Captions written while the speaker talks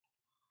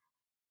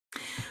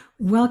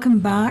Welcome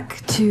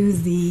back to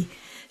the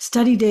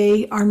study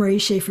day, Armory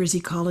Schafer's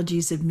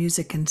Ecologies of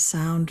Music and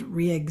Sound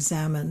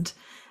Re-Examined.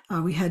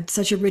 We had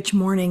such a rich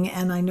morning,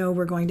 and I know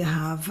we're going to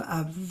have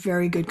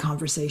very good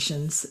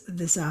conversations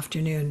this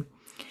afternoon.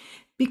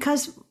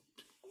 Because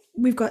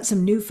we've got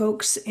some new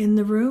folks in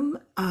the room,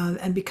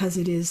 and because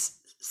it is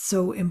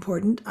so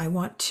important, I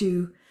want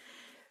to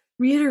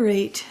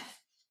reiterate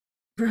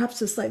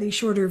perhaps a slightly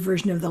shorter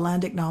version of the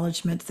land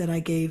acknowledgement that I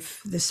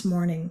gave this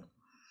morning.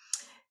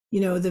 You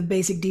know, the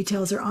basic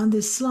details are on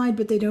this slide,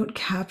 but they don't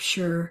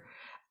capture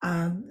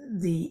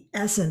the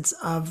essence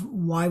of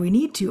why we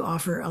need to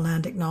offer a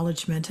land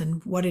acknowledgement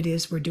and what it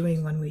is we're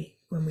doing when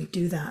we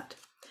do that.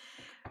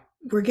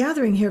 We're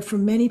gathering here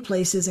from many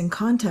places and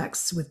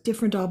contexts with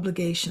different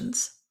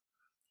obligations.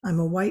 I'm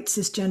a white,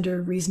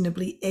 cisgender,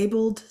 reasonably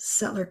abled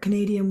settler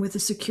Canadian with a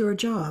secure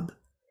job,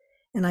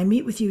 and I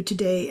meet with you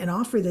today and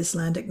offer this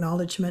land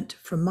acknowledgement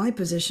from my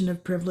position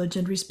of privilege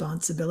and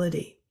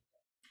responsibility.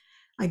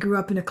 I grew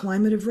up in a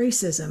climate of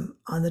racism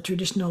on the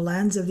traditional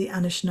lands of the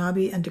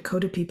Anishinaabe and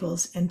Dakota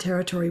peoples in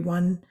Treaty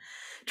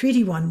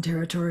 1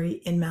 territory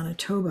in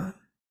Manitoba.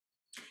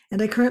 And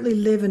I currently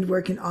live and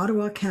work in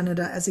Ottawa,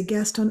 Canada as a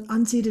guest on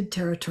unceded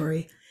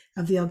territory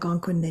of the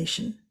Algonquin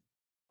Nation.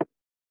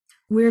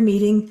 We're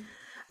meeting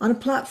on a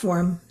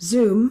platform,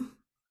 Zoom,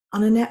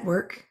 on a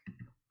network,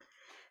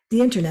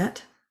 the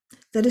internet,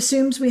 that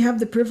assumes we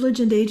have the privilege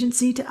and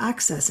agency to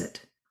access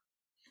it.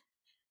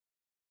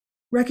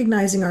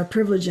 Recognizing our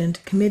privilege and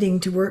committing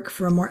to work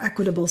for a more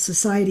equitable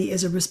society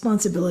is a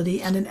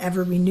responsibility and an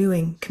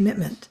ever-renewing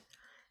commitment.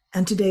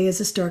 And today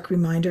is a stark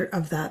reminder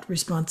of that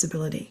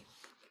responsibility.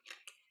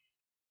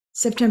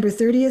 September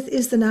 30th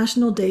is the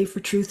National Day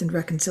for Truth and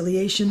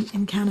Reconciliation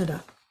in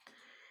Canada.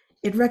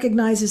 It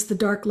recognizes the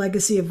dark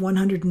legacy of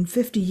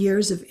 150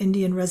 years of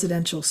Indian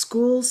residential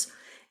schools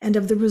and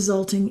of the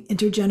resulting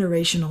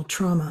intergenerational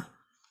trauma.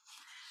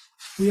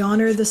 We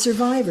honor the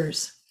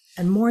survivors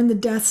and mourn the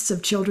deaths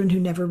of children who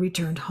never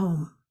returned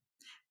home.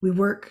 We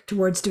work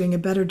towards doing a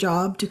better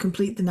job to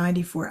complete the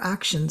 94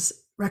 actions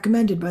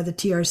recommended by the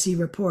TRC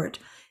report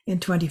in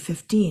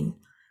 2015,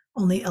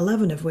 only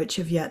 11 of which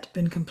have yet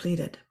been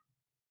completed.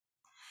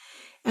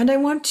 And I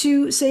want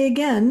to say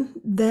again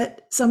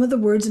that some of the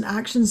words and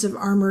actions of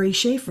Armory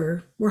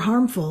Schafer were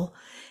harmful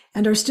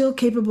and are still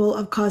capable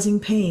of causing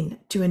pain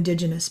to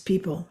Indigenous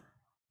people.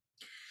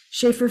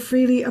 Schafer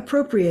freely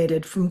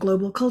appropriated from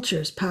global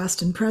cultures,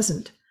 past and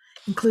present,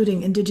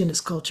 including Indigenous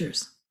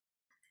cultures.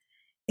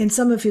 In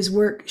some of his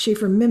work,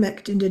 Schafer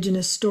mimicked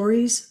Indigenous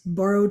stories,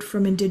 borrowed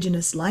from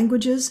Indigenous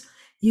languages,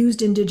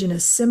 used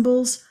Indigenous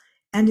symbols,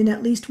 and in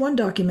at least one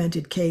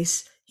documented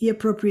case, he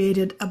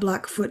appropriated a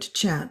Blackfoot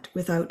chant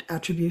without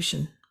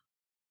attribution.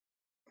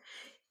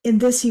 In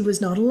this, he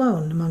was not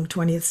alone among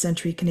 20th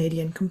century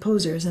Canadian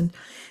composers, and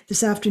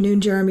this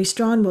afternoon, Jeremy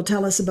Strawn will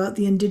tell us about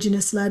the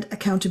Indigenous-led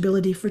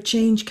Accountability for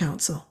Change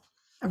Council,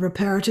 a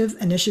reparative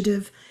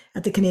initiative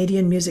at the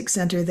Canadian Music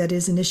Centre that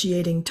is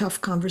initiating tough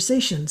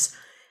conversations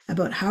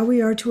about how we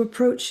are to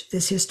approach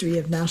this history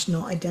of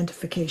national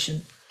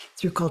identification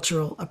through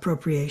cultural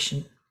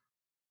appropriation.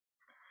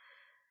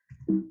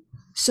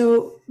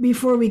 So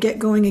before we get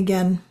going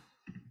again,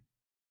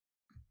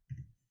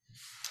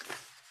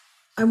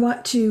 I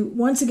want to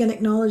once again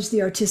acknowledge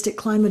the artistic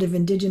climate of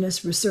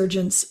Indigenous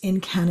resurgence in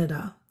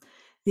Canada,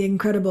 the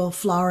incredible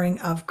flowering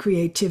of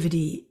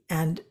creativity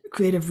and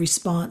creative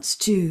response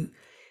to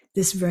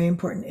this very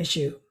important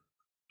issue.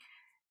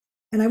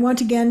 And I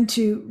want again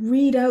to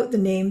read out the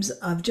names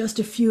of just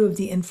a few of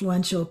the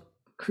influential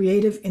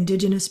creative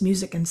Indigenous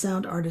music and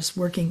sound artists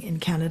working in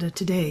Canada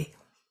today.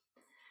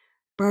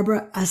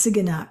 Barbara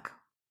Asiganak,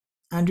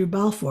 Andrew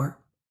Balfour,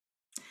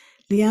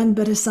 Leanne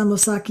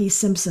Betesamosaki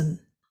Simpson,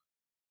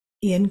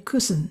 Ian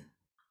Cousin,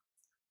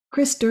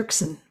 Chris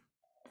Dirksen,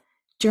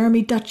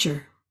 Jeremy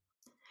Dutcher,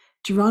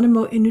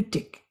 Geronimo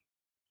Inutik,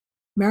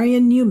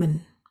 Marion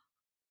Newman,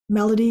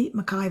 Melody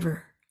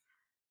McIver,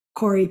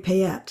 Corey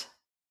Payette,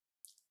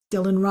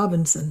 Dylan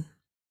Robinson,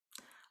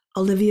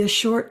 Olivia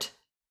Short,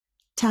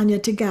 Tanya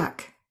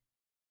Tagak,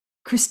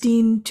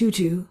 Christine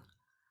Tutu,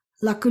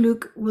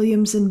 Lakuluk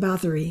Williamson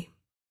Bathory,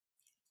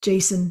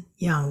 Jason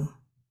Young.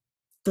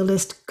 The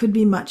list could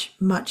be much,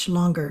 much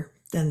longer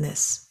than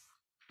this.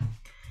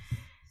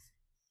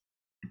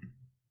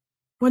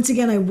 Once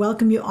again, I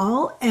welcome you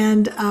all,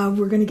 and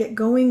we're going to get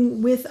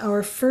going with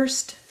our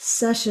first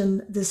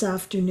session this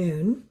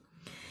afternoon.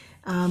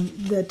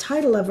 The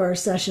title of our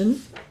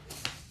session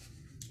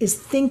is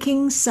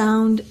Thinking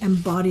Sound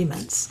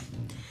Embodiments.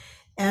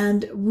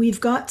 And we've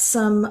got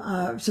some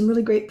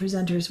really great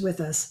presenters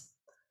with us.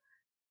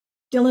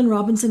 Dylan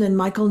Robinson and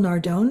Michael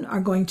Nardone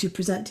are going to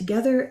present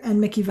together, and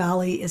Micky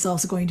Vallee is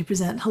also going to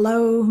present.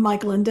 Hello,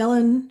 Michael and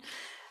Dylan.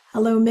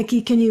 Hello,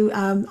 Micky. Can you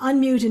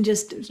unmute and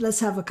just let's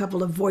have a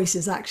couple of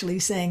voices actually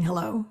saying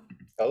hello.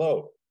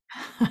 Hello.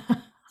 Hi.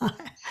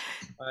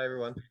 Hi,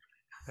 everyone.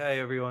 Hi,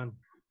 everyone.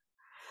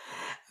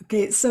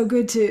 Okay, it's so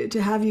good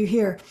to have you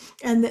here.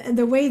 And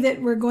the way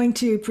that we're going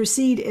to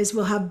proceed is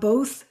we'll have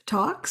both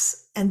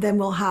talks, and then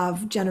we'll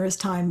have generous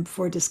time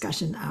for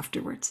discussion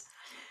afterwards.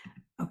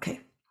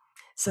 Okay.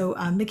 So,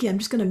 Micky, I'm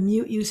just going to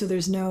mute you so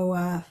there's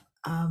no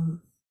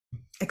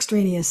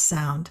extraneous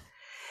sound.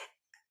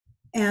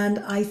 And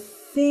I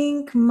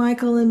think,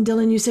 Michael and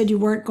Dylan, you said you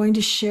weren't going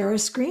to share a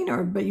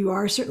screen, but you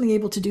are certainly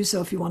able to do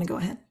so if you want to go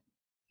ahead.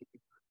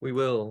 We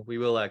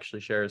will actually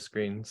share a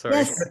screen. Sorry.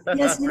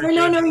 Yes. For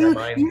No. changing our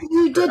mind.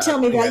 You did tell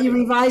me that. You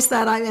Yeah. revised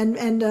that.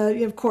 And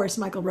of course,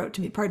 Michael wrote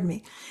to me, pardon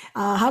me.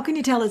 How can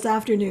you tell it's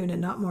afternoon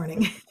and not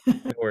morning?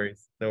 No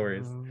worries. No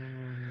worries.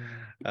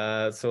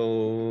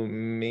 So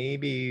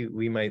maybe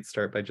we might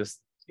start by just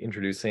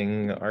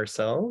introducing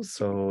ourselves.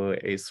 So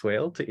a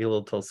swale to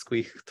ilal tel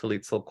squeak to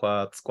litzel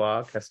qua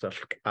squa kesta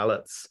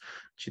alats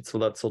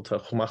chitsulatzel to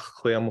humach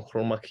quem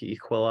chromach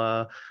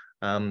equala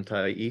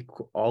ta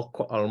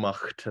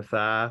almach to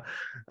tha.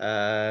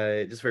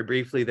 Just very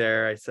briefly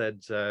there, I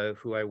said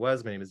who I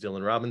was. My name is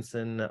Dylan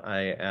Robinson.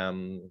 I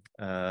am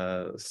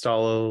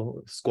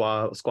Stalo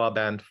squaw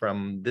band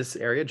from this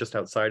area, just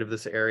outside of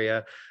this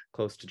area,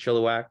 close to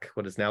Chilliwack,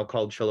 what is now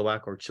called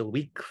Chilliwack or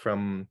Chilweek,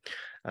 from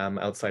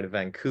outside of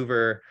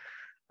Vancouver.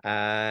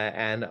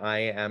 And I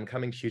am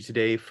coming to you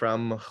today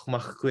from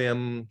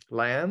Humachquim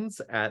lands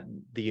at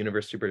the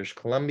University of British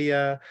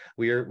Columbia.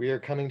 We are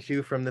coming to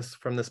you from this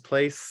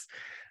place.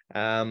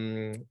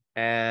 And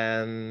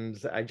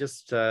I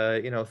just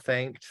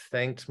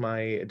thanked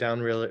my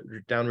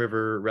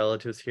downriver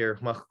relatives here,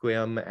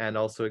 Humachquim, and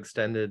also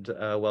extended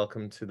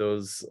welcome to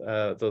those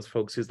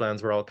folks whose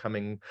lands were all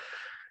coming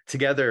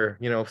together,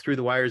 through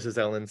the wires, as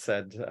Ellen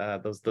said,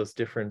 those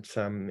different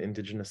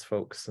Indigenous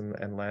folks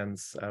and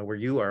lands where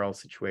you are all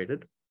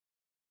situated.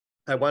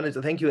 I wanted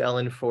to thank you,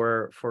 Ellen,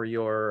 for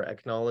your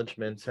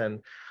acknowledgement,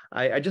 and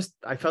I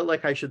felt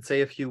like I should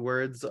say a few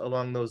words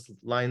along those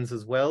lines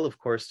as well. Of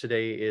course,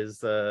 today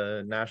is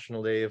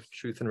National Day of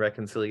Truth and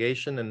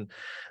Reconciliation, and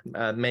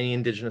many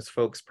Indigenous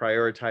folks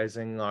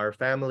prioritizing our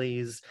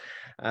families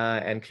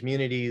and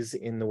communities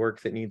in the work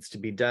that needs to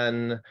be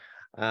done.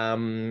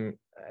 And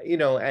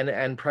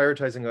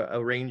prioritizing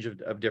a range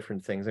of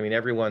different things. I mean,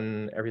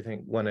 everyone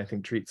I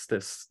think treats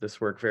this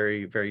work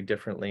very, very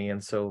differently.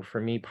 And so for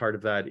me, part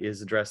of that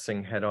is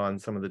addressing head on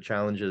some of the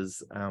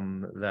challenges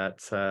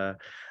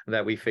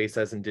that we face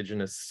as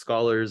Indigenous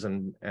scholars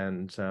and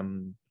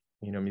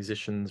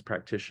musicians,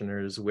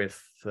 practitioners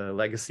with the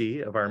legacy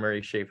of our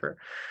Murray Schafer.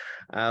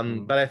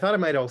 But I thought I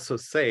might also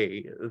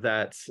say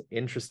that,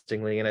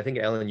 interestingly, and I think,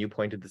 Ellen, you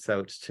pointed this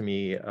out to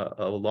me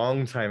a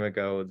long time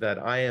ago, that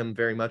I am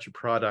very much a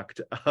product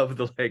of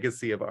the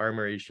legacy of R.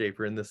 Murray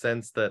Schafer, in the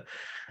sense that,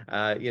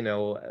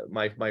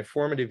 my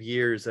formative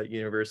years at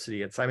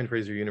university, at Simon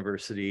Fraser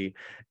University,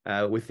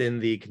 within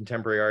the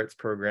contemporary arts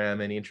program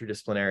and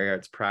interdisciplinary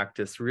arts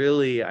practice,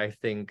 really, I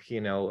think,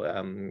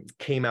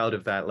 came out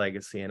of that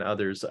legacy, and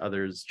others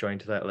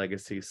joined to that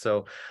legacy.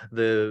 So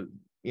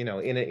in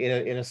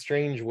a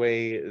strange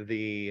way,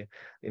 the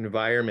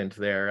environment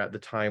there at the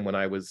time, when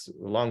I was,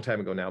 a long time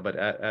ago now, but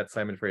at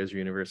Simon Fraser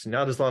University,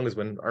 not as long as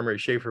when R. Murray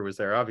Schafer was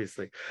there,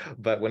 obviously,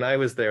 but when I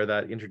was there,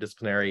 that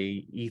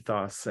interdisciplinary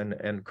ethos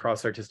and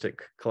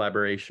cross-artistic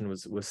collaboration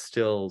was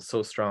still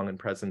so strong and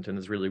present, and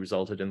has really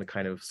resulted in the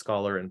kind of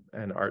scholar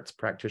and arts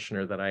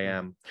practitioner that I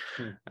am.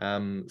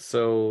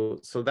 So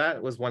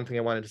that was one thing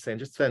I wanted to say, and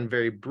just then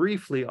very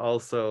briefly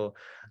also,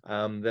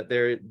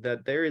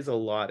 that there is a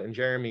lot, and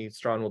Jeremy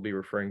Strawn will be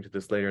referring to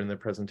this later in the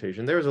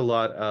presentation. There's a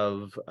lot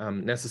of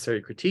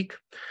necessary critique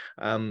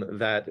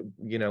that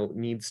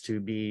needs to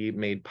be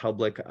made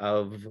public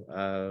of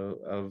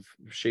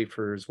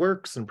Schafer's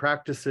works and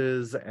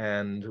practices,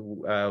 and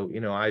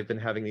I've been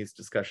having these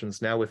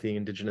discussions now with the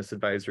Indigenous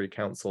Advisory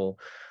Council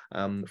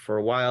for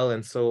a while,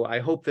 and so I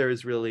hope there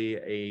is really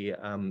a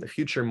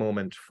future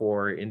moment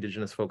for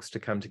Indigenous folks to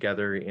come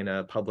together in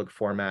a public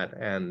format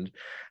and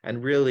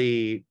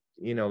really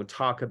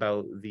talk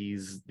about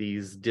these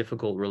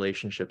difficult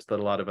relationships that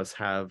a lot of us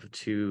have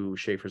to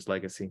Schafer's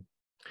legacy.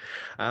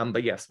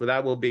 But yes, but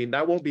that won't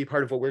be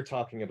part of what we're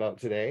talking about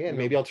today. And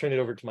maybe I'll turn it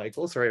over to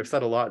Michael. Sorry, I've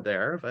said a lot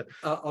there, but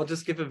I'll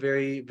just give a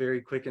very,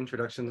 very quick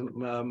introduction.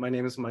 My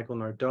name is Michael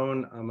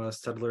Nardone. I'm a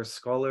settler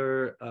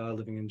scholar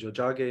living in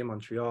Tiohtià:ke,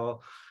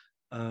 Montreal.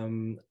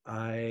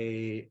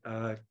 I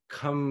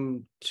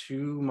come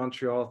to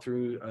Montreal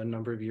through a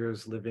number of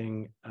years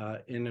living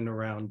in and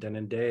around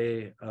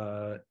Denendeh,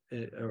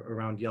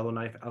 around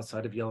Yellowknife,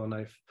 outside of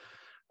Yellowknife,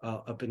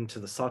 up into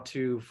the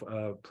Sawtooth,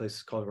 a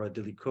place called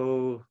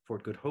Radilico,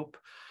 Fort Good Hope.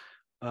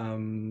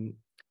 I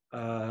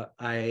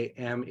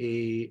am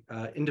a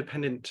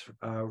independent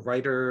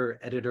writer,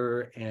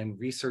 editor, and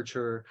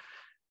researcher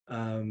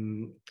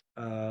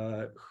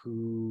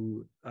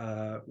who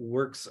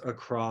works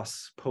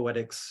across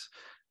poetics,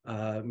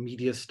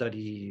 media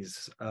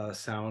studies,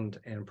 sound,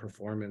 and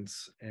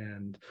performance.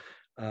 And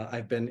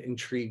I've been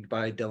intrigued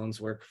by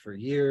Dylan's work for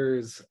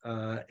years,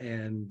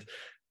 and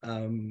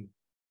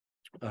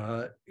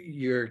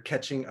you're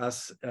catching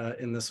us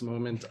in this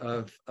moment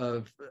of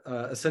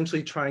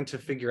essentially trying to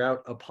figure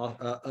out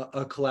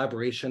a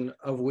collaboration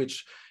of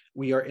which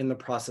we are in the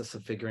process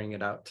of figuring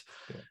it out.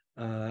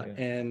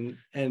 And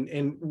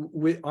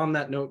on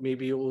that note,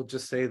 maybe we'll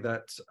just say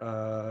that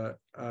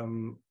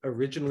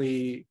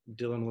originally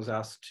Dylan was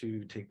asked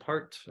to take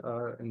part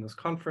in this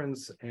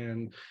conference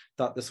and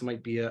thought this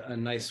might be a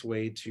nice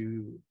way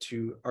to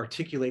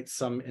articulate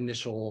some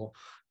initial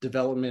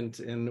development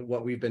in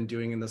what we've been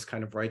doing in this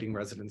kind of writing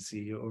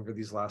residency over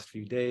these last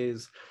few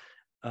days.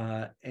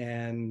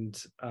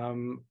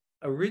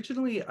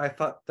 Originally, I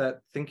thought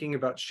that thinking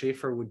about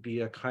Schafer would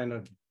be a kind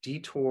of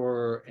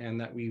detour, and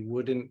that we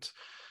wouldn't,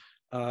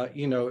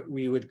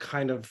 we would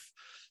kind of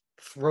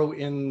throw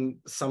in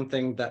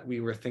something that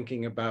we were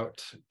thinking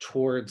about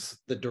towards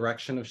the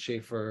direction of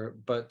Schafer.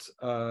 But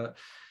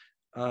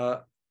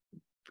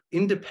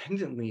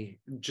independently,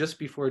 just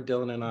before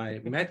Dylan and I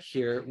met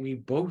here, we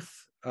both,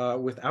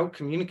 without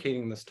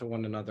communicating this to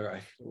one another,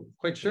 I'm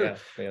quite sure,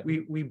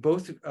 we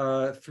both,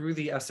 through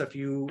the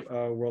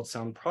SFU World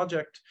Sound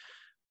Project,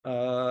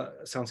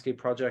 Soundscape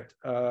Project,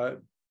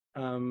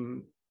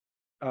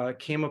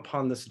 came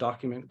upon this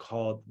document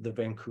called the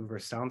Vancouver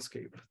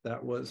Soundscape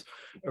that was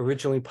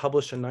originally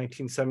published in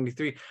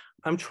 1973.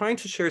 I'm trying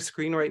to share a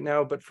screen right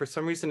now, but for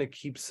some reason it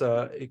keeps.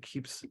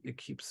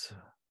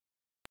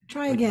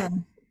 Try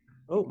again.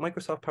 Oh,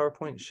 Microsoft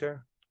PowerPoint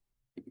share.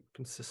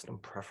 System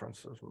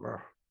preferences.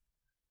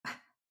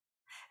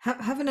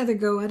 Have another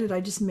go at it. I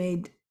just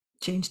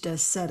changed a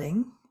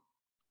setting.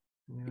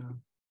 Yeah.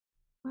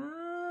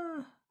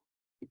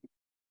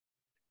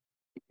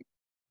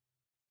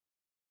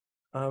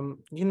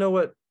 You know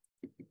what?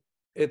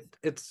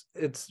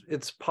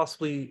 It's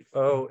possibly.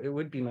 Oh, it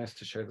would be nice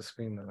to share the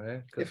screen though, eh?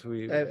 Because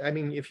I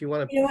mean, if you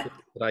want to,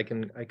 I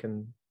can.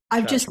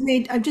 I've just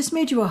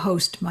made you a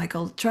host,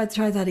 Michael. Try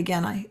that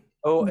again.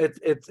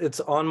 It's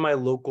on my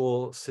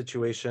local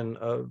situation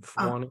of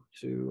wanting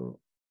to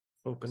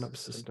open up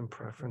system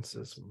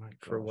preferences.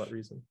 For what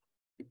reason?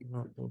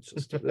 No, let's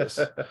just do this.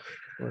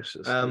 Let's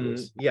just do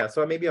this. Yeah,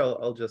 so maybe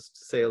I'll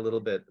just say a little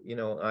bit.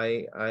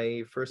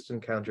 I first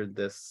encountered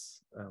this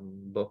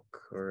book,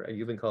 or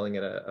you've been calling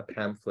it a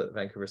pamphlet,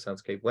 Vancouver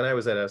Soundscape, when I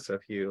was at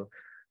SFU,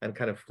 and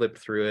kind of flipped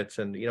through it.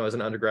 And as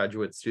an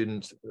undergraduate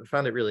student,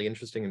 found it really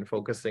interesting in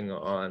focusing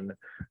on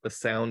the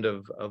sound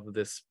of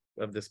this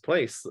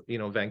place,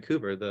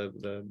 Vancouver,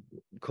 the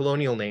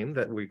colonial name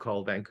that we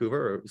call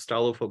Vancouver, or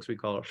Stalo folks we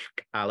call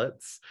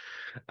Chalets,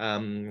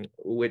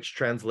 which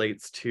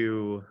translates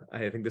to,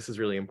 I think this is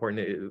really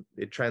important,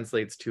 it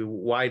translates to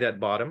wide at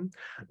bottom,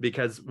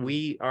 because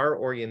our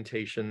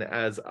orientation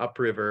as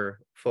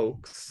upriver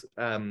folks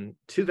to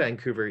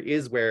Vancouver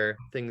is where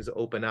things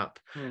open up.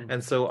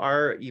 And so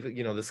our,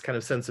 this kind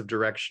of sense of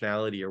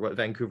directionality, or what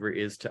Vancouver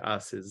is to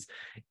us, is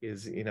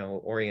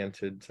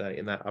oriented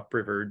in that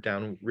upriver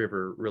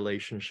downriver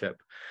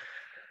relationship.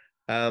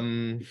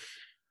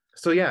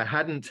 So yeah,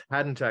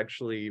 hadn't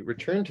actually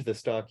returned to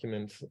this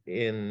document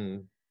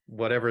in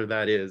whatever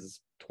that is,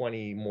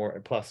 20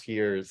 more plus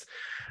years,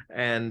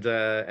 and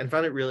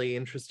found it really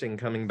interesting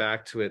coming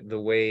back to it, the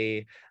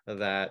way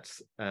that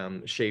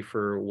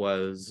Schafer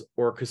was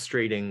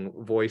orchestrating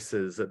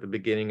voices at the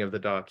beginning of the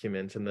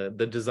document and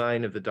the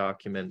design of the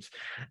document,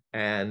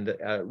 and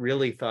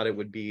really thought it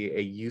would be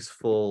a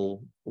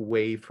useful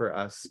way for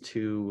us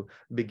to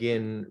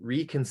begin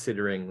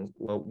reconsidering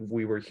what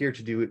we were here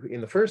to do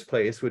in the first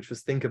place, which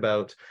was think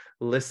about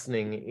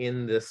listening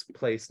in this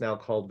place now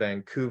called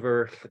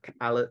Vancouver,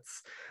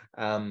 Chalets,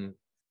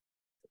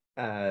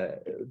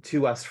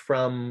 to us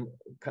from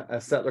a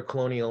settler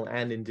colonial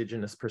and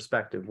Indigenous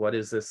perspective. What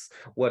is this?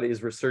 What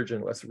is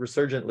resurgent? What's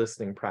resurgent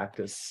listening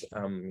practice?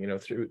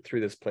 Through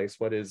this place.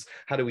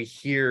 How do we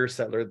hear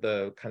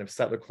the kind of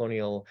settler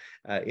colonial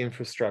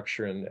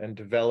infrastructure and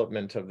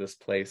development of this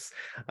place?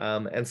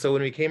 And so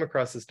when we came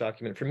across this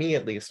document, for me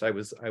at least, I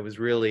was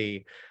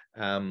really,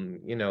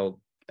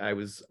 I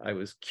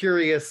was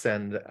curious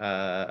and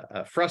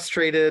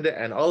frustrated,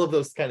 and all of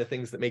those kind of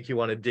things that make you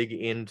want to dig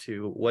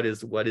into what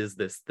is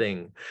this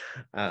thing,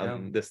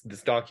 this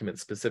document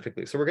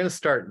specifically. So we're going to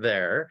start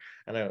there,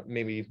 and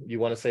maybe you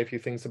want to say a few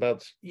things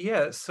about.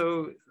 Yeah.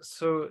 So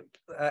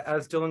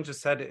as Dylan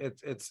just said,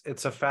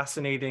 it's a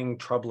fascinating,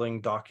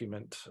 troubling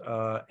document,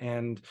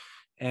 and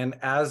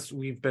as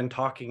we've been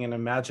talking and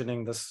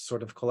imagining this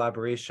sort of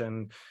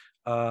collaboration,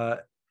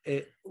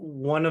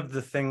 one of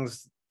the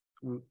things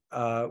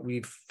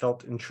we've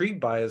felt intrigued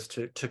by is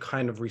to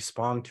kind of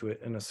respond to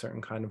it in a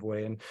certain kind of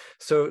way. And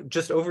so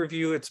just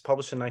overview, it's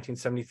published in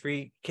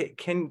 1973.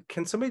 Can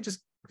somebody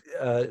just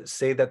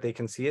say that they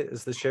can see it?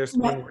 Is the share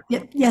screen?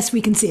 Yes,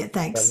 we can see it.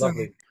 Thanks.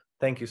 Lovely.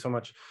 Thank you so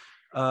much.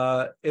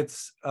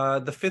 It's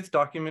the fifth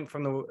document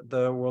from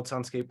the World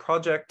Soundscape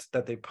Project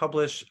that they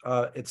publish.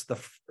 It's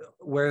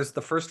whereas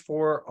the first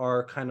four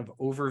are kind of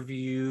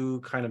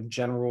overview, kind of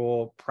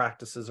general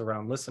practices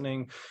around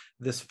listening.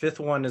 This fifth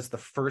one is the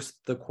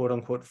quote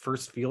unquote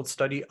first field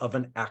study of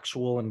an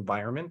actual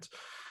environment,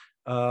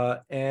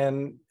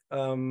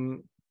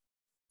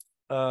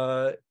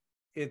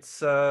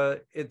 it's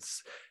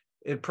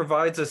it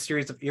provides a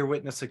series of ear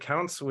witness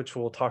accounts, which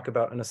we'll talk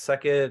about in a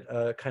second,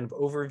 kind of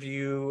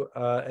overview,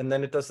 and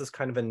then it does this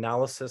kind of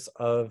analysis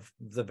of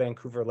the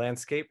Vancouver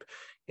landscape,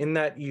 in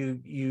that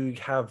you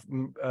have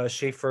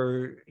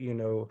Schafer,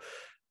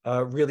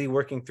 really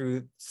working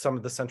through some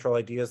of the central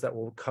ideas that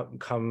will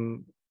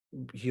come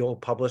he'll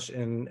publish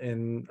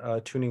in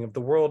Tuning of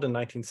the World in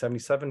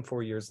 1977,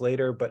 4 years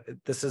later. But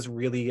this is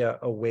really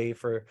a way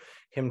for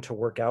him to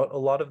work out a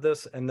lot of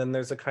this. And then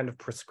there's a kind of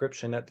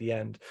prescription at the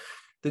end.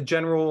 The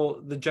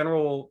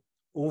general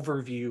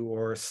overview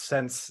or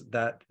sense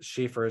that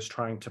Schafer is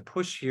trying to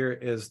push here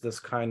is this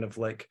kind of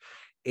like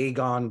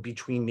agon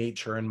between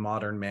nature and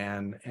modern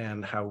man,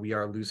 and how we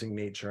are losing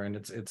nature. And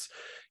it's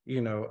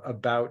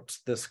about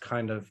this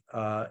kind of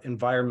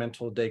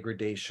environmental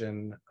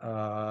degradation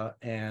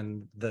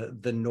and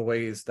the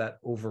noise that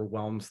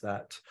overwhelms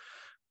that,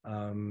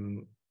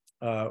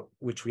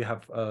 which we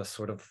have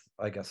sort of,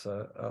 I guess,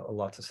 a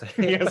lot to say.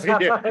 Yes,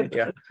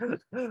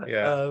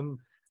 yeah.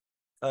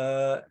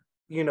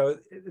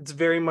 It's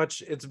very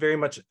much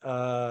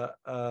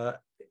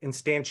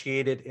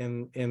instantiated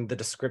in the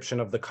description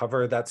of the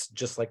cover. That's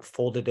just like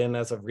folded in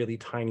as a really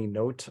tiny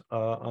note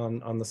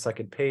on the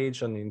second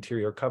page on the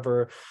interior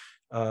cover.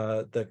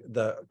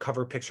 The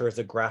cover picture is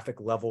a graphic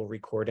level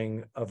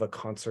recording of a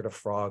concert of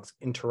frogs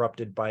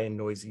interrupted by a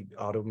noisy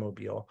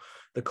automobile.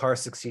 The car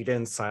succeeded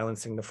in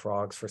silencing the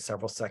frogs for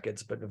several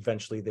seconds, but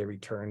eventually they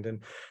returned.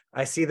 And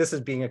I see this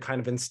as being a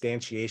kind of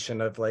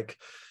instantiation of like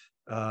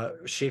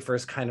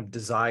Schafer's kind of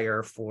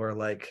desire for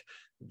like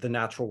the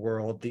natural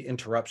world, the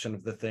interruption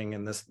of the thing,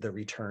 and the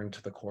return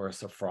to the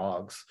chorus of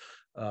frogs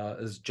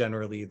is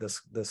generally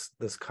this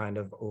kind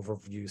of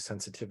overview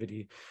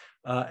sensitivity.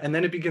 And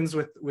then it begins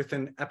with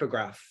an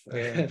epigraph.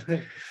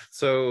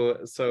 So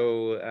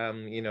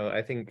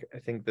I think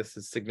this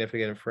is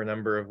significant for a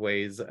number of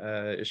ways.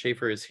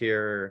 Schafer is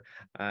here,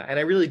 and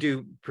I really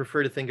do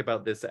prefer to think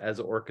about this as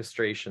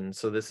orchestration.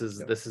 So this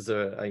is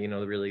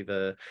really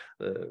the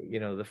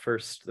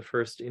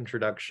first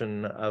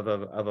introduction of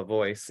a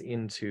voice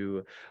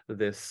into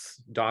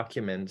this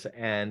document,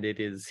 and it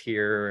is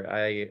here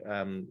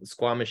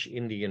Squamish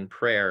Indian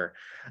prayer,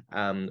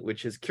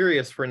 which is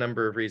curious for a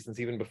number of reasons.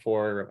 Even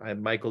before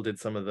Michael did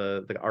some of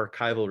the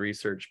archival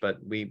research, but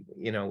we,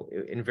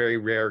 in very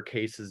rare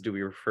cases do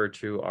we refer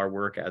to our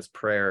work as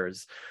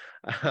prayers.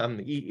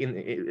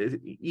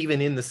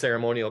 Even in the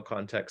ceremonial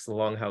context, the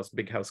longhouse,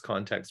 big house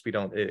context, we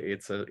don't.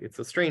 It's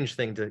a strange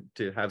thing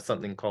to have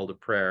something called a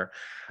prayer.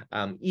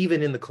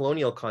 Even in the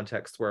colonial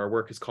context, where our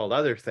work is called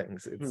other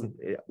things, it's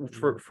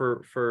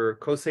for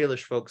Coast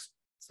Salish folks,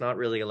 it's not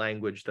really a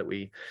language that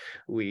we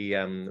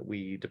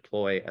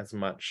deploy as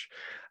much.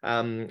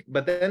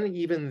 But then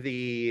even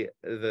the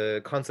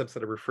concepts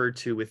that are referred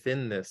to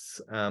within this,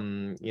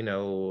 the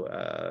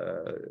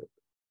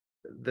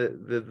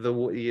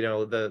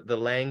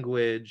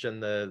language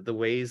and the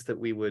ways that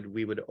we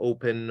would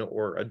open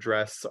or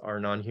address our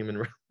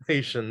non-human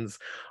relations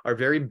are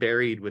very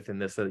buried within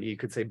this. You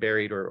could say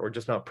buried or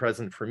just not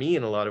present for me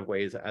in a lot of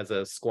ways as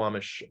a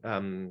Squamish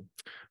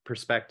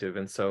perspective.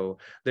 And so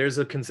there's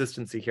a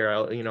consistency here.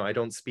 I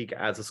don't speak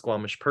as a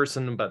Squamish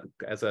person, but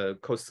as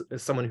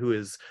someone who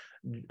is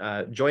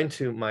joined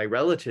to my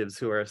relatives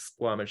who are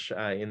Squamish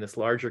in this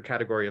larger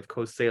category of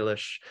Coast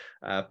Salish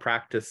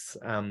practice,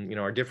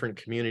 our different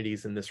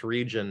communities in this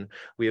region.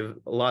 We have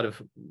a lot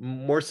of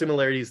more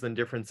similarities than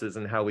differences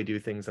in how we do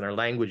things in our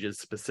languages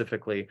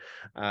specifically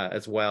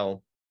as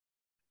well.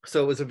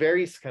 So it was a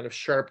very kind of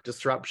sharp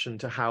disruption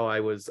to how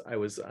I was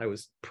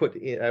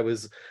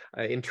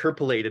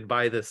interpolated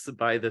by this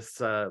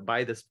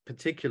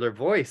particular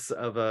voice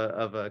of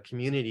a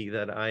community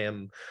that I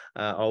am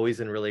always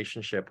in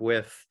relationship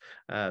with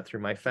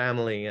through my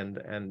family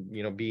and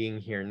being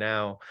here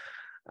now.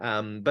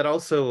 But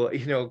also,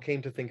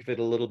 came to think of it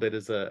a little bit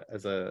as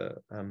a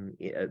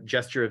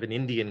gesture of an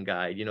Indian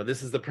guide.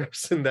 This is the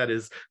person that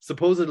is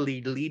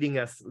supposedly leading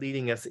us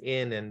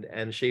in,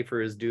 and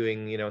Schafer is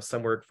doing,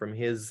 some work from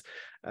his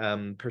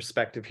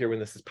perspective here when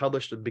this is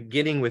published,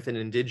 beginning with an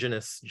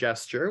indigenous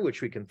gesture,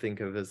 which we can think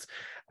of as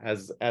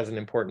an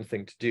important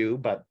thing to do.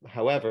 But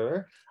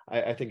however,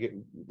 I think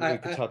we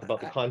could talk about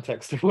the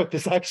context of what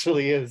this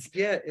actually is.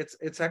 Yeah,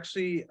 it's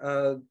actually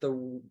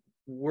the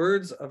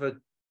words of a.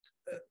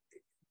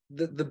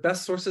 The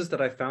best sources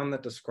that I found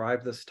that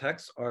describe this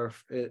text are,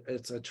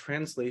 it's a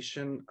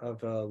translation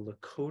of a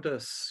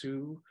Lakota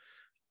Sioux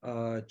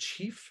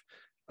chief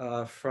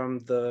from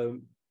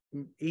the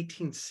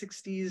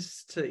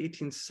 1860s to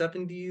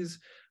 1870s.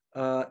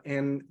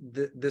 And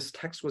this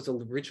text was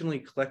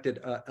originally collected.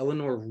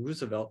 Eleanor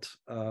Roosevelt,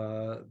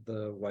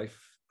 the wife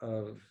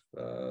of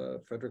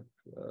Frederick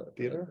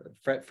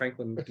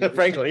Franklin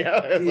Franklin,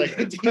 yeah,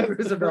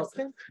 Roosevelt,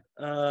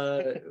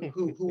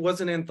 who was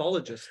an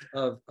anthologist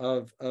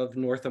of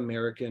North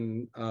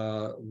American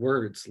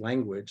words,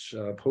 language,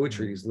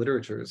 poetries,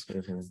 literatures,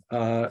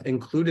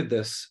 included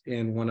this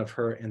in one of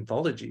her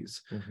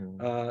anthologies.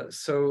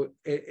 So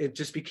it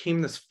just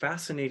became this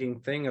fascinating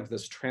thing of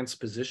this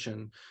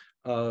transposition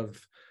of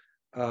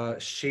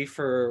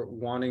Schafer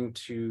wanting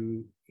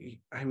to,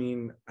 I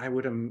mean, I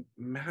would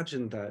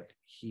imagine that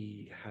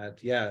he had,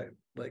 yeah,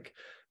 like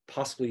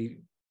possibly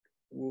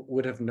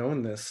would have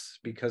known this,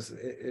 because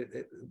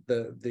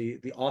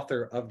the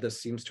author of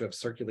this seems to have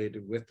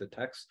circulated with the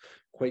text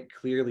quite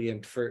clearly,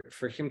 and for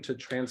him to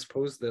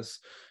transpose this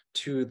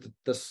to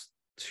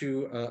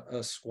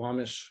a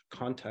Squamish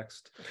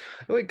context.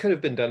 Oh, it could have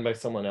been done by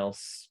someone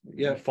else,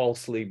 yeah,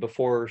 falsely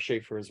before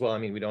Schafer as well. I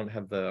mean, we don't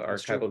have the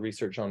archival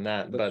research on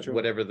that, but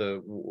whatever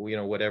the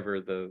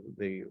whatever the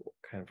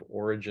kind of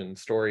origin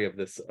story of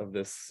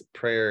this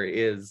prayer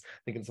is, I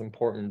think it's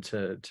important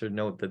to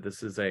note that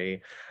this is a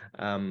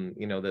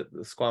that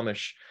the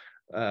Squamish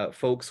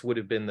folks would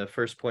have been the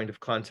first point of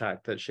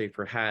contact that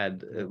Schafer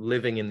had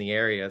living in the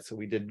area. So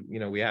we did,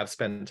 we have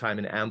spent time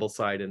in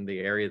Ambleside, in the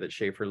area that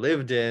Schafer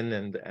lived in,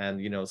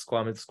 and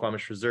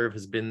Squamish Reserve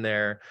has been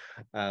there,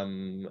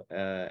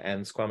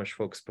 and Squamish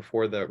folks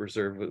before the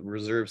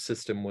reserve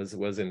system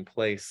was in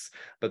place,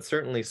 but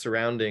certainly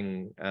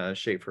surrounding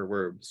Schafer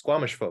were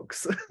Squamish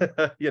folks.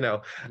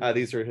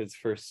 These are his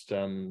first,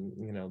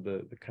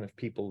 the kind of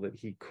people that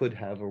he could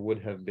have or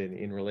would have been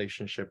in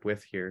relationship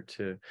with here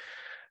to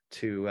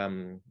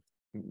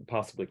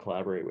possibly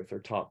collaborate with or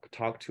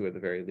talk to at the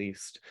very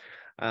least.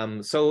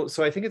 So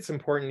I think it's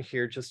important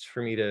here just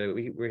for me to,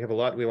 we have a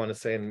lot we want to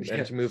say and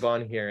to move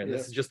on here. And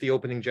this is just the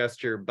opening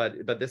gesture, but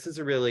this is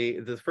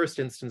the first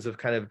instance of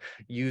kind of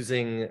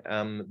using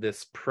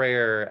this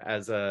prayer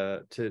as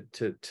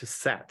to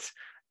set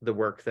the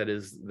work that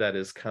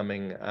is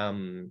coming,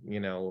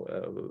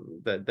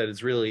 that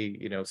is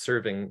really,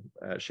 serving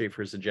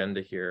Schafer's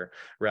agenda here,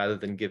 rather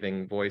than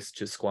giving voice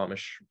to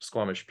Squamish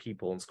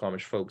people and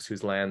Squamish folks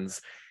whose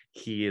lands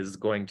he is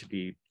going to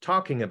be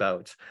talking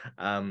about,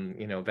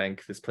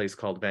 this place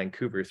called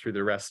Vancouver, through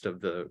the rest of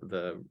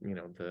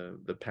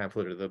the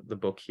pamphlet or the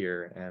book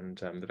here, and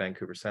the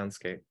Vancouver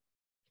soundscape.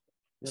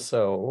 Yep.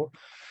 So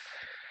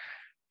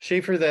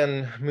Schafer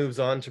then moves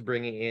on to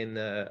bringing in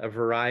a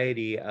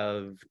variety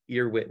of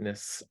ear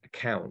witness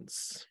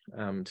accounts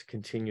to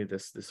continue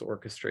this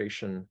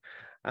orchestration.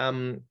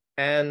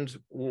 And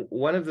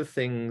one of the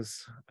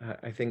things,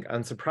 I think,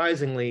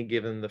 unsurprisingly,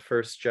 given the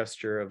first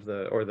gesture of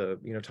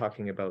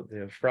talking about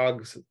the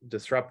frogs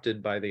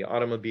disrupted by the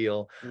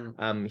automobile,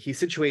 he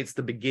situates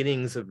the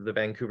beginnings of the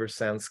Vancouver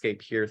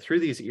soundscape here through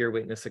these ear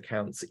witness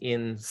accounts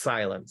in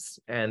silence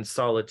and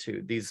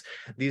solitude. These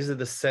are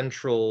the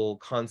central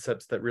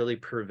concepts that really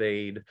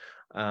pervade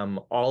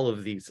all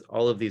of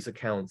these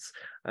accounts.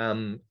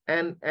 And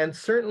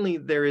certainly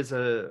there is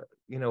a,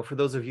 for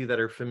those of you that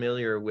are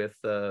familiar with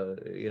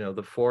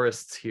the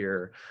forests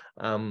here,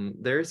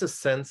 there is a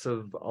sense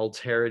of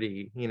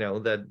alterity,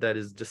 that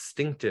is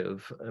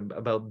distinctive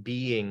about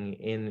being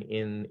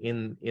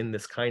in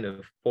this kind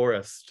of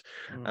forest.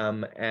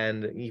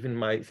 And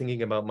even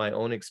thinking about my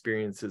own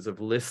experiences of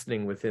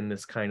listening within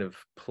this kind of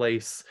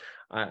place,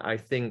 I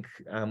think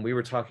we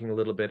were talking a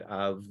little bit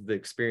of the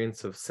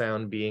experience of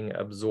sound being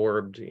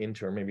absorbed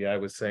into, or maybe I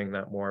was saying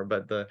that more,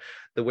 but the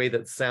way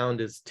that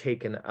sound is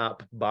taken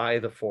up by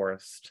the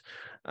forest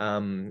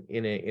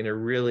in a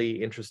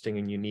really interesting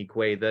and unique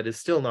way that is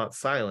still not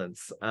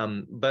silence.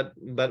 But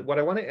what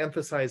I want to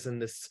emphasize in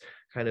this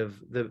kind of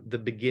the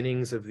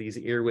beginnings of these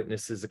ear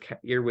witness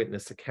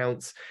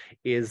accounts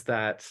is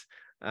that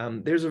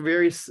there's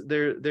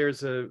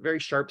a very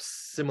sharp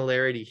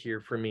similarity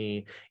here for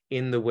me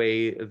in the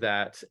way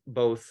that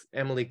both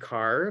Emily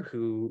Carr,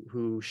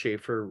 who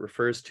Schafer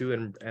refers to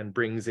and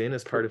brings in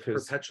as part of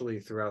his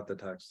perpetually throughout the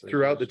text,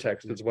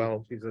 as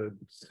well. She's a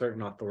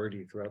certain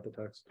authority throughout the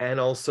text, and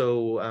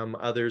also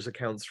others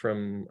accounts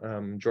from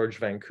George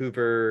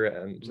Vancouver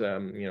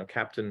and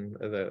Captain,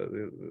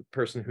 the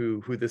person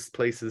who this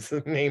place is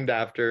named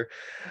after.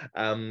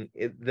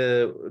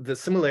 The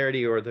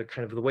similarity, or the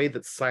kind of the way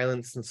that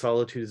silence and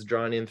solitude is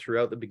drawn in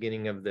throughout the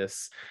beginning of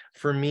this,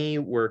 for me,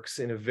 works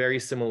in a very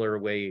similar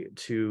way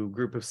to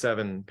Group of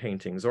Seven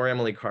paintings or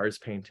Emily Carr's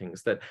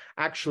paintings that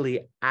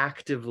actually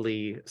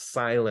actively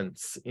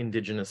silence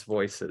Indigenous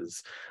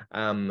voices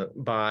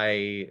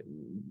by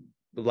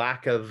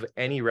lack of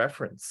any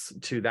reference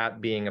to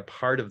that being a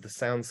part of the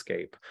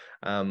soundscape,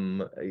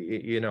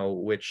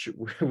 which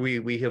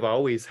we have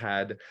always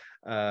had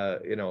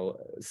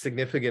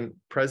significant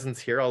presence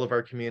here, all of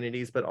our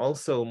communities, but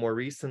also more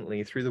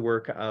recently through the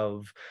work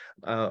of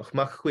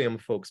Hmachquim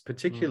folks,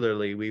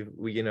 particularly, we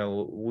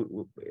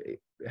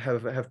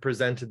have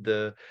presented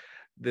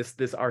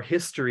this our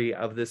history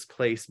of this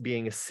place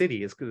being a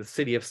city, is the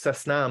city of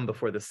Cessnam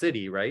before the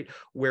city, right,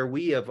 where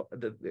we have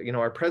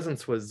our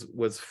presence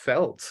was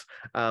felt,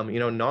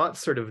 not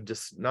sort of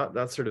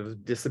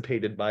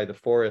dissipated by the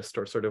forest,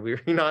 or sort of we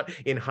were not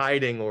in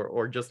hiding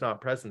or just not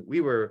present.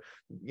 We were,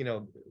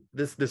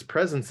 this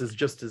presence is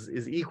just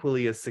is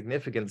equally as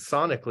significant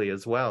sonically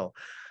as well.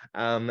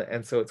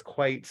 And so it's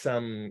quite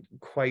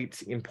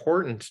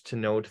important to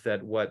note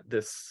that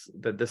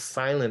this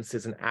silence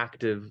is an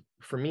active,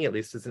 for me at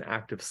least, is an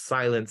active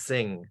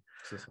silencing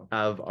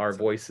of our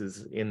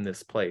voices in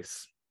this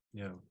place.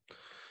 Yeah.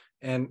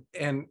 And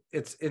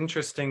it's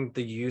interesting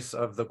the use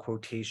of the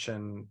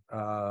quotation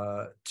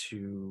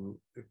to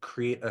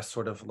create a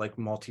sort of like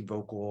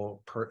multivocal,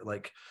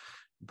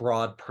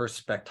 broad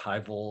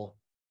perspectival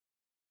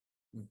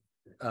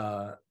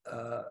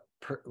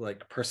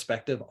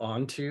perspective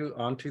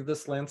onto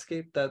this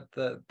landscape that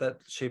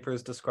Schafer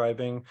is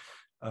describing.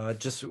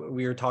 Just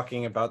we were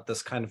talking about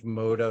this kind of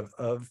mode of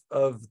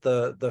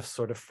the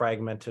sort of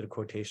fragmented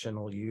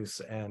quotational use,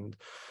 and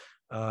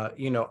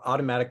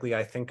automatically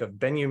I think of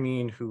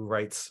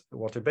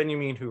Walter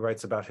Benjamin, who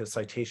writes about his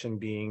citation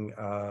being,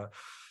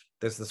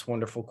 there's this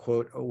wonderful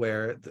quote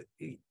where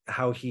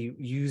how he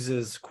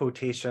uses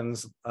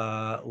quotations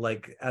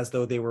like as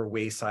though they were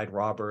wayside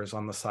robbers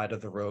on the side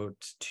of the road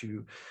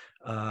to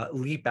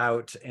leap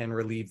out and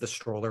relieve the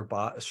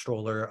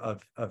stroller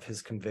of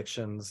his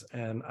convictions.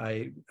 And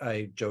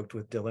I joked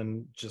with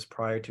Dylan just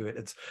prior to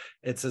it.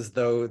 It's as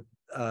though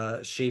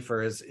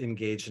Schafer is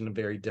engaged in a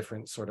very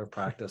different sort of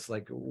practice,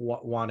 like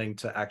wanting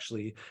to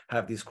actually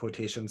have these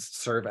quotations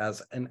serve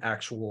as an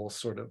actual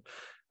sort of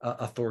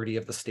authority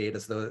of the state,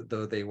 as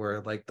though they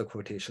were like the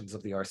quotations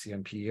of the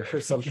RCMP or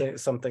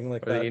something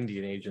like or that. The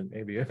Indian agent,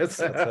 maybe. That's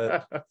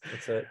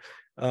it.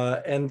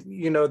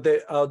 And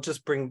I'll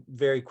just bring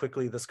very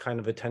quickly this kind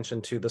of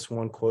attention to this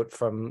one quote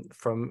from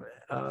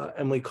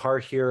Emily Carr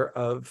here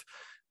of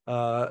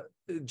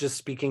just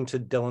speaking to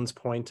Dylan's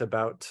point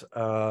about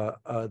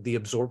the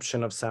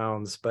absorption of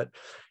sounds, but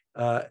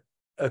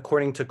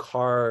according to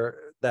Carr,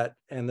 that,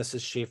 and this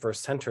is Schafer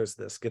centers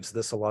this, gives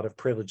this a lot of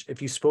privilege.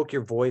 If you spoke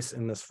your voice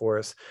in this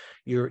forest,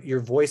 your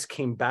voice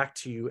came back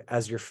to you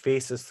as your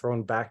face is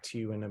thrown back to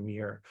you in a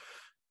mirror.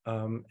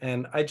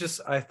 And I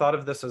thought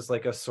of this as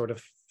like a sort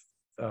of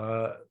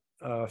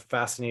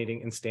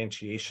fascinating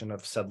instantiation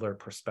of settler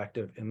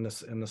perspective in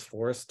this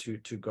forest,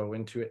 to go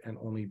into it and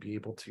only be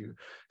able to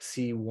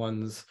see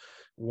one's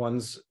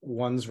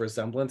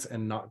resemblance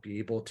and not be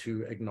able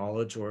to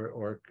acknowledge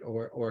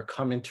or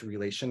come into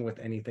relation with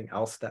anything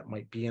else that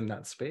might be in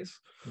that space.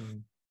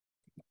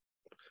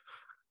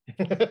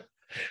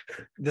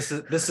 This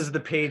is the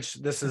page,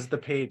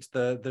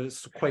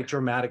 the quite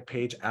dramatic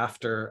page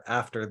after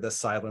the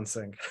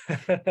silencing.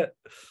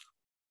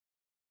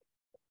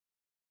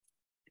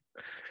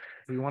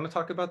 Do you want to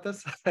talk about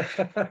this?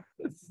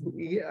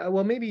 Yeah,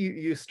 well, maybe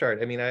you start.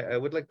 I mean, I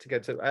would like to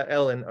get to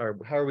Ellen, or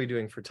how are we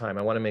doing for time?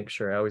 I want to make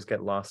sure. I always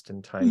get lost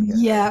in time here.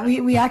 Yeah,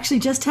 we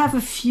actually just have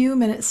a few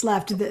minutes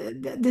left.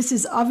 This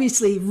is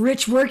obviously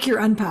rich work you're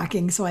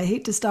unpacking, so I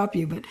hate to stop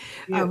you, but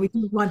we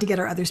do want to get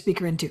our other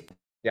speaker in too.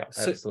 Yeah,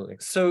 absolutely.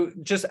 So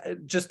just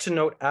to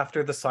note,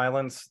 after the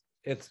silence,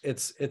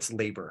 it's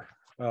labor.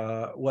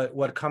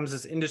 What comes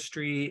as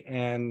industry,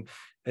 and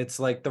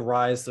it's like the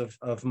rise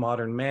of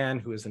modern man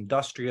who is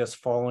industrious,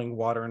 following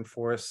water and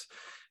forest.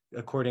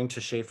 According to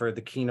Schafer,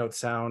 the keynote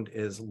sound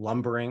is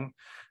lumbering.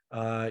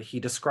 He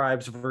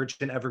describes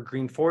virgin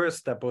evergreen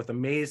forests that both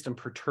amazed and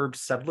perturbed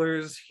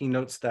settlers. He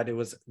notes that it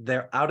was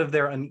out of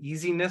their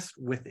uneasiness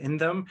within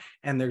them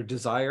and their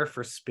desire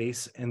for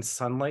space and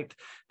sunlight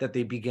that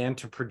they began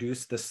to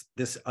produce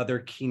this other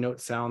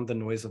keynote sound, the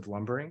noise of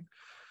lumbering.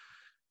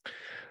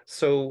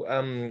 So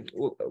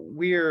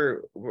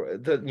we're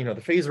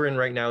the phase we're in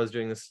right now is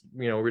doing this,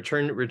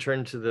 return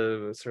to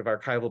the sort of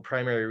archival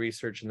primary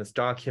research in this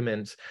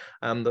document.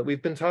 But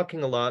we've been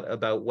talking a lot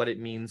about what it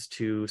means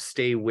to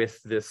stay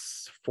with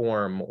this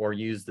form or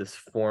use this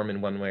form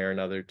in one way or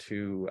another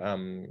to,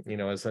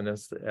 as an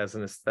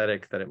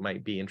aesthetic that it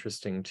might be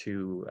interesting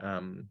to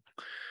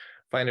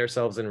find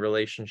ourselves in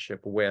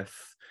relationship with.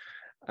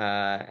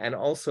 And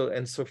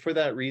so for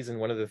that reason,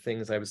 one of the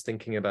things I was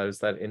thinking about is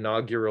that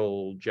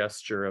inaugural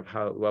gesture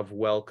of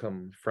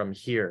welcome from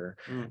here.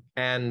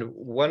 And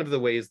one of the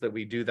ways that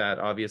we do that,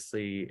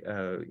 obviously,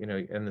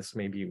 and this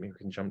maybe we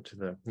can jump to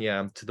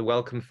the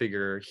welcome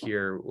figure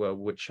here,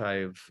 which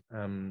I've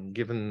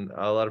given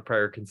a lot of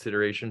prior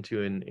consideration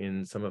to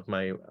in some of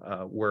my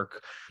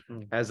work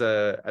as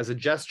a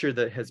gesture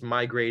that has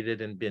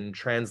migrated and been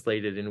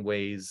translated in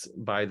ways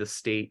by the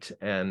state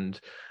and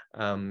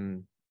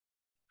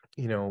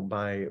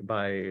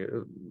by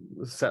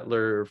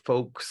settler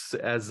folks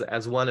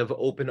as one of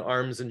open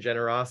arms and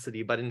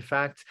generosity. But in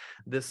fact,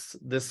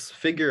 this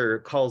figure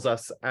calls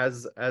us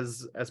as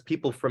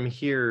people from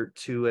here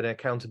to an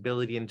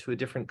accountability and to a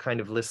different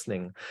kind of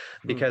listening,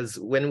 because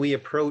when we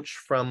approach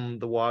from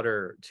the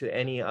water to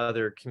any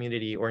other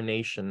community or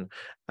nation,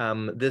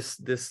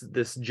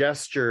 this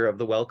gesture of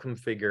the welcome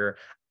figure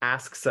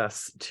asks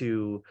us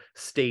to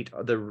state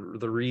the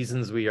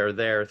reasons we are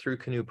there through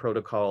canoe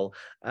protocol,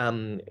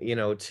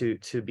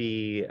 to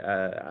be,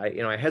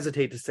 I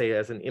hesitate to say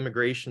as an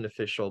immigration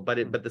official,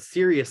 but the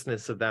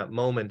seriousness of that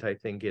moment, I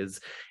think, is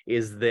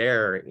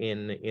there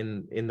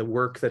in the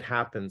work that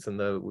happens and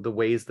the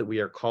ways that we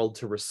are called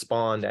to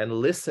respond and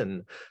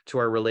listen to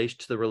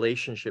the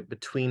relationship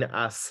between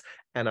us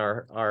and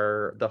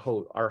our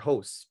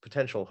hosts,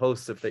 potential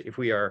hosts, if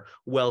we are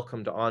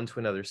welcomed onto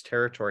another's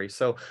territory.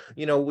 So,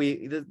 you know,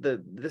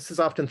 this is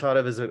often thought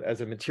of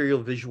as a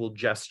material visual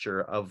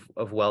gesture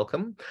of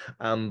welcome.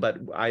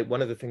 But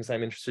one of the things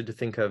I'm interested to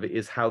think of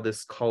is how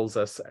this calls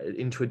us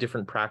into a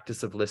different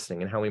practice of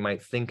listening, and how we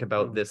might think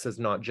about this as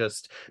not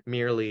just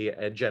merely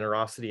a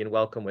generosity and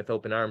welcome with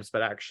open arms,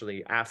 but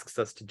actually asks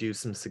us to do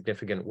some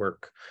significant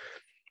work.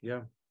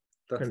 Yeah,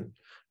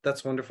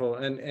 that's wonderful,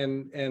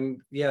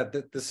 and yeah,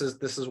 this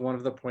is one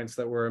of the points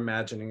that we're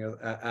imagining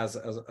as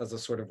a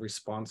sort of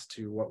response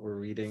to what we're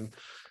reading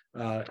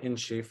in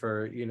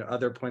Schafer. You know,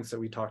 other points that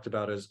we talked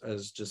about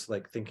as just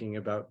like thinking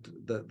about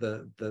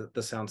the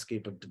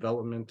soundscape of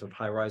development, of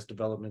high-rise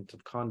development,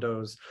 of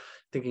condos,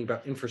 thinking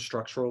about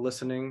infrastructural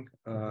listening,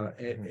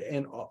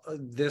 and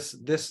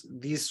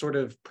these sort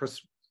of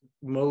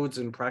modes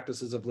and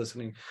practices of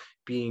listening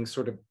being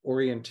sort of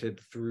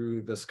oriented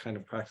through this kind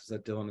of practice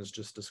that Dylan has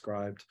just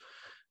described.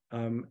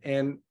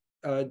 And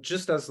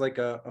just as like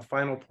a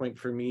final point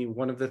for me,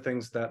 one of the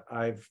things that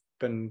I've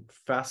been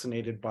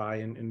fascinated by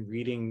in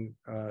reading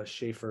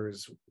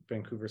Schafer's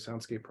Vancouver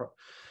Soundscape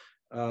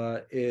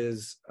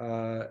is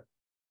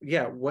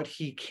what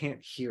he can't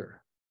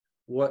hear,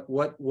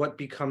 what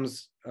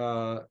becomes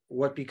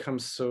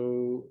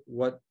so,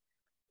 what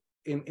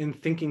in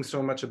thinking so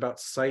much about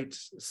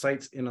sites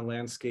in a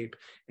landscape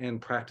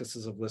and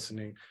practices of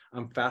listening,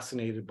 I'm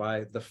fascinated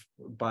by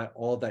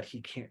all that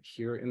he can't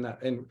hear in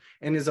that, and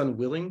is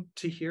unwilling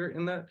to hear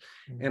in that.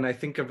 And I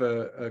think of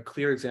a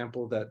clear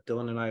example that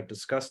Dylan and I have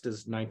discussed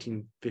is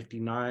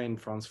 1959,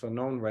 Frantz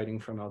Fanon writing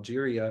from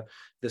Algeria.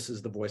 This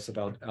is the voice of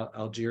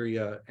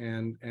Algeria,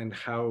 and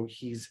how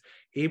he's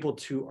able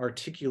to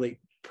articulate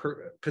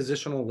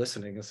positional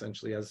listening,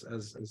 essentially, as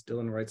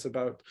Dylan writes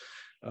about.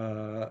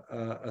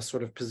 A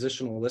sort of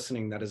positional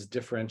listening that is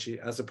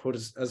differentiated as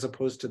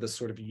opposed to the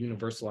sort of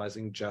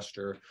universalizing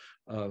gesture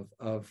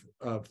of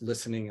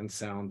listening and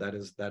sound that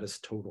is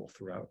total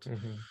throughout.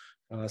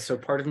 So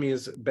part of me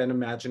has been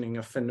imagining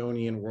a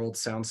Fanonian world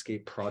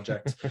soundscape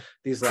project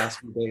these last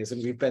few days,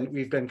 and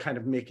we've been kind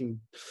of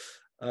making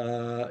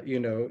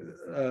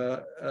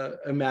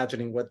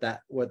imagining what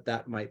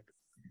that might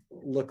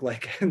look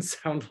like and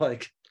sound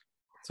like.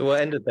 So we'll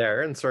end it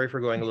there, and sorry for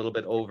going a little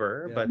bit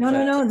over. Yeah. But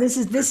No. This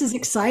is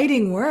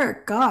exciting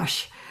work.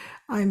 Gosh,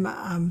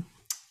 I'm.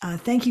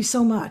 Thank you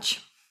so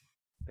much.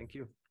 Thank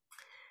you.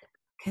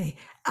 Okay,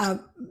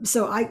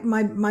 so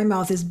my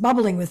mouth is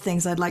bubbling with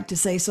things I'd like to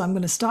say, so I'm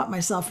going to stop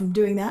myself from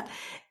doing that.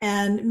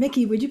 And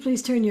Micky, would you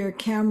please turn your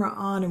camera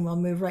on, and we'll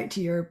move right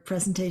to your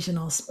presentation.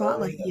 I'll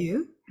spotlight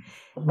you.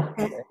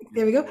 And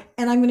there we go.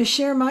 And I'm going to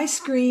share my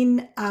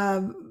screen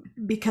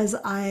because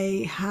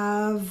I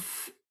have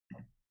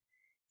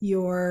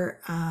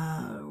your,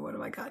 what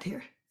do I got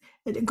here?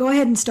 Go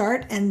ahead and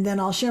start, and then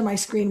I'll share my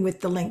screen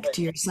with the link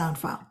to your sound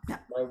file. Yeah.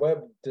 My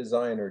web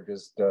designer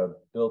just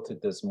built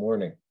it this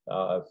morning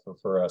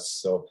for us.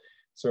 So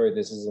sorry,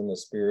 this is in the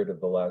spirit of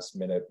the last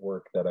minute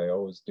work that I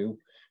always do.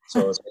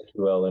 So thank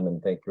you, Ellen,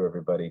 and thank you,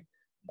 everybody.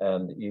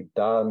 And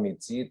ita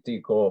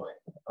mitsiti ko,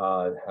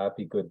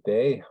 happy good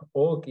day.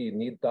 Oki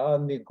nita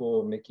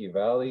nigo Micky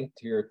Vallee,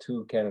 Tier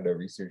 2 Canada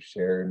Research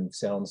Chair in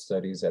Sound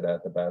Studies at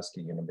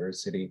Athabasca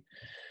University.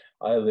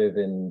 I live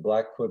in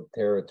Blackfoot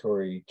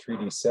Territory,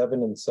 Treaty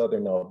 7 in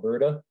southern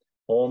Alberta,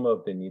 home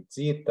of the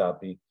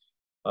Nitsitapi.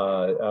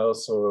 I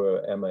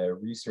also am a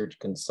research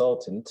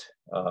consultant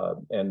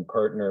and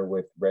partner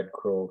with Red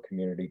Crow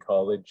Community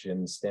College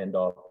in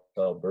Standoff,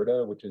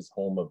 Alberta, which is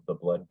home of the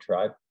Blood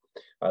Tribe.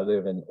 I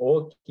live in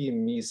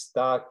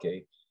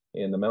Okimistake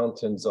in the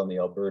mountains on the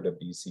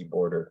Alberta-BC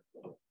border.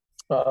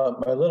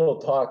 My little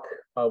talk,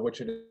 which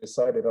I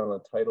decided on a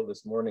title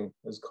this morning,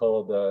 is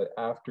called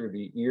After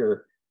the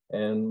Ear.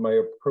 And my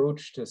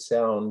approach to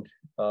sound,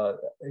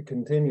 it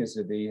continues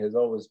to be, has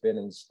always been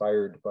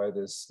inspired by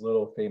this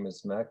little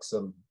famous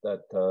maxim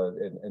that,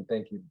 and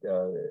thank you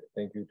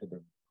to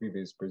the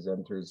previous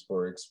presenters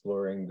for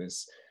exploring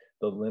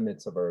the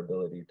limits of our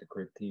ability to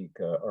critique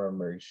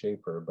Murray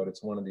Schafer. But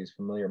it's one of these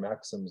familiar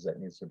maxims that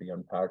needs to be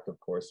unpacked, of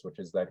course, which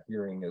is that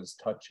hearing is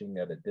touching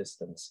at a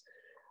distance.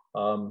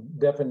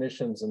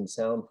 Definitions in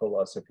sound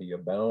philosophy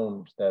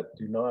abound that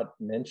do not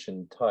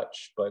mention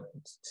touch, but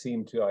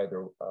seem to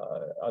either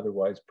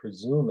otherwise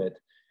presume it.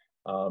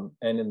 And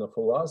in the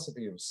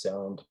philosophy of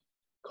sound,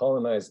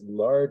 colonized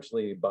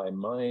largely by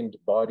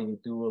mind-body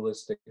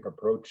dualistic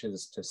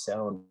approaches to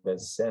sound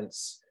as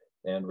sense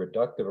and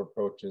reductive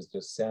approaches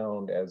to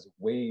sound as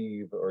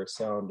wave, or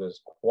sound as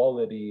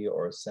quality,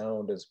 or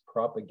sound as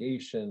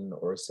propagation,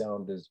 or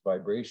sound as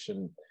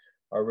vibration,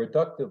 are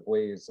reductive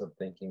ways of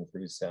thinking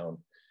through sound.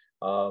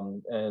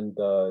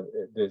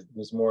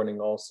 This morning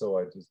also,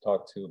 I just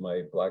talked to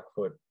my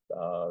Blackfoot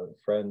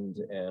friend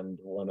and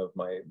one of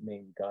my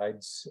main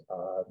guides,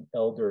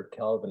 Elder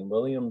Calvin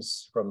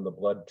Williams from the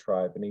Blood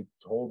Tribe, and he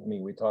told me,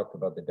 we talked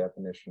about the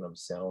definition of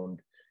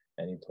sound,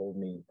 and he told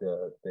me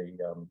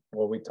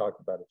well, we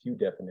talked about a few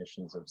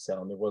definitions of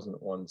sound. There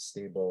wasn't one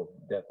stable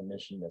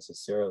definition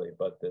necessarily,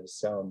 but the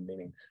sound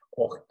meaning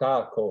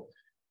ochtako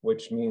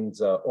which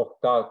means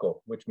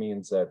oktako, which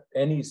means that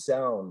any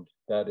sound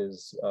that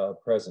is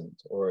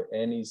present or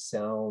any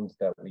sound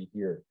that we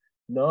hear,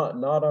 not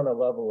on a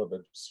level of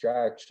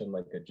abstraction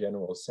like a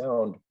general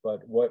sound,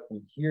 but what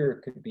we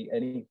hear could be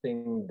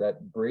anything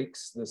that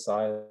breaks the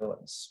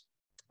silence.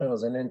 That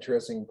was an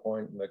interesting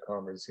point in the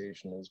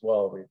conversation as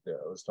well.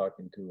 I was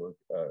talking to,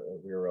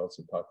 we were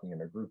also talking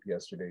in a group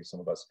yesterday,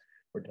 some of us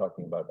were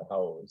talking about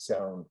how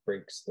sound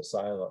breaks the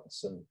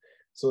silence. And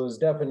so this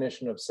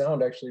definition of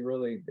sound actually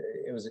really,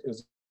 it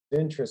was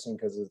interesting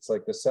because it's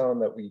like the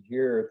sound that we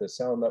hear, the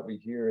sound that we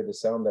hear, the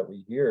sound that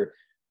we hear.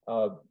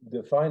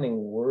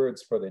 Defining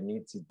words for the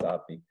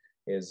Nitsitapi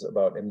is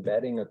about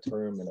embedding a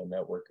term in a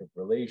network of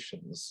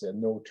relations,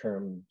 and no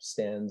term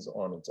stands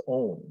on its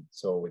own.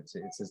 So it's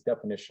this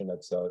definition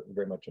that's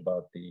very much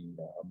about the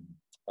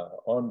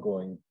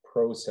ongoing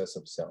process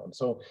of sound.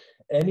 So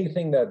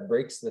anything that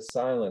breaks the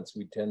silence,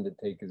 we tend to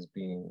take as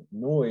being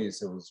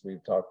noise, as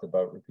we've talked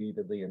about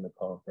repeatedly in the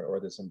conference or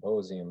the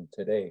symposium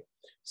today,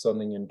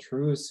 something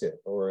intrusive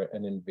or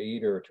an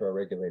invader to our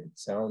regulated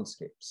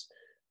soundscapes.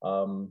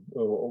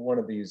 One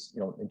of these,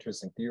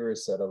 interesting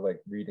theorists that I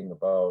like reading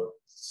about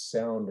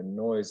sound and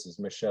noise is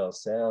Michel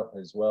Serres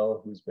as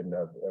well, who's been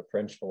a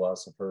French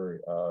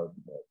philosopher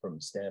from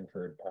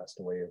Stanford, passed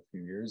away a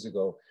few years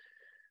ago.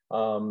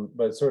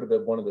 But sort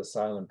of one of the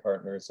silent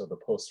partners of the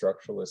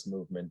post-structuralist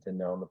movement and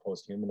now in the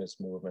post-humanist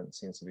movement,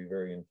 seems to be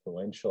very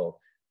influential.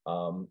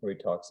 Where he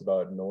talks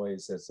about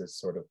noise as this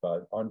sort of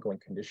ongoing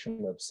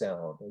condition of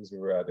sound, as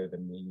rather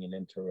than being an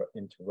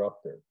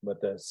interrupter.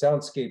 But the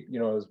soundscape,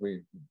 as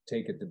we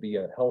take it to be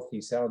a healthy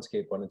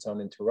soundscape when it's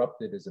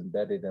uninterrupted, is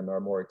embedded in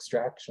our more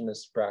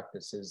extractionist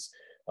practices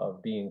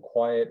of being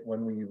quiet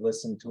when we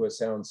listen to a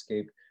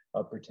soundscape,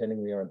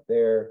 pretending we aren't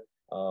there.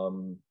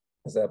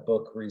 There's that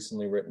book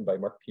recently written by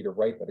Mark Peter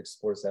Wright that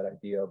explores that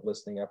idea of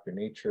listening after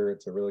nature.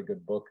 It's a really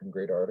good book and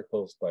great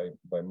articles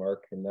by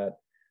Mark in that.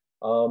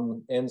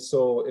 And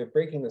so if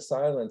breaking the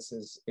silence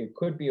it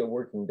could be a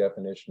working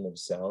definition of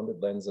sound. It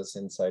lends us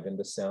insight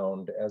into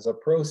sound as a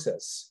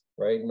process,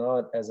 right?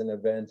 Not as an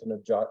event, an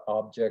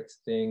object,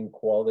 thing,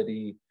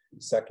 quality,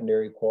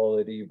 secondary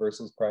quality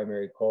versus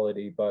primary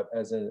quality, but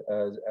as a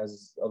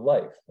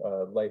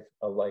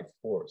life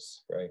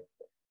force, right?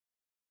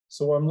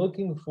 So I'm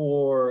looking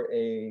for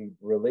a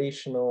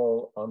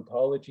relational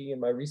ontology in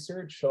my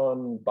research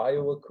on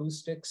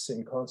bioacoustics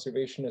and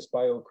conservationist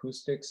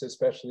bioacoustics,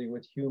 especially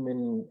with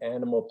human,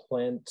 animal,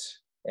 plant,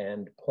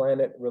 and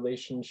planet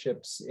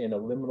relationships in a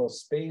liminal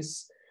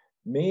space,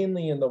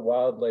 mainly in the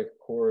wildlife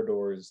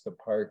corridors, the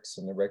parks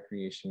and the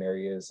recreation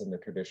areas and the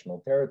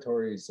traditional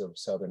territories of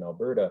Southern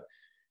Alberta.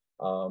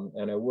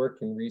 And I work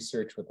in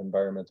research with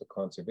environmental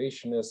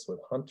conservationists,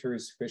 with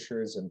hunters,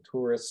 fishers, and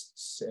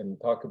tourists,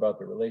 and talk about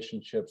the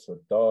relationships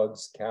with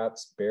dogs,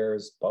 cats,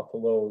 bears,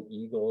 buffalo,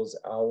 eagles,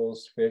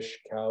 owls, fish,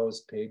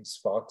 cows, pigs,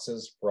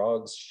 foxes,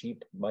 frogs,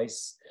 sheep,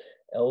 mice,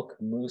 elk,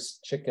 moose,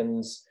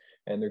 chickens,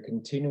 and their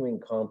continuing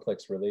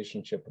complex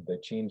relationship with the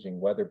changing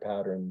weather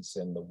patterns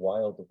and the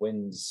wild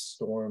winds,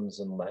 storms,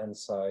 and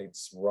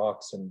landslides,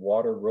 rocks, and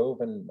water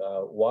woven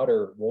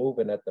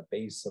at the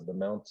base of the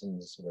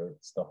mountains where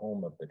it's the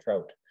home of the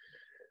trout.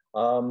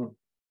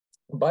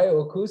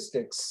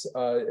 Bioacoustics,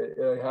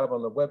 I have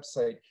on the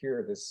website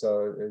here, this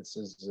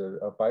is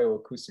a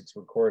bioacoustics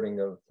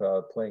recording of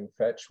playing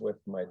fetch with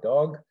my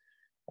dog.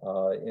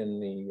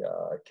 In the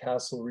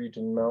Castle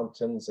Region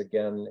Mountains,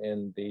 again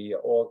in the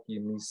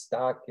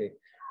Olki-Mistake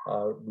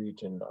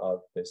region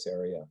of this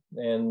area.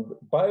 And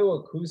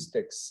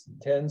bioacoustics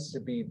tends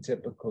to be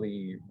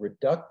typically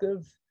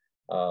reductive,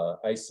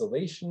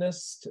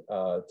 isolationist,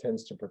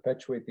 tends to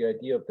perpetuate the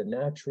idea of the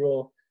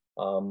natural,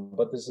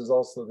 but this is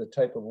also the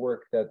type of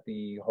work that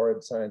the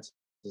hard sciences,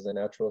 the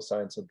natural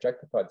science,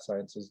 objectified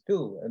sciences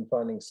do, and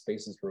finding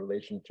spaces for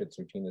relationships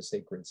between the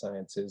sacred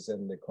sciences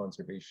and the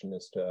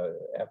conservationist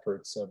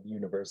efforts of the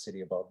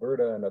University of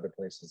Alberta and other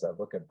places that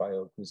look at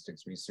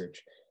bioacoustics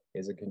research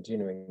is a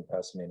continuing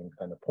fascinating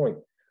kind of point.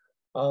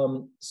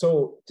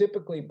 So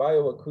typically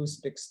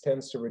bioacoustics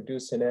tends to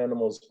reduce an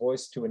animal's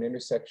voice to an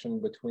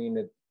intersection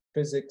between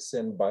physics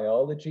and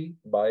biology,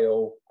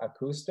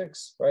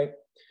 bioacoustics, right?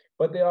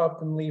 But they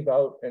often leave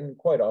out, and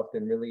quite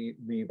often really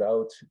leave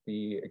out,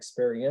 the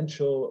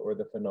experiential or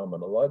the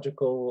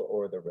phenomenological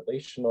or the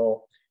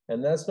relational,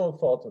 and that's no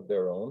fault of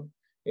their own.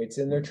 It's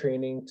in their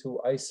training to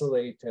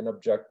isolate and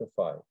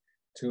objectify,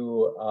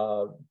 to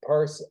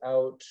parse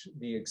out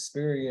the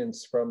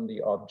experience from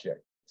the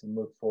object, to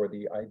look for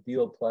the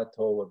ideal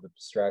plateau of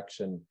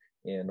abstraction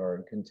in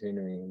our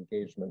continuing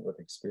engagement with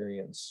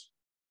experience,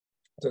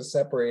 to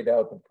separate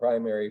out the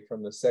primary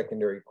from the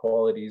secondary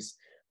qualities,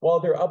 while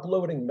they're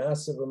uploading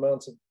massive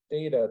amounts of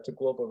data to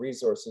global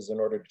resources in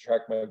order to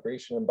track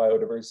migration and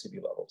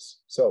biodiversity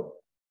levels. So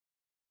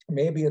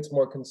maybe it's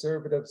more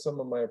conservative, some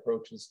of my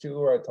approaches too,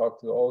 where I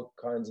talk to all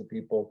kinds of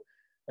people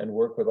and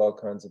work with all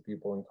kinds of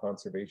people and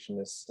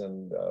conservationists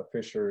and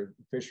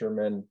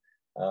fishermen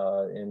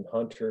and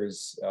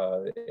hunters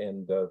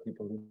and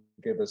people who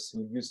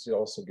used to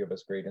also give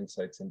us great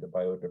insights into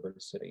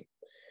biodiversity.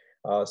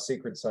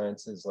 Sacred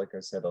sciences, like I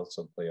said,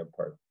 also play a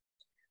part.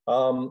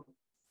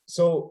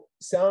 So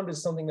sound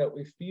is something that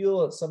we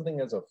feel, it's something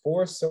as a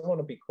force. So I want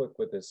to be quick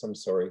with this, I'm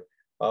sorry.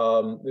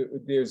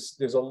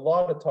 There's a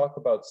lot of talk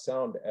about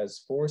sound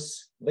as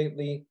force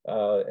lately,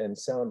 and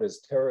sound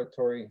as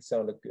territory,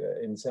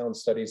 in sound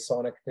studies,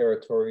 sonic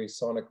territory,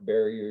 sonic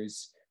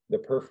barriers, the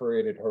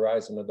perforated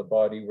horizon of the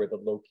body, where the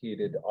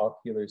located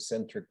ocular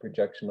centric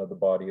projection of the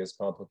body is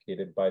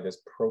complicated by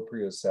this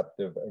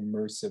proprioceptive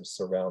immersive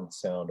surround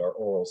sound, our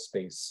oral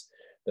space,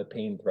 the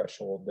pain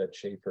threshold that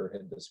Schafer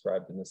had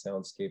described in the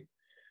soundscape.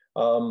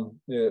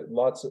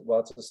 Lots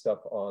of stuff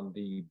on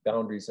the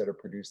boundaries that are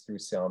produced through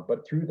sound,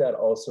 but through that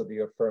also the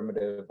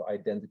affirmative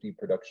identity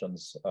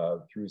productions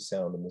through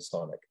sound and the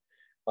sonic.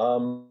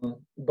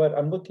 But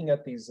I'm looking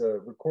at these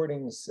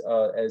recordings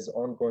as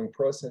ongoing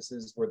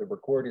processes where the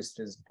recordist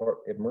is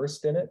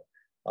immersed in it.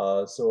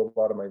 So a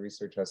lot of my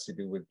research has to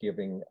do with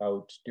giving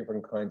out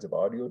different kinds of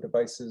audio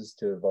devices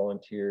to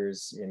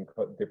volunteers in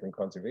different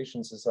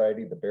conservation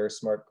society, the Bear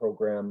Smart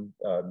program.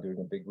 I'm doing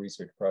a big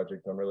research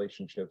project on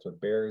relationships with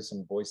bears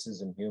and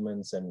voices in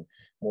humans and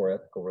more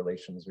ethical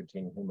relations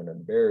between human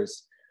and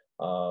bears.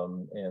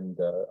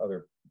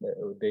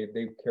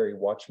 They carry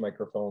watch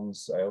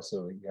microphones. I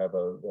also have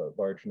a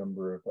large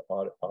number of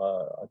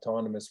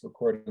autonomous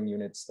recording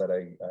units that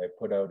I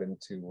put out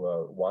into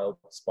wild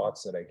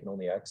spots that I can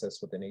only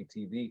access with an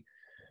ATV,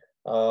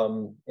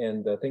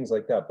 and things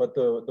like that. But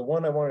the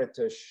one I wanted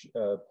to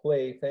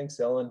play, thanks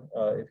Ellen,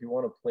 if you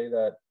want to play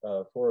that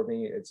for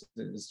me, it's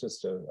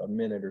just a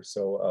minute or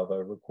so of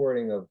a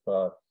recording of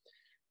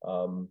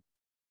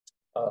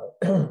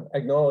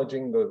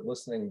acknowledging the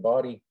listening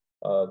body.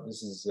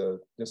 This is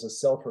just a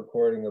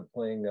self-recording of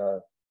playing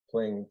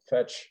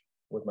fetch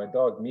with my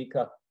dog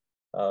Micky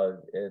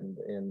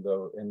in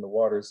the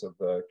waters of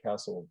the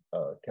Castle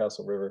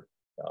River.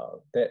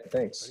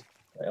 Thanks,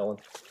 Ellen.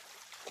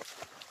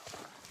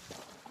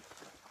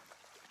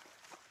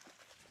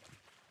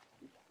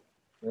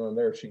 And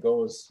there she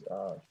goes,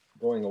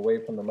 going away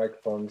from the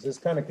microphones.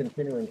 Just kind of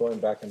continuing going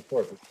back and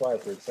forth. It's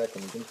quiet for a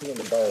second. You can see in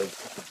the bio.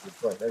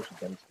 There she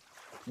comes.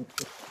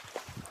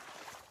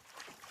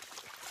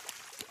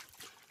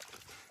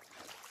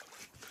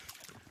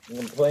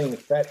 And playing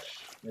fetch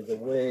is a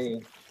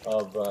way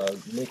of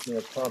making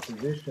a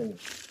composition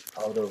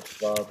out of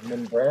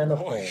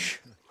membranophone.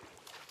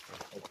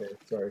 Okay,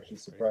 sorry, she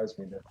surprised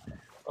me there.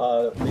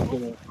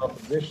 Making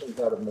compositions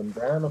out of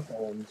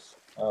membranophones,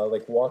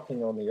 like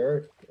walking on the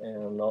earth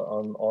and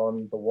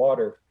on the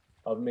water,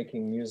 of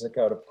making music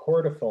out of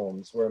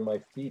chordophones, where my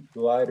feet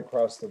glide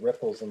across the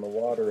ripples in the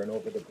water and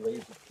over the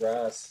blades of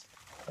grass,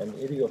 and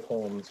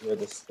idiophones, where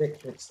the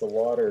stick hits the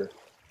water,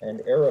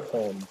 and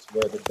aerophones,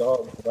 where the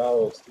dog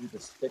growls through the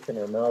stick in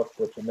her mouth,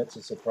 which emits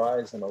a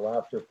surprise and a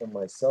laughter from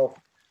myself.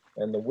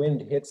 And the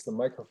wind hits the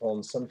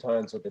microphone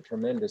sometimes with a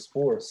tremendous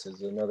force,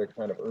 is another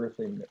kind of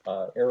earthly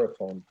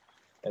aerophone.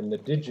 And the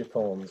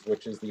digiphones,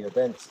 which is the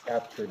events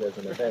captured as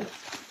an event.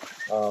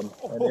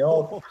 And they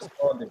all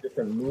respond to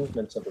different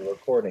movements of the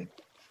recording.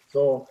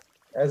 So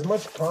as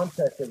much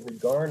context as we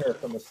garner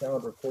from a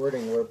sound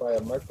recording whereby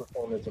a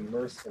microphone is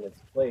immersed in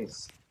its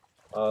place,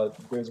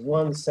 there's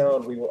one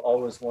sound we will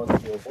always want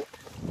to avoid,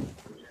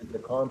 which is the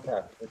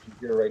contact, which you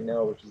hear right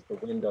now, which is the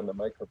wind on the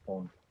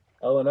microphone.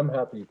 Ellen, I'm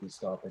happy you can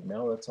stop it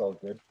now. That's all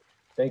good.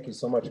 Thank you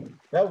so much.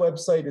 That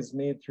website is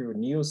made through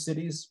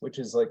NeoCities, which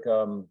is like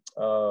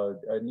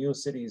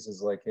NeoCities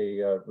is like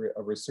a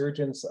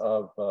resurgence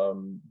of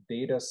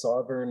data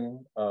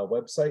sovereign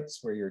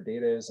websites where your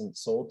data isn't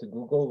sold to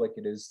Google like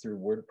it is through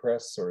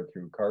WordPress or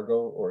through Cargo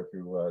or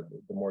through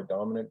the more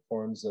dominant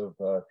forms of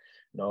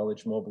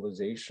knowledge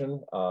mobilization.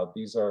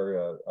 These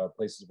are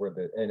places where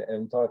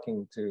and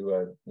talking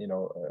to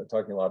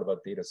talking a lot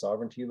about data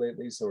sovereignty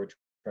lately. So we're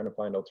trying to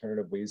find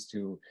alternative ways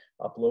to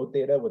upload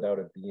data without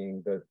it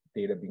being the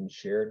data being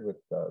shared with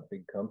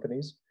big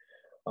companies.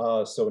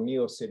 So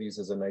NeoCities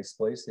is a nice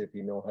place if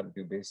you know how to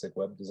do basic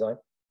web design.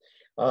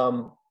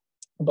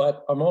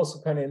 But I'm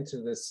also kind of into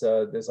this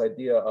this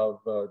idea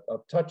of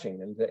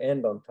touching and to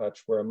end on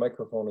touch, where a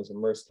microphone is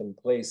immersed in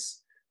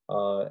place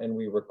and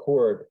we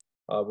record.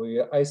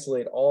 We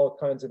isolate all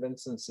kinds of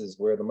instances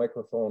where the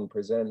microphone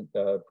present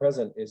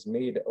is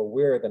made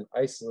aware, then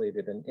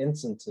isolated, in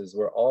instances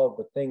where all of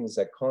the things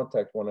that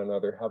contact one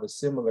another have a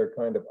similar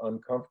kind of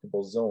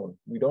uncomfortable zone.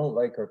 We don't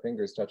like our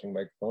fingers touching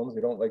microphones.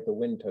 We don't like the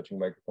wind touching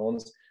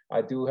microphones.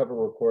 I do have a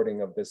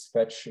recording of this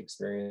fetch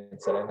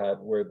experience that I had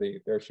where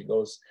there she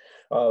goes,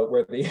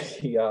 where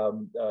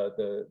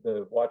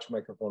the watch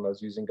microphone I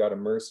was using got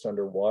immersed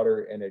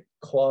underwater and it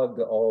clogged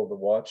all the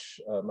watch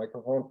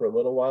microphone for a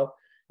little while.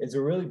 It's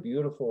a really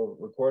beautiful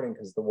recording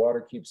because the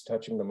water keeps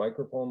touching the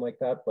microphone like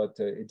that, but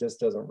it just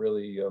doesn't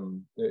really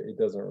it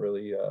doesn't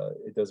really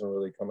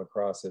come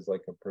across as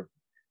like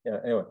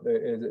anyway,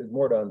 there's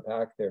more to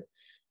unpack there.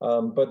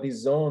 But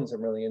these zones are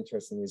really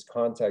interesting, these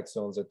contact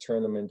zones that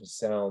turn them into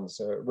sounds.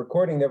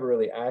 Recording never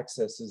really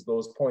accesses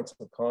those points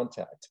of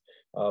contact,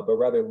 but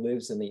rather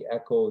lives in the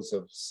echoes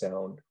of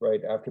sound,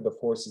 right? After the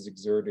force is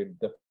exerted,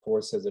 the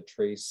force has a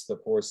trace, the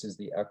force is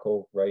the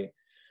echo, right?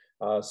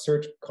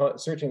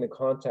 Searching the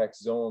contact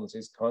zones.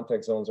 These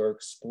contact zones are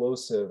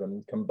explosive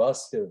and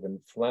combustive and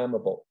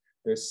flammable.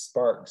 There's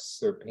sparks,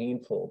 they're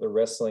painful. The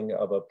wrestling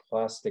of a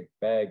plastic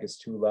bag is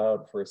too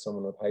loud for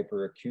someone with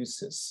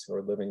hyperacusis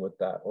or living with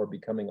that, or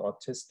becoming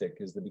autistic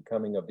is the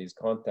becoming of these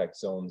contact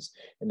zones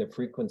and the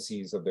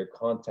frequencies of their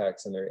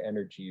contacts and their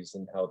energies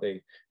and how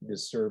they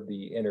disturb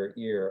the inner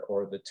ear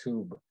or the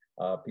tube.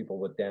 People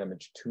with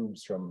damaged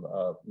tubes from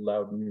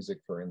loud music,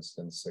 for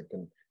instance, that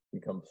can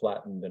become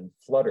flattened and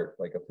flutter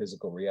like a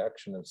physical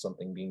reaction of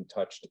something being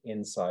touched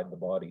inside the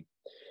body.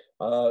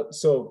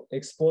 So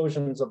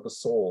explosions of the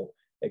soul,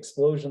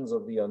 explosions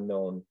of the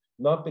unknown,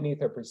 not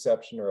beneath our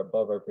perception or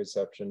above our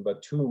perception,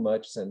 but too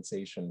much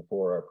sensation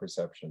for our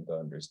perception to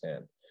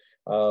understand.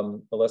 A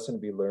lesson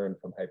to be learned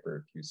from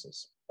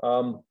hyperacusis.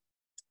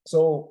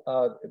 So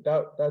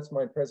that's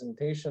my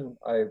presentation.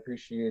 I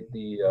appreciate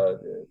the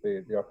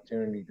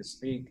opportunity to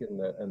speak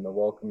and the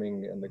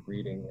welcoming and the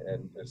greeting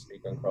and to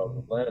speak on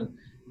Carleton land.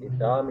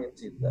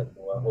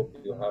 I hope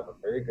you have a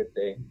very good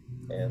day,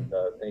 and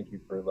thank you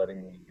for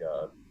letting me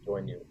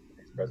join you in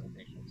these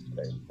presentations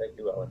today. Thank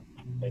you, Ellen.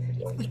 Thank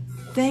you, Ellen.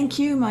 Thank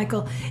you,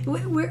 Michael.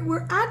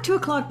 We're at 2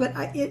 o'clock, but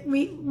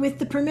with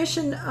the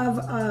permission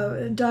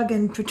of Doug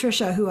and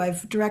Patricia, who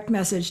I've direct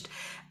messaged,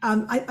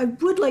 I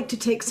would like to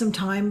take some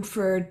time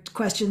for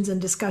questions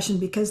and discussion,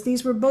 because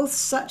these were both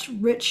such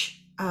rich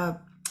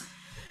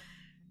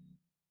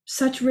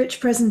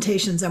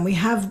presentations, and we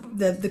have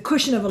the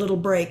cushion of a little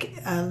break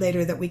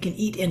later that we can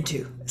eat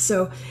into.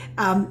 So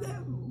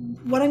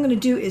what I'm going to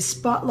do is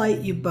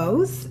spotlight you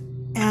both,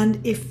 and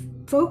if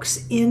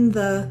folks in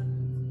the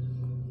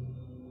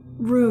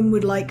room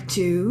would like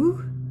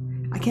to,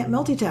 I can't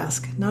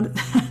multitask,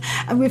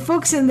 if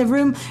folks in the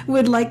room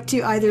would like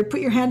to either put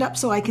your hand up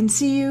so I can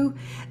see you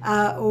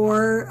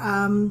or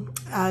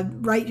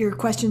write your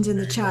questions in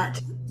the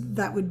chat,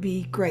 that would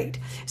be great.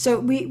 So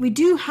we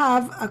do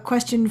have a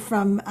question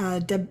from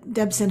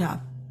Deb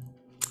Sinha.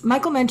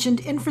 Michael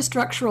mentioned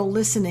infrastructural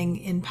listening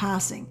in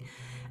passing.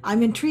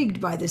 I'm intrigued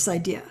by this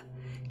idea.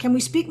 Can we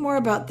speak more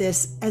about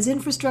this, as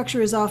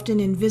infrastructure is often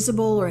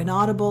invisible or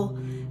inaudible,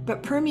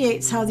 but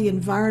permeates how the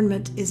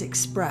environment is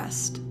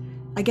expressed?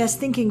 I guess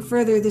thinking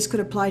further, this could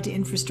apply to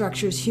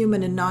infrastructures,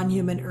 human and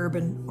non-human,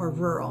 urban or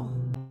rural.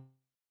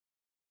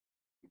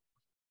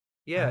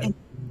 Yeah.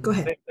 Go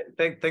ahead.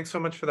 Thanks so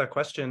much for that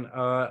question.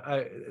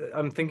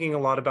 I'm thinking a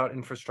lot about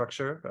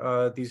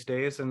infrastructure these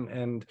days,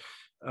 and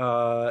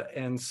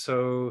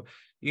so,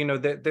 you know,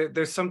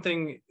 there's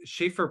something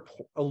Schafer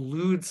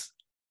alludes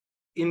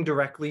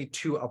indirectly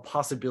to a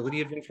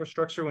possibility of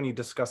infrastructure when he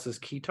discusses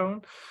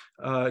keynote,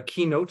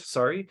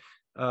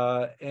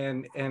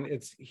 and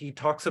he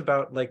talks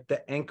about like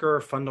the anchor,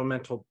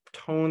 fundamental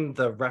tone,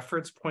 the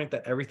reference point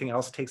that everything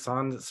else takes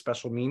on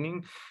special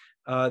meaning.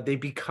 They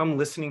become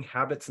listening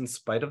habits in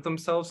spite of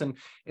themselves, and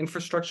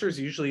infrastructure is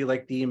usually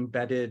like the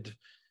embedded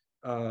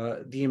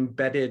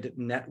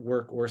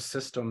network or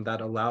system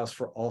that allows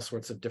for all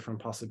sorts of different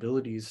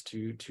possibilities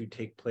to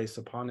take place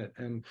upon it.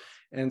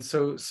 And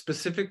so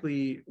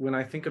specifically, when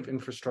I think of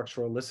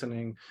infrastructural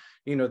listening,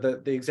 you know,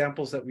 the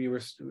examples that we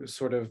were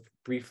sort of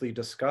briefly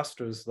discussed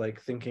was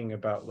like thinking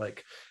about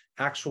like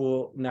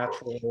actual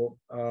natural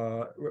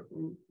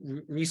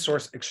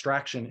resource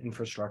extraction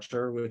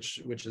infrastructure,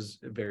 which is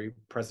very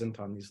present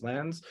on these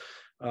lands.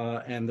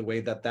 And the way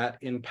that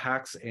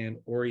impacts and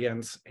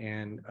orients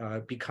and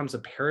becomes a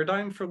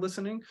paradigm for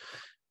listening.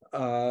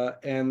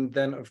 And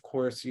then, of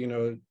course, you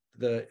know,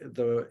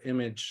 the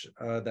image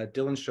that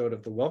Dylan showed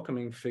of the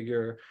welcoming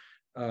figure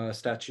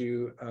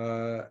statue,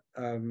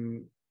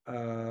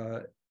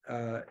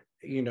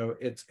 you know,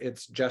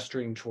 it's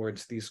gesturing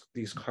towards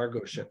these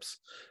cargo ships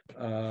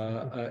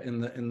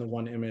in the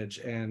one image,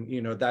 and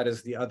you know, that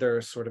is the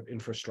other sort of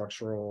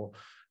infrastructural.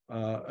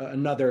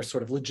 Another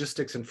sort of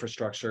logistics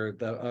infrastructure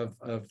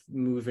of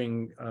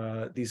moving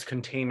these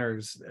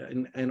containers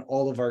and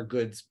all of our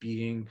goods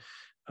being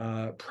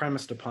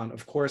premised upon.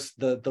 Of course,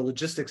 the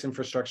logistics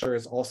infrastructure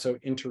is also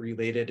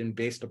interrelated and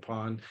based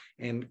upon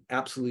and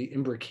absolutely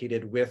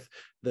imbricated with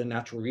the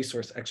natural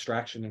resource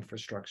extraction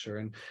infrastructure.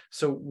 And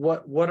so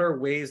what are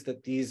ways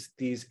that these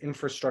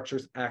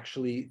infrastructures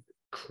actually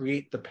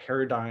create the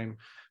paradigm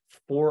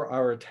for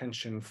our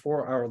attention,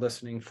 for our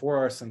listening, for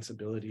our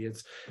sensibility?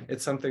 It's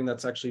something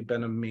that's actually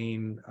been a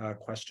main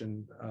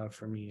question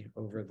for me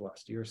over the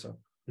last year or so.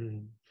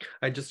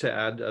 I just to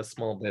add a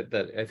small bit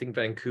that I think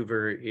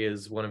Vancouver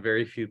is one of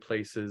very few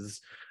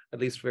places, at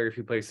least very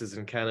few places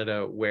in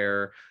Canada,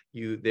 where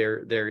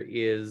there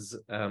is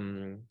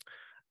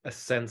a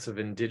sense of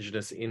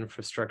indigenous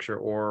infrastructure,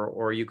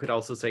 or you could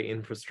also say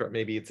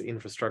maybe it's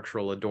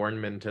infrastructural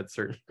adornment at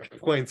certain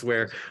points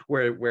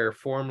where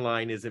form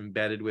line is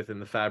embedded within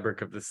the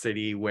fabric of the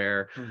city,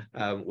 where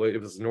it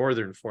was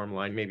northern form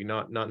line, maybe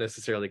not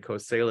necessarily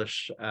Coast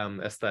Salish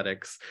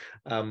aesthetics,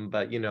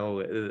 but you know,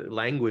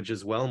 language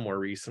as well. More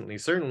recently,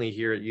 certainly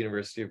here at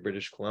University of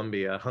British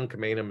Columbia,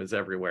 Hunkamanum is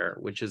everywhere,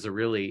 which is a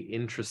really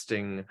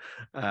interesting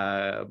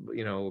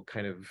you know,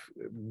 kind of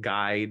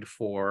guide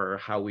for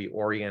how we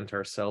orient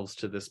ourselves ourselves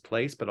to this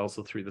place, but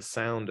also through the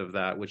sound of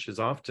that, which is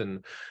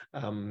often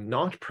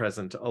not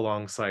present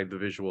alongside the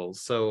visuals.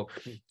 So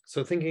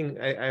thinking,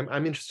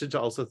 I'm interested to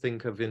also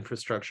think of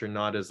infrastructure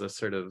not as a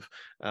sort of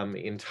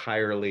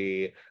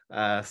entirely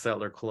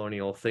settler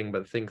colonial thing,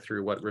 but think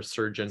through what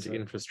resurgent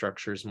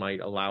infrastructures might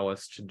allow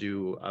us to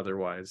do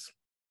otherwise.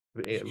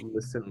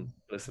 Listen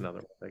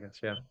otherwise, I guess.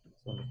 Yeah.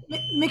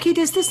 Micky,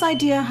 does this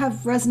idea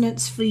have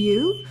resonance for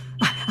you?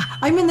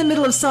 I'm in the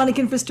middle of sonic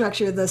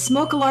infrastructure. The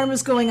smoke alarm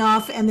is going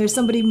off, and there's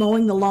somebody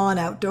mowing the lawn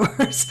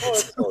outdoors. Oh,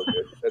 it's all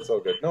good. That's all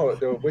good. No,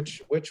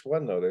 which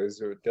one though?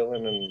 There's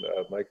Dylan and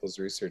Michael's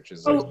research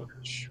is like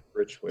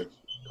rich with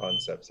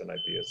concepts and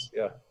ideas.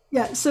 Yeah.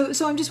 Yeah. So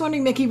I'm just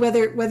wondering, Micky,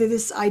 whether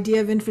this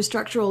idea of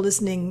infrastructural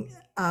listening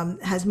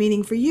has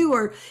meaning for you,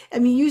 or I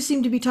mean, you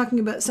seem to be talking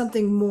about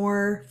something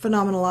more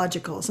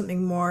phenomenological,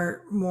 something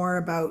more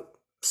about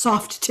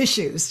soft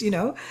tissues, you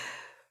know?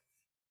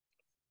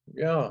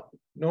 Yeah.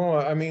 No,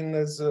 I mean,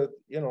 there's the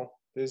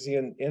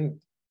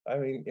I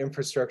mean,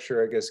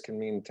 infrastructure, I guess, can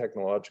mean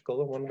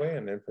technological in one way,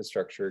 and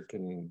infrastructure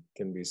can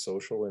be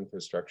social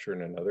infrastructure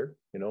in another,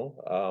 you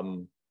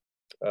know.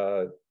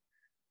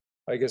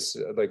 I guess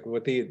like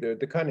with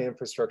the kind of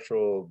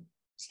infrastructural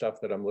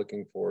stuff that I'm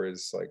looking for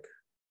is like,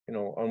 you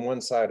know, on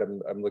one side,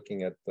 I'm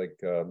looking at like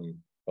a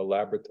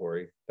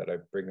laboratory that I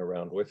bring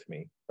around with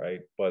me,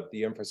 right? But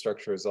the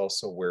infrastructure is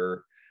also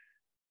where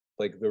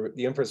like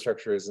the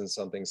infrastructure isn't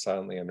something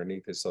silently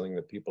underneath, is something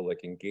that people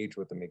like engage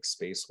with and make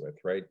space with,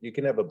 right? You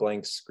can have a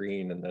blank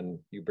screen and then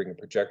you bring a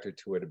projector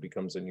to it, it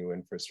becomes a new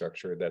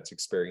infrastructure that's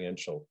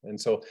experiential. And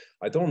so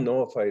I don't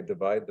know if I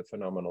divide the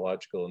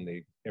phenomenological and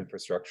the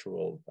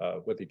infrastructural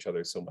with each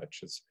other so much.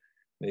 As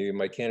maybe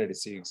my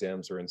candidacy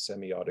exams are in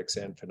semiotics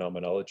and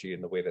phenomenology in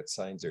the way that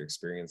signs are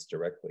experienced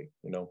directly,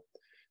 you know?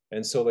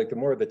 And so like the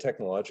more of the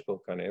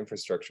technological kind of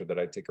infrastructure that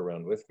I take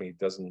around with me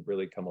doesn't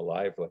really come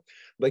alive.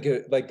 Like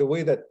the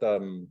way that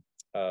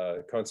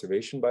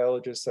conservation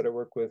biologists that I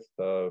work with,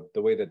 the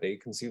way that they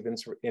conceive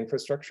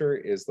infrastructure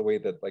is the way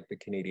that like the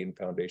Canadian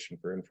Foundation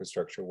for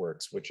Infrastructure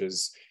works, which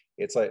is,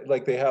 it's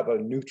like they have a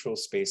neutral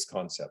space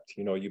concept.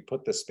 You know, you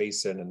put the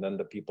space in and then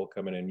the people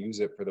come in and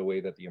use it for the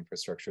way that the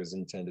infrastructure is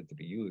intended to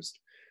be used.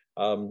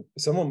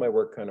 Some of my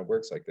work kind of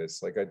works like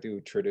this. Like I do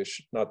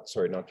not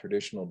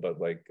traditional, but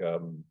like,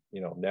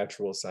 you know,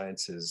 natural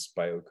sciences,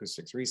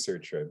 bioacoustics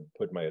research. I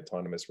put my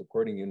autonomous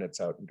recording units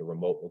out into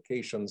remote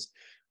locations.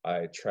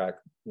 I track,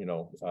 you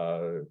know,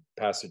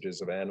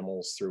 passages of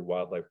animals through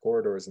wildlife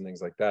corridors and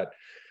things like that.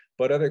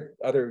 But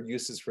other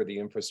uses for the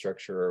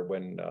infrastructure are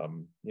when,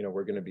 you know,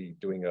 we're going to be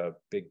doing a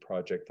big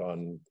project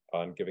on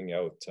giving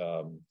out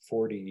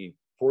 40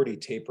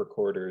 tape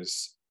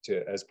recorders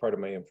as part of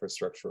my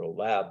infrastructural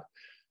lab,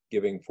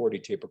 giving 40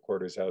 tape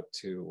recorders out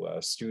to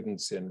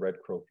students in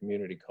Red Crow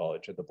Community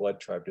College at the Blood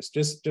Tribe, just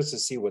to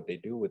see what they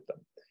do with them.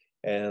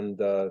 And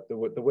the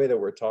way that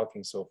we're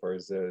talking so far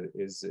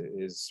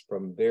is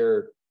from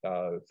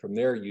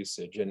their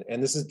usage,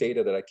 and this is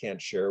data that I can't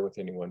share with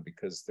anyone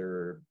because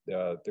they're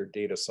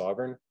data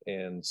sovereign,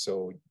 and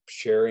so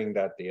sharing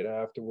that data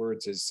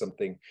afterwards is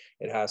something,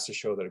 it has to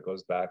show that it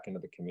goes back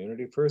into the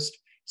community first.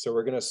 So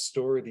we're going to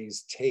store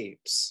these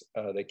tapes.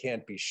 They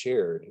can't be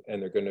shared, and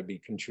they're going to be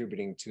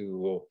contributing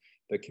to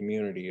the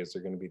community, as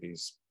they're going to be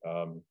these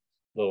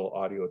little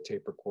audio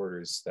tape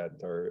recorders that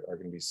are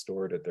going to be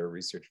stored at their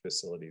research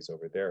facilities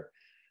over there.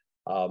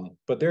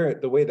 But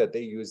the way that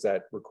they use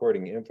that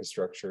recording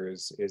infrastructure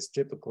is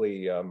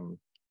typically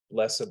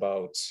less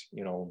about,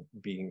 you know,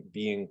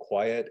 being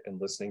quiet and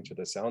listening to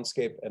the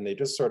soundscape, and they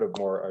just sort of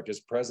more are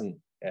just present,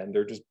 and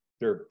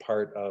they're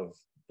part of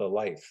the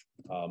life.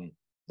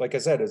 Like I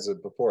said, as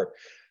before,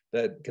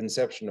 that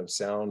conception of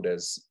sound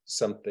as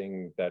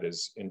something that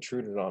is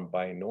intruded on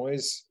by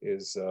noise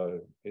is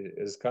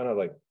kind of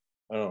like,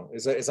 I don't know,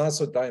 it's not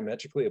so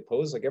diametrically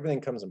opposed. Like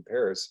everything comes in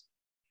pairs,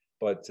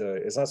 but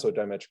it's not so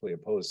diametrically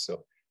opposed.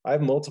 So I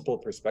have multiple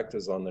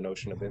perspectives on the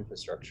notion of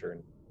infrastructure,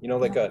 and you know,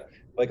 like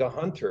a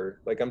hunter,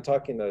 like I'm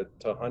talking to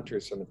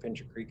hunters from the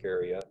Pincher Creek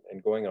area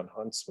and going on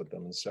hunts with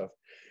them and stuff.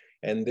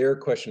 And their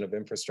question of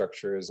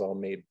infrastructure is all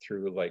made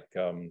through like,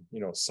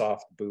 you know,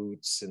 soft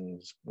boots and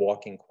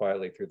walking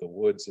quietly through the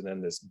woods. And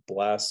then this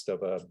blast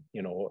of a,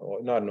 you know,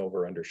 not an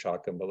over-under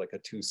shotgun, but like a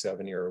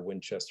 270 or a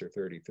Winchester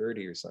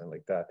 30-30 or something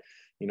like that.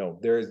 You know,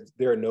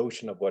 their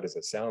notion of what is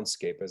a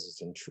soundscape as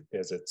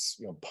it's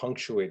you know,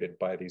 punctuated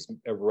by these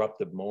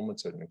eruptive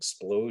moments and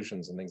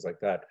explosions and things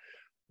like that.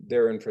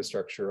 Their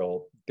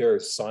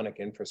sonic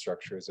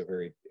infrastructure is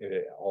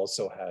it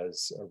also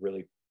has a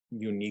really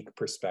unique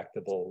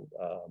perspectival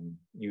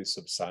use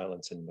of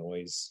silence and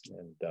noise.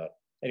 And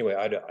anyway,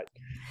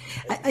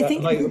 I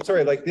think I'm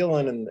sorry, like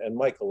Dylan and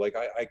Michael, like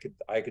I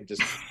could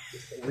just,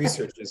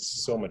 research is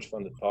so much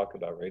fun to talk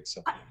about, right?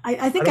 So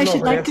I think I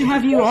should like to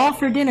have you all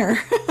for dinner.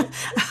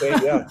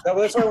 Yeah,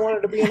 that's why I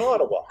wanted to be in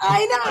Ottawa.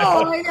 I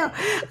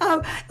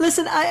know.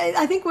 Listen,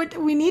 I think what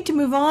we need to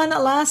move on,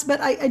 alas, but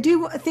I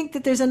do think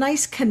that there's a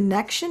nice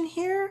connection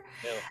here.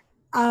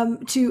 Yeah.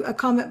 To a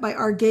comment by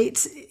R.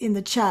 Gates in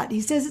the chat. He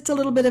says it's a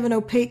little bit of an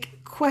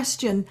opaque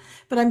question,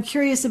 but I'm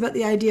curious about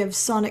the idea of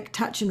sonic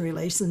touch in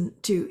relation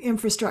to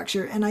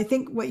infrastructure. And I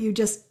think what you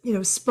just,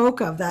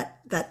 spoke of, that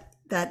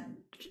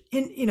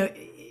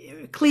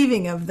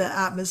cleaving of the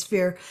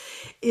atmosphere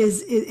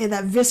is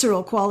that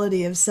visceral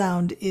quality of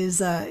sound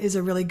is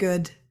a really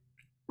good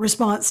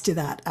response to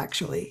that,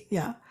 actually.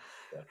 Yeah.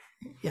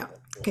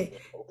 Okay.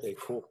 Okay,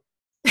 cool.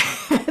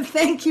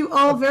 Thank you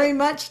all very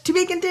much. To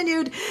be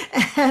continued,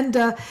 and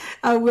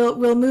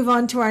we'll move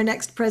on to our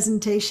next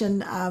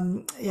presentation.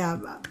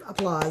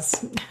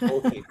 Applause.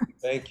 Okay,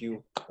 thank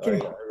you.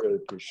 Okay. I really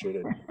appreciate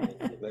it.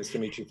 Nice to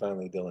meet you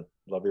finally, Dylan.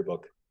 Love your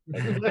book.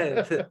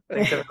 Thanks,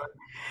 everyone.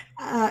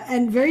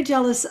 And very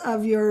jealous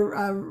of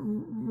your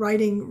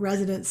writing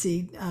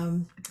residency.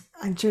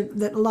 I'm sure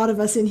that a lot of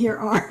us in here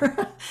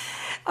are.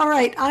 All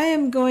right, I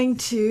am going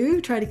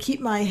to try to keep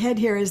my head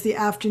here as the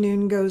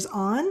afternoon goes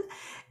on,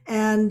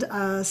 and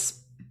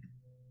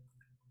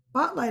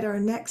spotlight our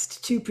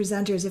next two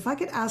presenters. If I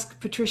could ask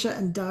Patricia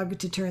and Doug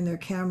to turn their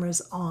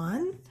cameras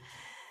on.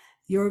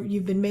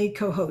 You've been made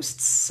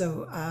co-hosts,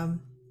 so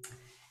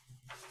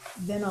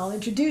then I'll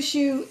introduce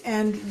you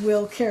and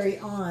we'll carry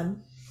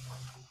on.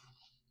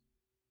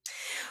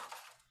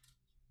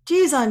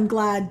 Geez, I'm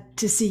glad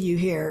to see you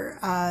here.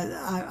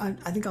 I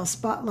think I'll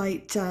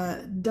spotlight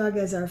Doug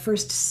as our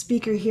first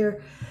speaker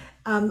here.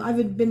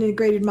 I've been a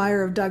great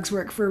admirer of Doug's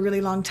work for a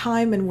really long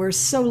time, and we're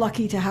so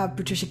lucky to have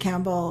Patricia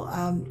Campbell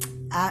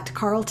at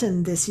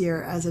Carleton this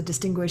year as a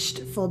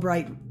distinguished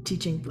Fulbright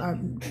teaching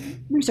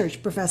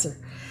research professor.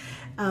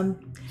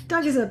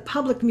 Doug is a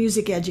public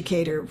music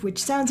educator,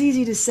 which sounds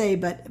easy to say,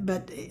 but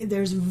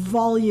there's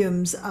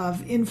volumes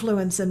of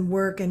influence and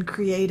work and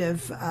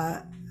creative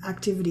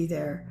activity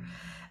there.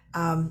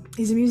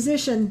 He's a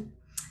musician.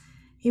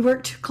 He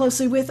worked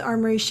closely with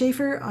Armory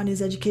Schafer on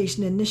his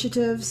education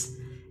initiatives,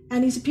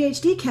 and he's a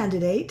PhD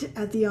candidate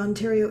at the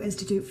Ontario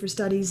Institute for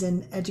Studies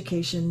in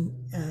Education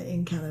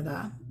in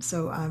Canada.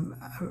 So I'm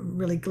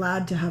really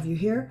glad to have you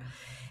here.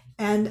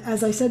 And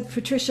as I said,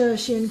 Patricia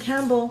Shehan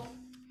Campbell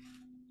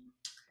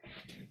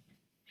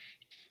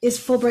is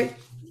Fulbright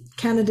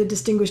Canada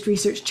Distinguished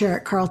Research Chair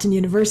at Carleton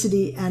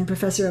University and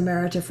Professor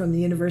Emerita from the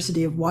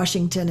University of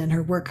Washington, and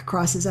her work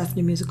crosses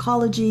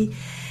ethnomusicology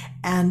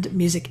and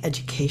music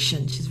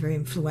education. She's a very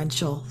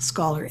influential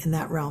scholar in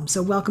that realm.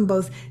 So welcome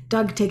both.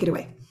 Doug, take it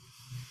away.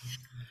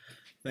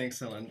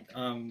 Thanks, Ellen.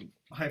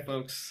 Hi,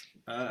 folks.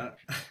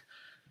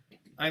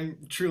 I'm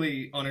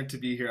truly honored to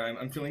be here.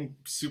 I'm feeling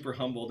super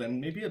humbled and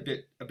maybe a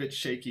bit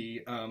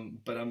shaky,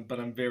 but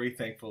I'm very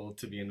thankful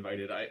to be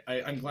invited.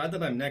 I'm glad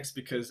that I'm next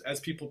because as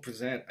people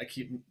present, I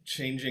keep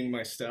changing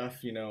my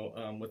stuff,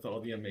 with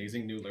all the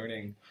amazing new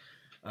learning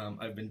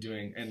I've been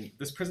doing. And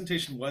this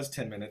presentation was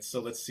 10 minutes, so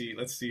let's see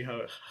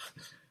how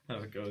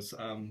it goes.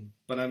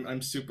 But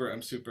I'm super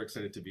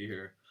excited to be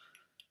here.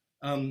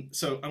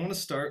 So I want to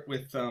start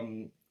with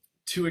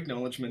two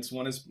acknowledgements.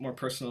 One is more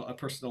personal, a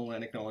personal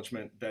land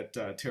acknowledgement that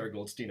Tara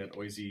Goldstein at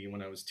OISE,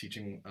 when I was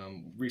teaching,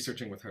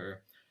 researching with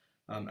her,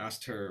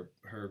 asked her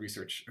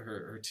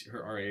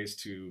RAs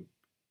to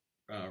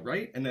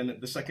write. And then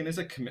the second is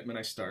a commitment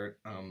I start,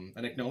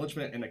 an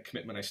acknowledgement and a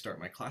commitment I start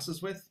my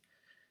classes with.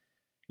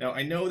 Now,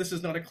 I know this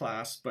is not a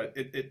class, but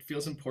it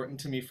feels important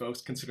to me, folks,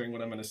 considering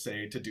what I'm going to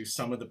say, to do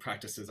some of the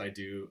practices I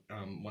do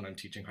when I'm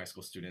teaching high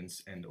school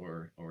students and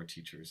or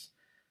teachers.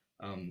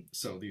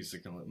 So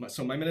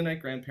my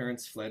Mennonite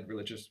grandparents fled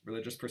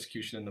religious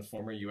persecution in the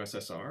former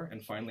USSR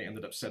and finally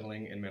ended up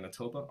settling in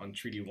Manitoba on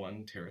Treaty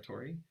 1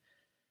 territory,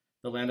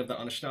 the land of the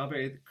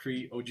Anishinaabe,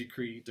 Cree,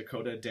 Oji-Cree,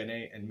 Dakota,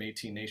 Dene, and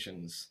Métis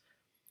nations.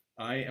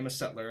 I am a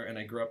settler and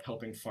I grew up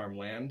helping farm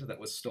land that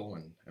was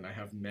stolen, and I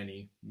have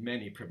many,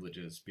 many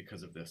privileges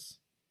because of this.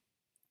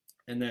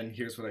 And then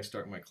here's what I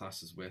start my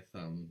classes with.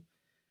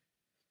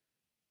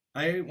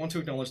 I want to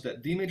acknowledge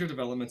that the major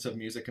developments of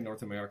music in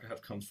North America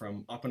have come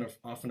from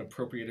often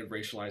appropriated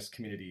racialized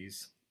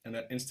communities, and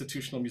that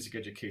institutional music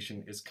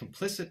education is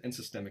complicit in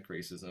systemic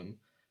racism,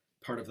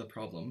 part of the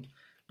problem,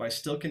 by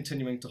still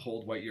continuing to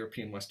hold white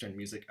European Western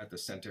music at the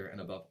center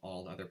and above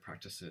all other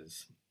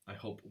practices. I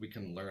hope we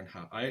can learn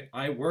how,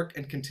 I work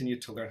and continue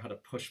to learn how to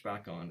push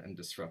back on and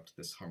disrupt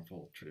this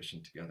harmful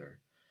tradition together.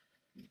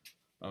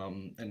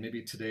 And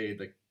maybe today,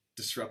 the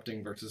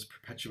disrupting versus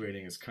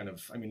perpetuating is kind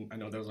of, I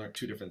know those aren't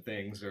two different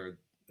things,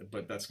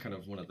 but that's kind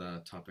of one of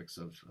the topics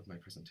of my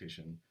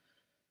presentation.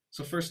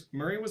 So first,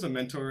 Murray was a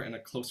mentor and a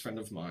close friend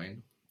of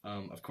mine.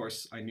 Of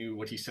course, I knew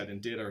what he said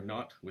and did are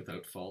not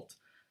without fault.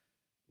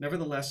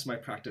 Nevertheless, my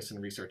practice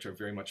and research are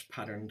very much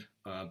patterned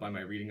by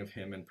my reading of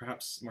him, and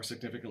perhaps more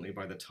significantly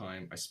by the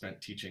time I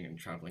spent teaching and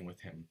traveling with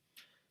him.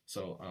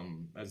 So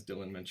as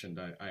Dylan mentioned,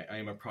 I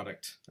am a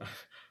product,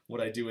 what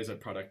I do is a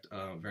product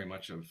very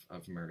much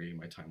of Murray,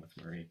 my time with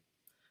Murray.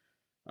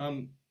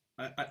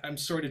 I'm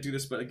sorry to do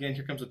this, but again,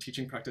 here comes a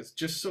teaching practice.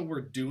 Just so we're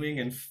doing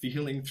and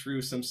feeling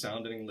through some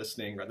sounding and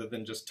listening rather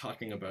than just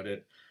talking about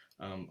it,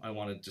 I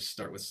want to just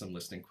start with some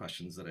listening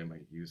questions that I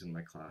might use in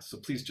my class. So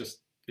please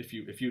just,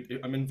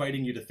 I'm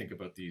inviting you to think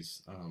about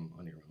these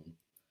on your own.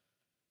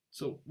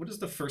 So what is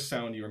the first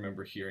sound you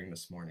remember hearing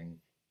this morning?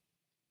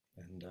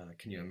 And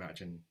can you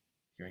imagine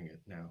hearing it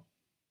now?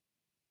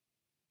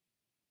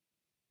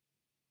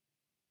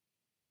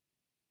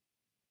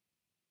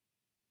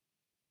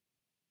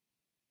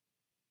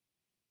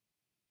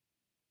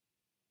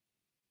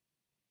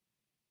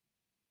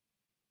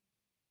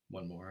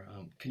 one more.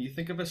 Can you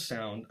think of a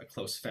sound a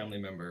close family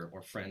member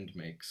or friend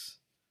makes?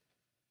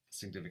 A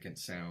significant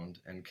sound,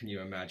 and can you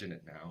imagine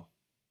it now?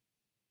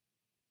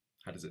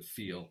 How does it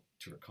feel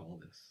to recall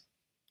this?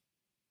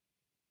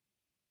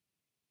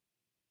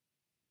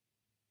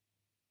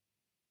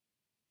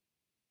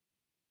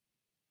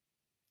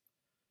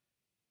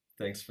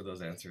 Thanks for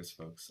those answers,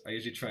 folks. I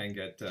usually try and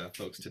get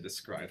folks to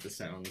describe the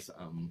sounds.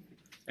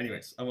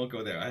 Anyways, I won't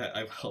go there.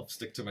 I'll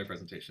stick to my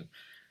presentation.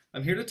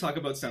 I'm here to talk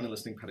about sound and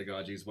listening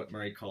pedagogies, what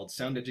Murray called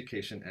sound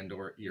education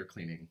and/or ear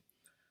cleaning.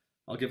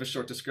 I'll give a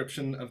short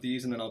description of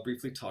these, and then I'll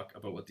briefly talk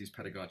about what these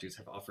pedagogies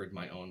have offered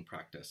my own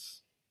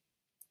practice.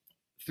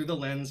 Through the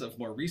lens of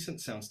more recent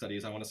sound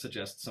studies, I want to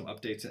suggest some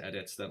updates and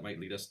edits that might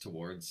lead us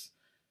towards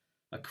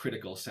a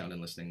critical sound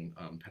and listening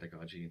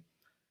pedagogy.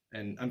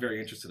 And I'm very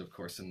interested, of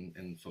course,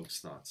 in folks'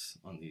 thoughts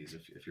on these,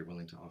 if you're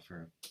willing to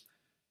offer.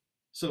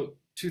 So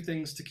 2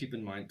 things to keep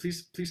in mind.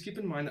 Please keep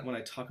in mind that when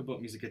I talk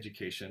about music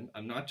education,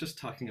 I'm not just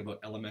talking about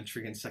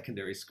elementary and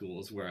secondary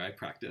schools where I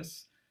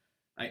practice.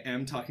 I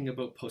am talking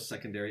about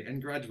post-secondary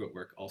and graduate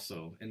work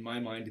also. In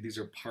my mind, these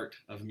are part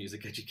of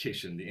music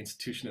education, the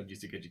institution of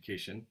music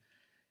education.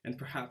 And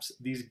perhaps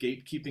these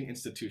gatekeeping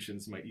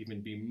institutions might even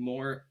be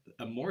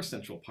a more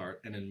central part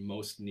and in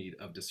most need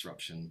of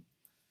disruption.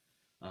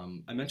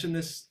 I mention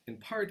this in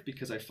part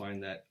because I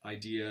find that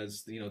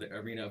ideas, the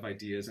arena of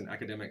ideas and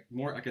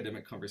more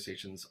academic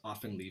conversations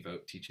often leave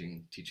out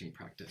teaching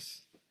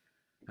practice.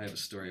 I have a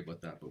story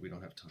about that, but we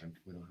don't have time.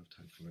 We don't have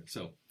time for it.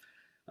 So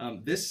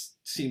this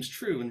seems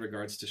true in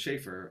regards to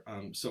Schafer.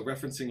 So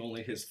referencing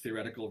only his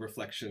theoretical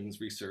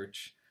reflections,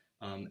 research,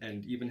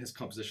 and even his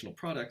compositional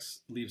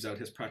products leaves out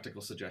his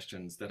practical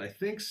suggestions that I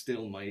think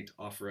still might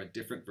offer a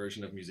different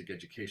version of music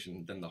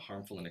education than the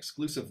harmful and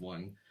exclusive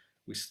one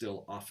we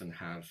still often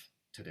have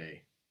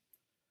today.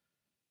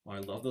 Well,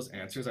 I love those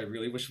answers. I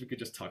really wish we could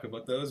just talk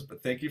about those,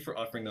 but thank you for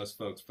offering those,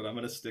 folks. But I'm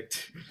going to stick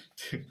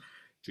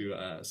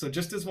so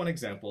just as one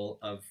example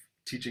of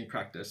teaching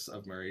practice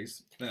of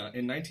Murray's,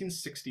 in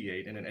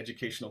 1968, in an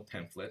educational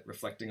pamphlet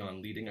reflecting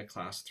on leading a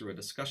class through a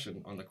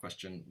discussion on the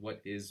question, what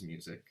is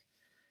music?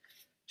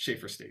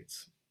 Schafer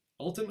states,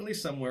 ultimately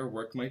somewhere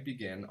work might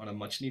begin on a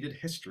much needed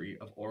history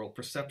of oral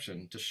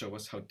perception to show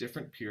us how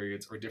different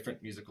periods or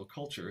different musical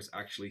cultures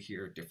actually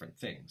hear different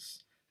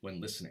things when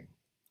listening.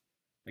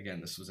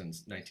 Again, this was in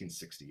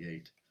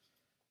 1968.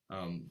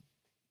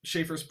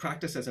 Schafer's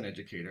practice as an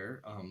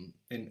educator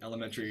in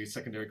elementary,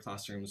 secondary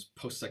classrooms,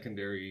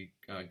 post-secondary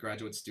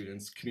graduate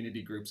students,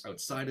 community groups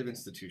outside of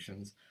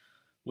institutions,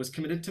 was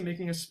committed to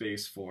making a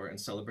space for and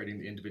celebrating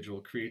the individual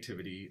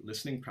creativity,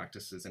 listening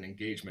practices, and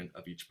engagement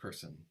of each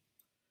person.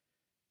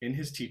 In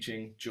his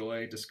teaching,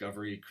 joy,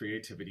 discovery,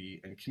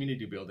 creativity, and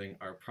community building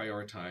are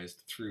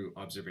prioritized through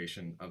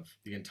observation of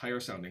the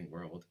entire sounding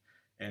world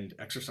and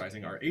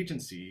exercising our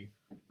agency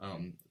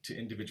to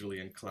individually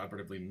and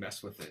collaboratively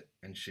mess with it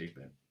and shape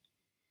it.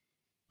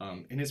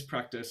 In his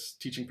practice,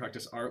 teaching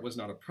practice, art was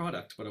not a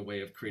product, but a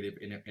way of creative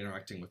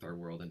interacting with our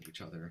world and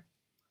each other.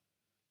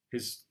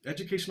 His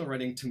educational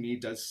writing to me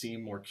does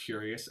seem more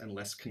curious and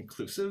less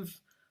conclusive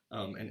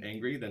and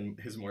angry than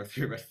his more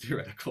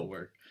theoretical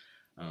work.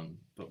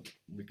 But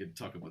we could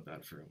talk about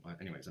that for,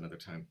 anyways, another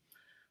time.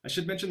 I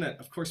should mention that,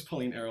 of course,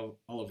 Pauline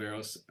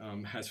Oliveros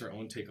has her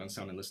own take on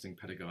sound and listening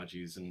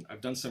pedagogies, and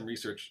I've done some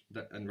research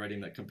and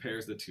writing that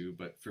compares the two,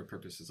 but for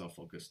purposes, I'll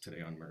focus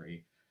today on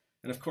Murray.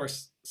 And of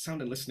course,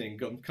 sound and listening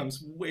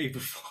comes way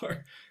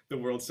before the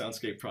World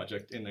Soundscape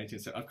Project in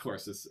 1970. Of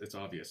course, it's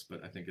obvious,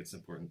 but I think it's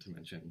important to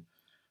mention.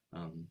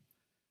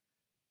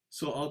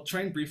 So I'll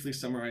try and briefly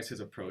summarize his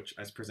approach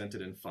as presented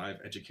in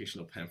 5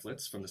 educational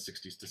pamphlets from the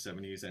 60s to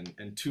 70s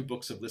and 2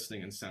 books of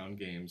listening and sound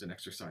games and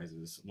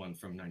exercises, one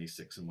from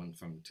 96 and one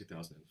from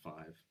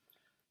 2005.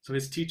 So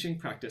his teaching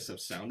practice of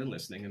sound and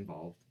listening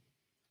involved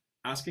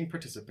asking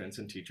participants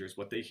and teachers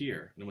what they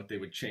hear and what they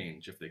would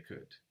change if they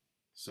could.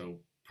 So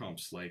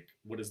prompts like,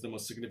 what is the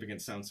most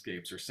significant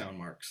soundscapes or sound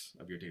marks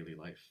of your daily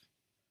life?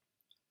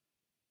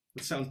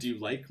 What sounds do you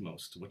like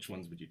most? Which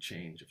ones would you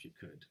change if you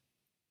could?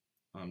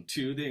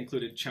 2, they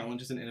included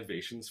challenges and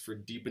innovations for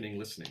deepening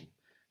listening,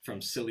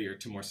 from sillier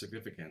to more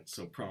significant.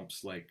 So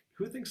prompts like,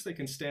 who thinks they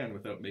can stand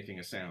without making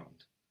a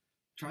sound?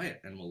 Try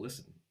it and we'll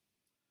listen.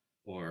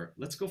 Or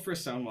let's go for a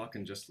sound walk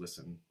and just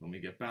listen. When we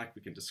get back,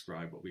 we can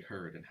describe what we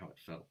heard and how it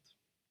felt.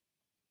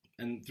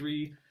 And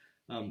 3,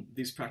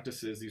 these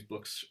practices, these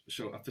books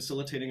show a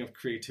facilitating of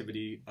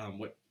creativity,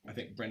 what I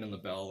think Brendan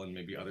LaBelle and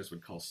maybe others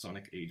would call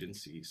sonic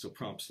agency. So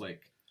prompts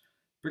like,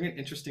 bring an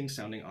interesting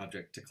sounding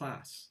object to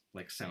class,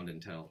 like sound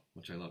and tell,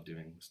 which I love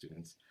doing with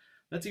students.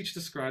 Let's each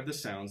describe the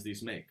sounds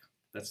these make.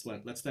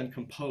 Let's then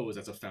compose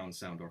as a found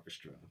sound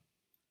orchestra.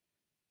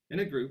 In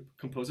a group,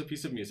 compose a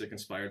piece of music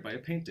inspired by a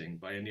painting,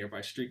 by a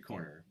nearby street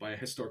corner, by a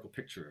historical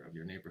picture of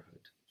your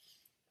neighborhood.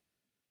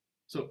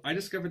 So I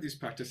discovered these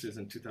practices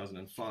in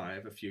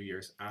 2005, a few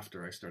years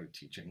after I started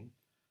teaching.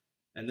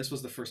 And this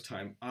was the first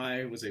time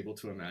I was able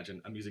to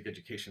imagine a music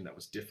education that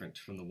was different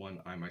from the one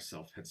I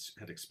myself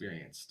had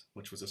experienced,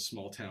 which was a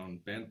small town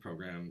band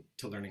program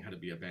to learning how to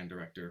be a band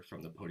director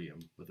from the podium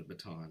with a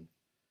baton.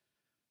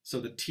 So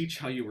the teach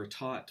how you were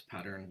taught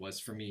pattern was,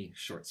 for me,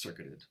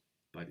 short-circuited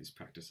by these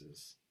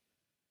practices.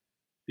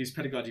 These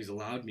pedagogies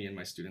allowed me and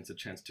my students a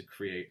chance to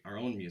create our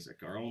own music,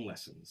 our own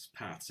lessons,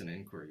 paths, and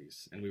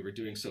inquiries, and we were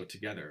doing so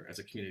together as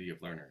a community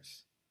of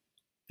learners.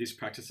 These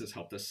practices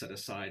helped us set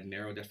aside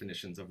narrow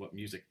definitions of what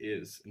music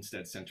is,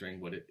 instead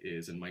centering what it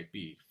is and might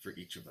be for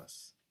each of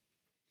us.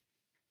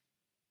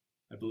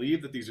 I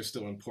believe that these are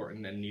still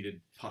important and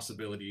needed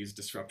possibilities,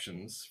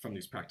 disruptions from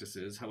these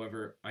practices.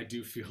 However, I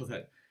do feel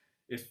that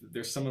if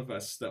there's some of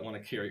us that want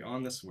to carry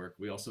on this work,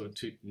 we also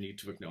need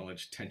to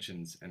acknowledge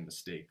tensions and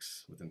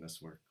mistakes within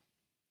this work.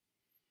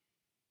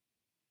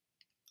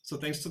 So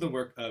thanks to the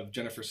work of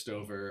Jennifer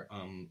Stover,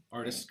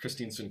 artists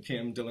Christine Sun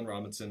Kim, Dylan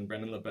Robinson,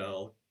 Brendan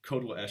LaBelle,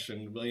 Kodwa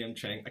Eshin, William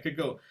Chang, I could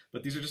go,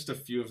 but these are just a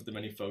few of the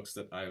many folks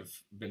that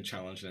I've been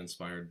challenged and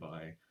inspired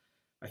by.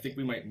 I think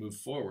we might move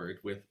forward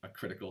with a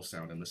critical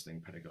sound and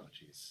listening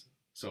pedagogies.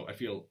 So I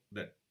feel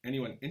that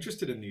anyone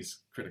interested in these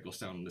critical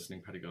sound and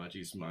listening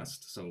pedagogies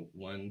must, so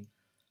one,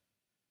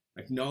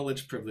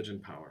 acknowledge privilege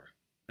and power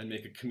and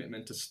make a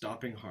commitment to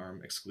stopping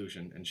harm,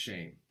 exclusion, and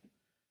shame,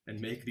 and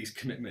make these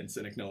commitments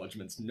and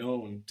acknowledgements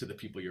known to the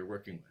people you're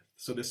working with.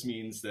 So this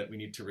means that we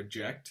need to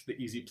reject the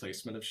easy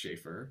placement of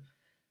Schafer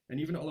and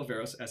even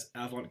Oliveros as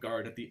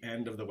avant-garde at the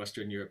end of the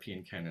Western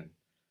European canon.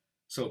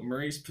 So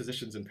Murray's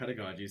positions and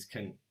pedagogies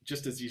can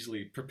just as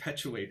easily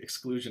perpetuate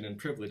exclusion and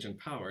privilege and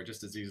power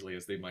just as easily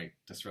as they might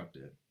disrupt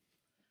it.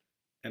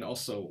 And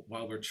also,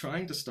 while we're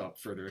trying to stop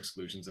further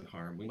exclusions and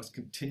harm, we must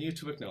continue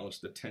to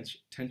acknowledge the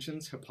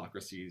tensions,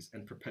 hypocrisies,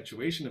 and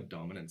perpetuation of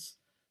dominance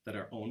that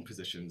our own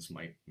positions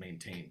might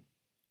maintain.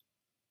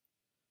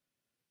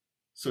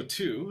 So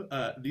two,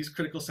 these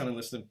critical sound and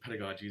listening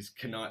pedagogies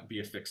cannot be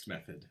a fixed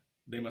method.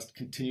 They must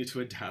continue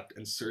to adapt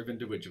and serve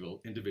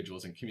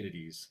individuals and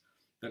communities.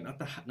 They're not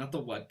the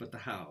what, but the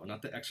how,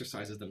 not the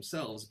exercises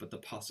themselves, but the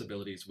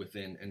possibilities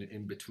within and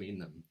in between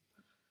them.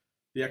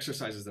 The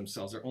exercises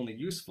themselves are only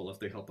useful if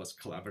they help us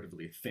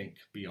collaboratively think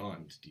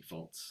beyond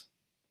defaults.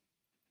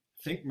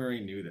 I think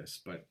Murray knew this,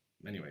 but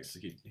anyways,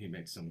 he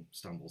made some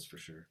stumbles for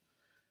sure.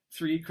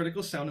 Three,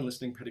 critical sound and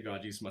listening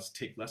pedagogies must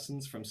take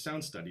lessons from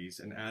sound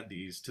studies and add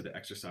these to the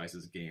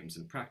exercises, games,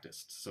 and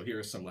practice. So here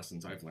are some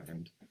lessons I've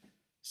learned.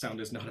 Sound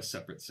is not a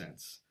separate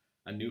sense.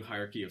 A new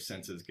hierarchy of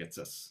senses gets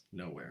us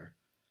nowhere.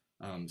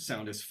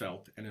 Sound is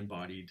felt and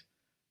embodied.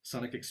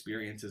 Sonic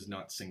experience is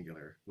not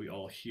singular. We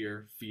all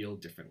hear, feel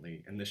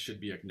differently, and this should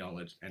be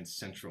acknowledged and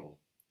central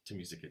to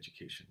music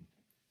education.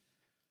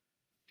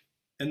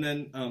 And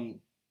then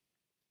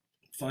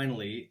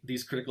finally,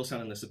 these critical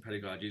sound and listening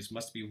pedagogies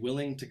must be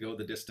willing to go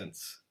the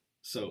distance.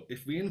 So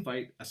if we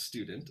invite a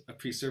student, a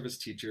pre-service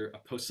teacher,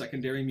 a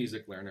post-secondary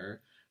music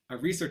learner, a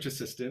research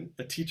assistant,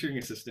 a teaching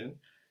assistant,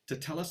 to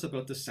tell us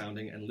about the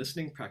sounding and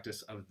listening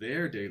practice of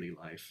their daily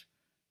life,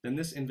 then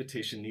this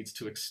invitation needs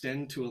to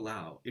extend to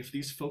allow, if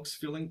these folks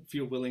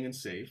feel willing and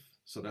safe,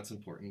 so that's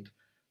important,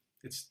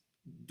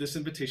 this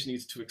invitation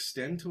needs to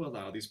extend to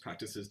allow these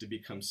practices to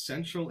become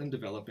central in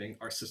developing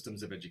our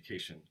systems of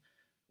education,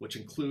 which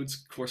includes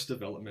course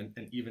development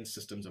and even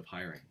systems of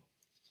hiring.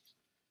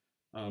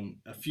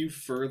 A few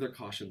further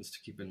cautions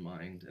to keep in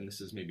mind, and this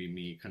is maybe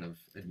me kind of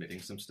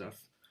admitting some stuff.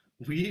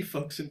 We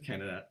folks in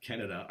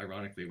Canada,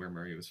 ironically where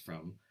Murray was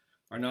from,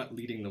 are not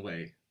leading the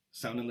way.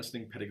 Sound and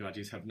listening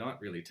pedagogies have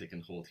not really taken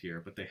hold here,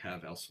 but they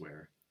have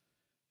elsewhere.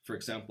 For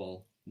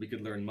example, we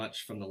could learn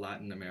much from the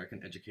Latin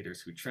American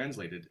educators who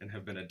translated and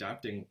have been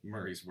adapting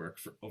Murray's work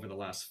for over the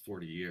last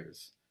 40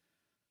 years.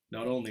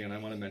 Not only, and I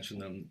want to mention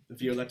them,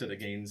 Violeta de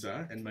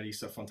Gainza and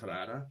Marisa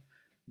Fontarada,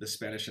 the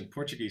Spanish and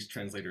Portuguese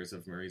translators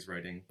of Murray's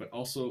writing, but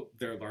also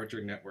their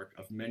larger network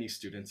of many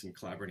students and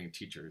collaborating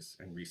teachers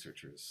and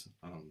researchers.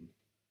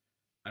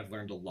 I've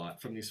learned a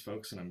lot from these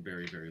folks, and I'm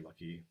very, very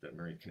lucky that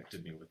Murray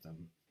connected me with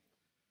them.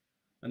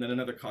 And then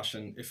another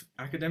caution, if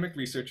academic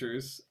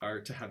researchers are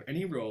to have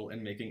any role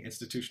in making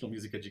institutional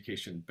music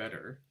education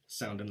better,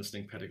 sound and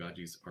listening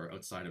pedagogies are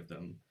outside of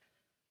them,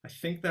 I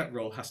think that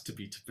role has to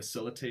be to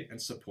facilitate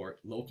and support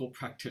local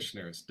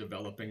practitioners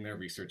developing their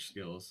research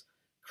skills,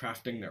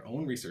 crafting their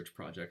own research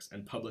projects,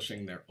 and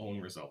publishing their own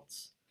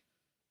results.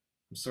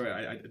 I'm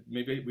sorry,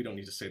 maybe we don't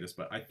need to say this,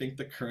 but I think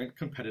the current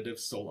competitive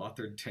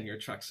sole-authored tenure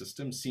track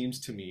system seems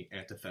to me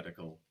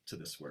antithetical to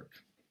this work.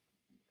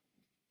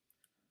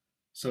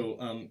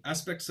 So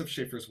aspects of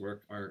Schafer's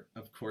work are,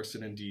 of course,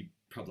 and indeed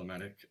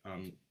problematic,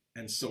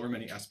 and so are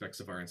many aspects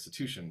of our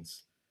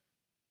institutions.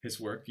 His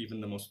work,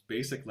 even the most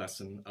basic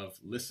lesson of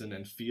listen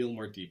and feel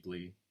more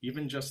deeply,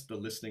 even just the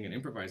listening and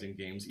improvising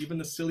games, even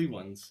the silly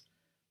ones,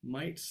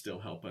 might still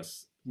help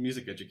us,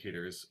 music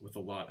educators with a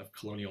lot of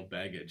colonial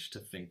baggage, to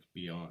think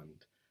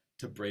beyond,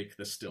 to break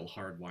the still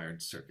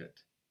hardwired circuit.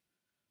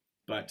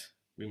 But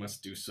we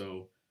must do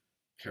so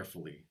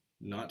carefully.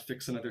 Not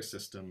fix another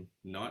system,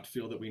 not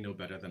feel that we know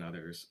better than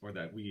others, or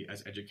that we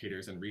as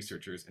educators and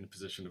researchers in a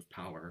position of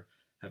power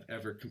have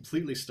ever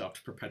completely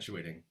stopped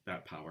perpetuating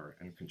that power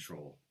and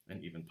control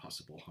and even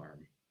possible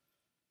harm.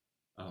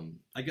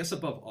 I guess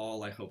above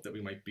all, I hope that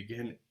we might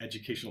begin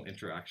educational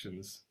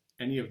interactions,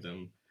 any of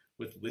them,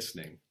 with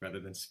listening rather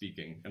than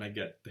speaking. And I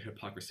get the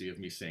hypocrisy of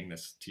me saying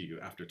this to you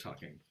after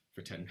talking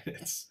for 10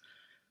 minutes.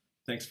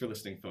 Thanks for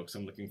listening, folks.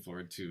 I'm looking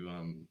forward to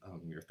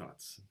your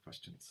thoughts and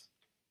questions.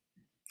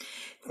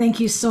 Thank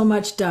you so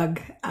much, Doug.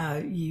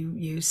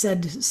 You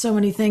said so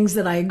many things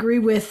that I agree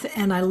with,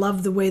 and I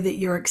love the way that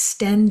you're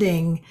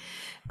extending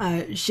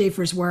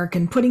Schafer's work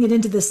and putting it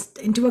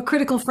into a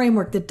critical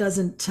framework that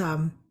doesn't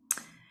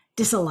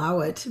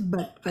disallow it,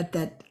 but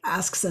that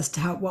asks us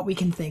to what we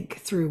can think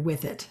through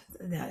with it.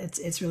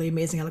 It's really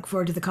amazing. I look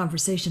forward to the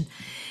conversation,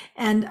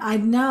 and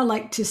I'd now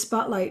like to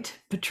spotlight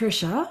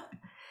Patricia.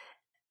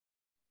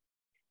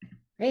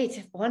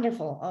 Great,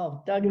 wonderful.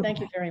 Oh, Doug, thank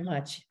you very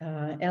much.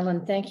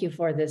 Ellen, thank you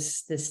for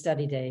this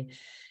study day.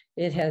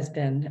 It has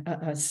been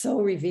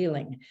so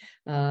revealing,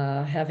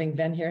 having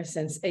been here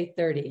since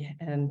 8:30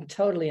 and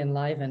totally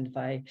enlivened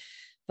by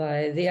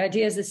the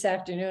ideas this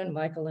afternoon,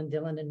 Michael and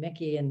Dylan and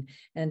Micky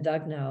and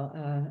Doug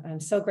now. I'm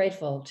so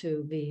grateful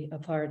to be a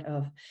part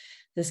of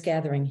this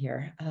gathering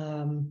here.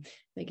 Let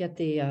me get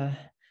the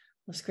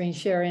screen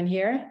share in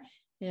here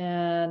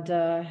and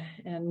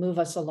move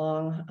us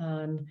along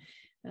on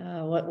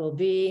what will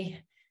be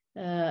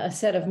a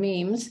set of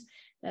memes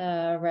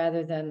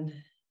rather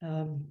than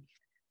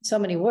so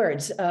many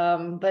words.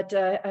 But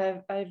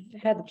I've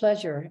had the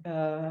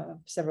pleasure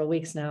several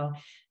weeks now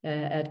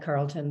at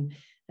Carleton,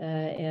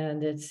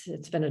 and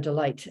it's been a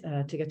delight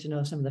to get to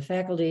know some of the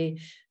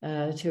faculty,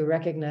 to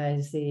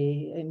recognize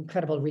the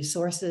incredible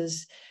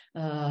resources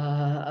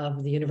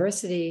of the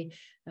university,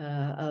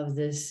 of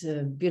this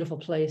beautiful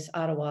place,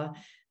 Ottawa.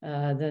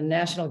 The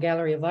National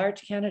Gallery of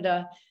Art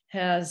Canada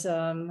has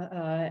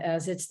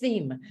as its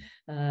theme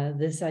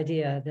this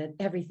idea that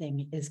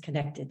everything is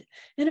connected.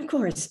 And of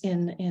course,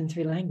 in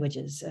 3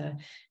 languages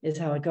is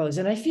how it goes.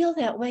 And I feel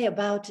that way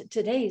about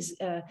today's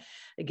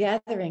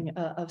gathering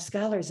of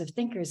scholars, of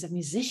thinkers, of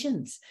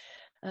musicians,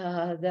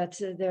 that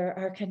there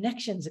are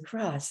connections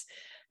across.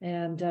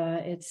 And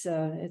it's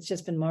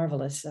just been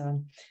marvelous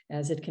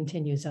as it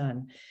continues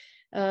on.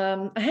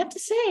 I have to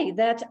say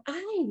that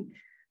I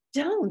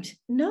don't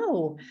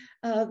know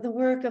the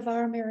work of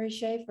R. Mary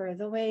Schafer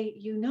the way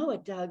you know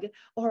it, Doug,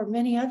 or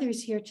many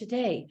others here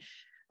today.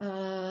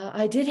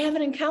 I did have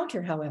an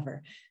encounter,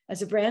 however,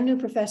 as a brand new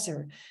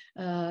professor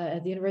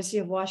at the University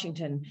of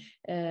Washington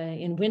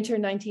in winter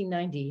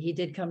 1990. He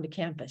did come to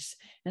campus,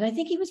 and I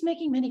think he was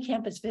making many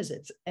campus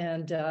visits.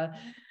 And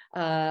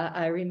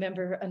I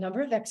remember a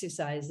number of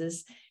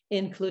exercises,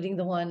 including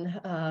the one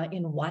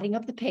in wadding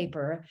up the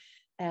paper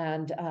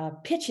and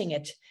pitching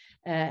it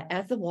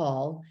at the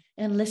wall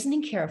and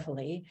listening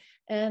carefully,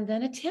 and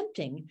then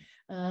attempting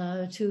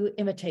to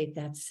imitate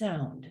that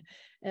sound.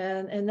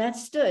 And that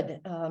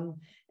stood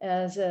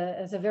as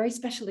a very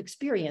special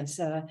experience.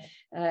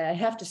 I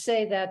have to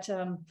say that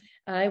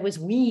I was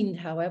weaned,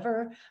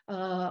 however,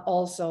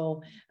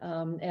 also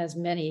as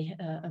many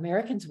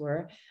Americans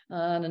were,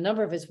 on a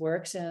number of his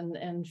works.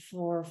 And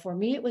for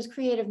me, it was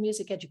creative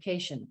music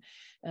education.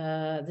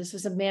 This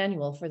was a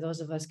manual for those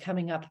of us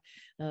coming up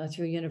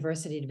through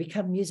university to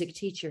become music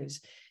teachers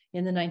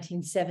in the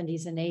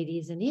 1970s and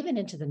 80s and even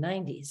into the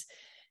 90s.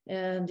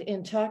 And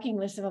in talking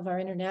with some of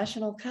our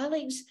international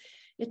colleagues,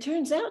 it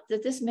turns out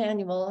that this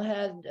manual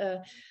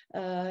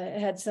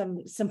had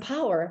some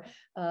power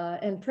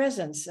and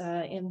presence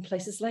in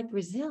places like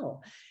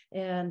Brazil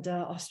and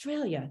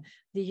Australia,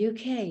 the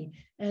UK,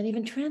 and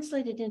even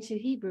translated into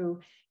Hebrew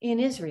in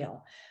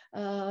Israel.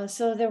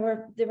 So there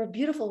were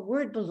beautiful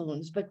word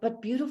balloons,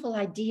 but beautiful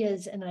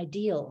ideas and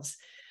ideals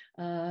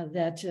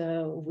that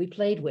we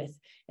played with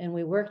and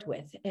we worked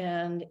with,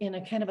 and in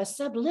a kind of a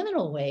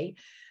subliminal way,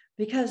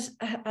 because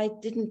I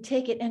didn't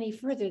take it any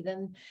further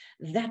than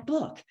that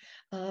book.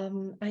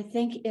 I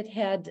think it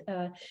had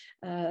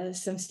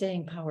some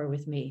staying power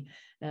with me.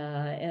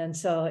 And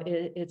so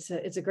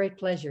it's a great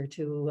pleasure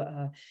to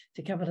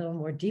come a little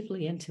more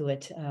deeply into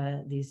it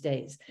these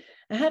days.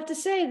 I have to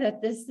say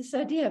that this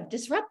idea of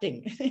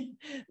disrupting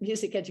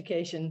music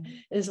education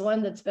is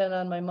one that's been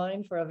on my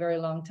mind for a very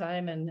long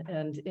time,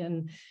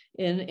 and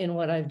in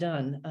what I've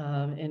done,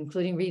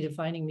 including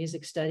redefining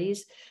music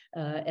studies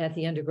at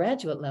the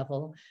undergraduate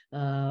level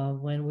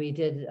when we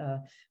did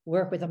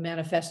work with a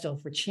manifesto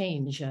for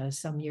change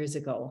some years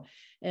ago,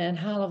 and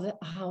how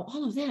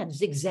all of that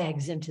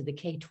zigzags into the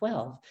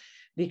K-12,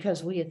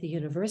 because we at the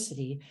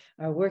university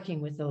are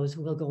working with those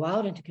who will go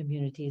out into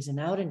communities and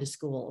out into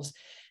schools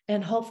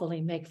and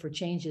hopefully make for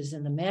changes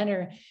in the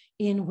manner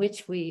in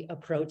which we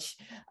approach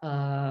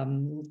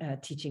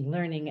teaching,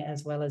 learning,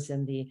 as well as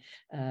in the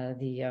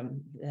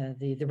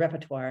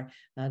repertoire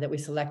that we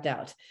select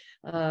out.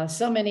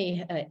 So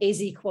many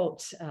AZ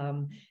quotes,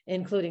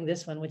 including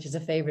this one, which is a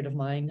favorite of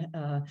mine,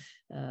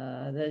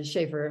 that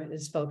Schafer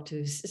spoke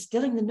to: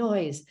 stilling the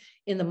noise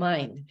in the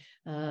mind,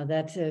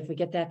 that if we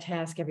get that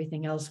task,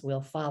 everything else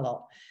will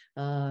follow.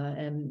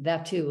 And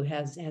that too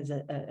has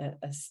a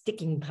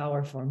sticking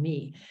power for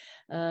me.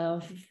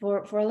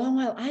 For a long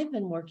while, I've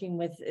been working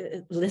with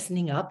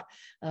listening up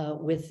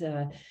with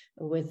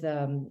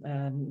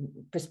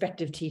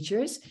prospective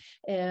teachers,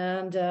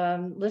 and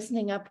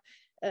listening up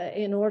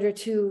in order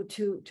to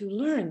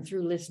learn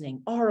through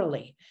listening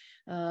orally,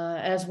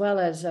 as well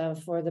as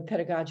for the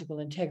pedagogical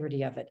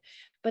integrity of it.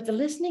 But the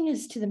listening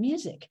is to the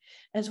music,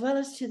 as well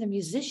as to the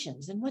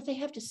musicians and what they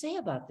have to say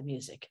about the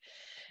music,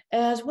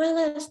 as well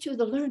as to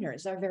the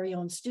learners, our very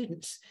own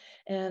students,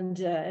 and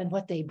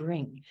what they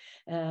bring,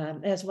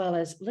 as well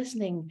as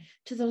listening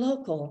to the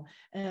local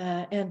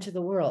and to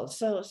the world.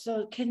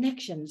 So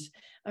connections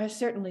are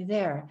certainly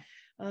there.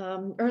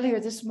 Earlier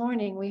this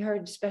morning, we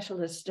heard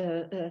specialists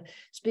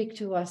speak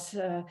to us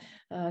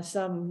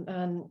some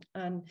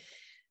on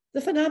the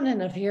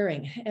phenomenon of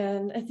hearing,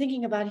 and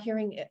thinking about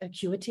hearing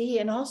acuity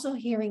and also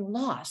hearing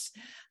loss,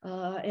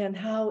 and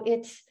how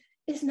it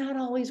is not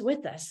always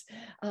with us,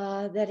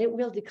 that it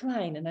will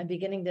decline. And I'm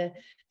beginning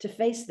to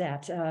face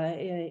that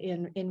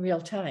in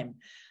real time.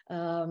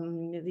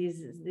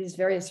 These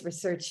various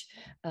research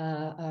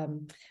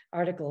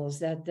articles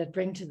that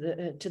bring to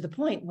the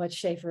point what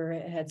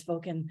Schafer had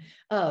spoken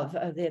of,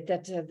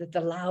 that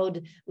the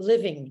loud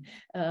living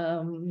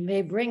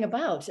may bring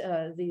about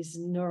these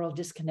neural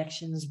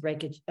disconnections,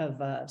 breakage of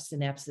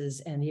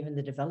synapses, and even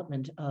the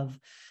development of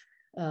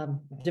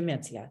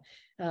dementia.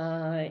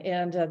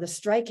 And the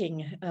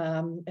striking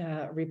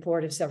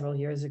report of several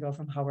years ago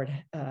from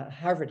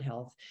Harvard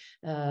Health,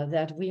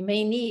 that we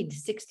may need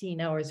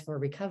 16 hours for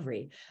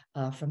recovery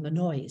from the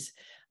noise,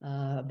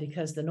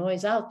 because the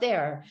noise out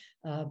there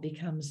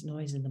becomes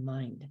noise in the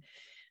mind.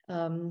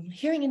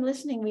 Hearing and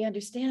listening, we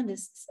understand,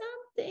 is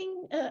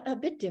something a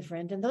bit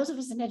different. And those of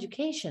us in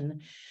education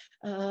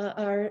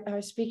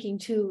are speaking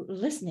to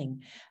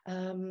listening.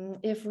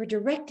 If we're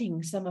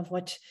directing some of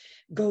what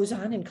goes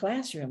on in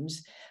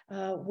classrooms,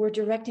 we're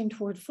directing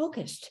toward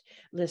focused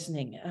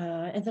listening,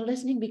 and the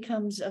listening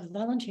becomes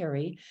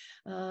voluntary.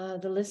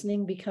 The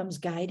listening becomes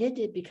guided,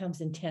 it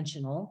becomes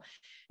intentional,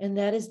 and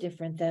that is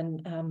different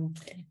than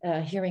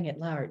hearing at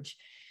large.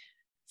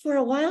 For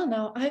a while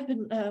now, I've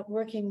been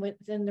working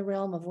within the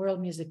realm of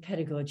world music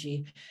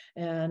pedagogy,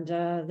 and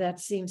that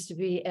seems to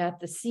be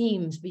at the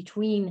seams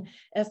between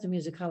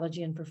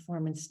ethnomusicology and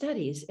performance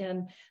studies.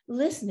 And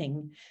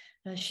listening,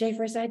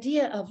 Schafer's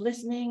idea of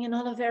listening, and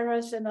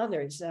Oliveira's and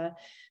others,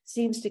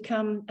 seems to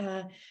come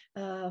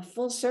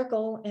full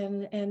circle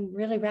and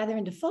really rather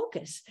into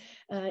focus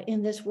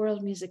in this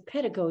world music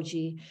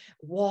pedagogy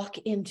walk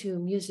into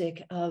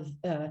music of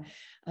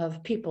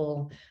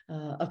people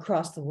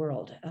across the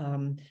world.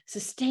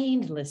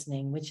 Sustained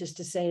listening, which is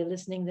to say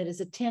listening that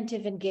is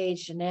attentive,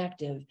 engaged, and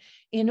active,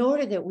 in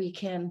order that we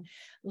can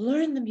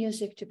learn the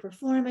music, to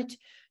perform it,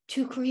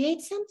 to create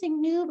something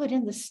new, but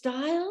in the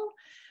style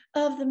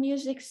of the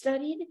music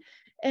studied,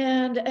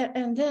 and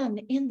then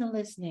in the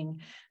listening,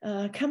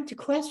 come to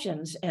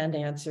questions and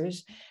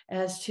answers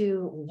as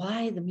to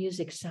why the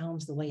music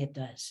sounds the way it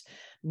does,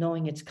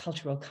 knowing its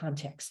cultural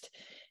context.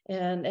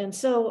 And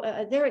so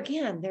there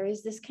again, there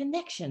is this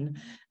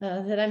connection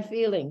that I'm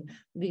feeling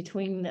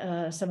between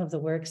some of the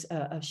works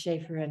of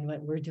Schafer and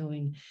what we're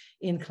doing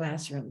in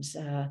classrooms.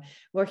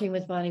 Working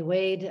with Bonnie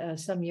Wade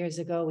some years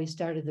ago, we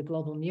started the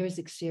Global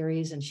Music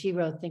series, and she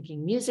wrote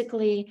Thinking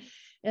Musically,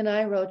 and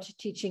I wrote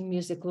Teaching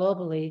Music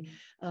Globally,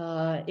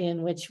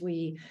 in which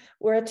we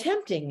were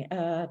attempting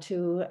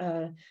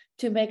to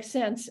make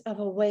sense of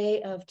a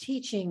way of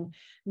teaching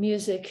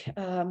music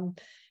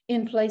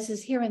in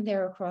places here and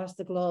there across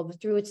the globe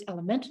through its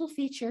elemental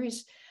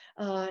features,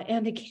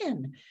 and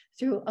again,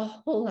 through a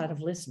whole lot of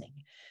listening.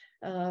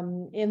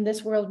 In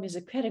this world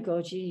music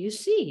pedagogy, you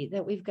see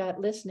that we've got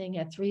listening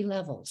at 3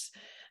 levels.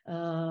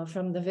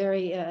 From the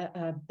very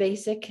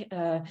basic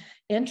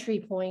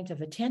entry point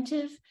of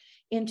attentive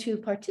into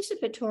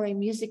participatory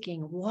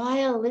musicking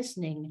while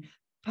listening,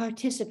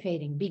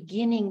 participating,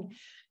 beginning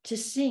to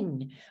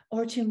sing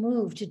or to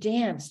move, to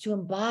dance, to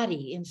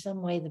embody in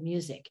some way the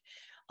music,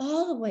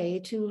 all the way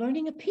to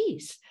learning a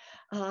piece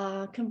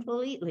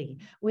completely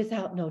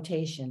without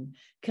notation,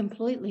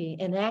 completely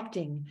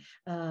enacting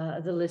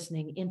the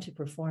listening into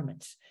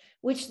performance,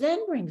 which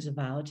then brings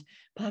about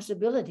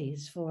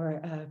possibilities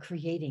for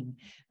creating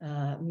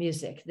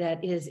music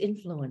that is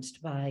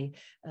influenced by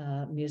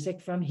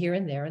music from here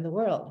and there in the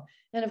world.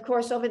 And of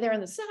course, over there on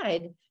the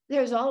side,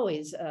 there's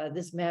always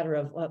this matter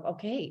of,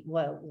 okay,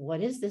 well,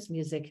 what is this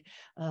music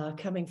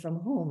coming from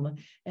whom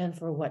and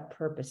for what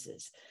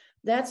purposes?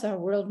 That's our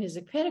world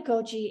music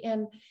pedagogy.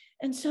 And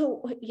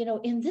so, you know,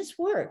 in this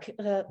work,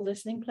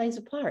 listening plays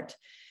a part.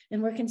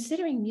 And we're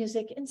considering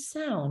music and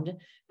sound,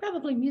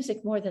 probably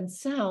music more than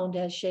sound,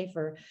 as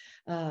Schafer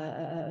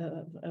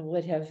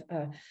would have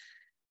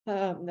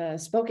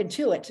spoken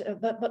to it,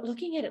 but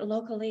looking at it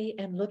locally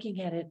and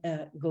looking at it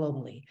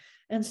globally.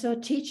 And so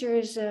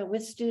teachers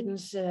with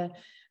students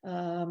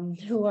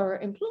who are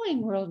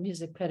employing world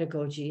music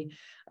pedagogy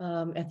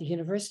at the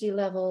university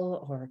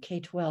level or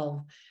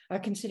K-12 are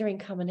considering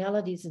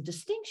commonalities and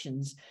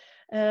distinctions,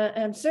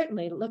 and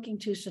certainly looking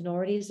to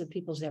sonorities of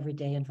people's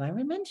everyday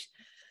environment,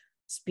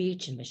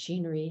 speech and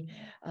machinery,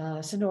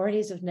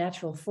 sonorities of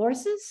natural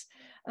forces,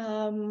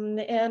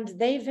 and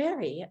they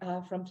vary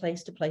from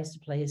place to place to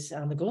place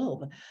on the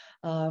globe,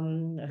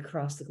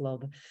 across the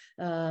globe.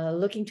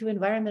 Looking to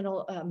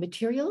environmental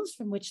materials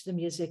from which the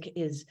music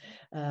is,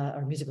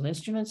 or musical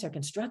instruments are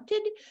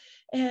constructed,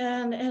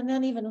 and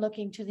then even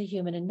looking to the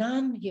human and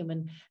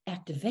non-human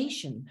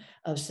activation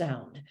of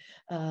sound.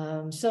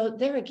 So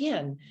there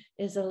again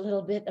is a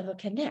little bit of a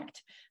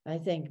connect, I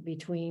think,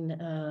 between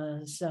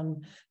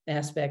some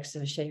aspects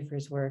of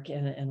Schafer's work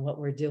and what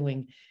we're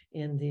doing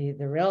in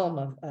the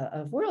realm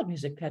of world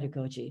music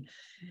pedagogy.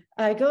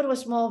 I go to a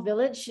small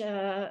village.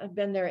 I've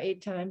been there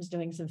 8 times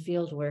doing some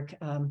field work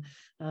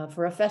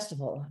for a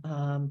festival.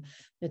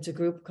 It's a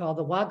group called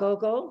the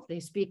Wagogo. They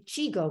speak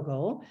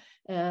Chigogo,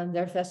 and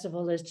their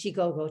festival is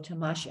Chigogo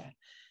Tamasha.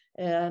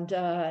 And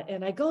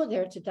I go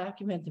there to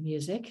document the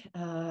music.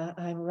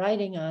 I'm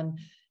writing on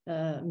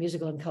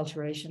musical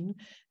enculturation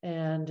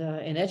and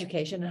in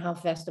education and how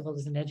festival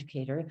is an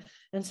educator.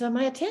 And so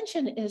my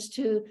attention is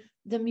to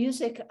the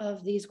music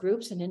of these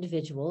groups and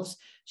individuals,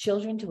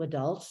 children to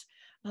adults.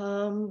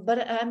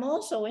 But I'm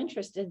also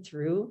interested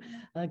through,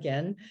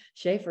 again,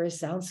 Schafer's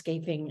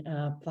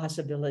soundscaping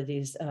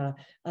possibilities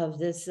of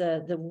this,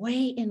 the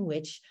way in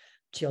which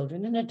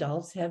children and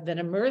adults have been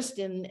immersed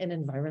in an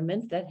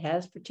environment that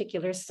has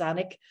particular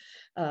sonic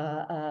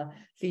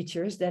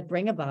features that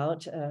bring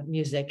about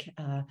music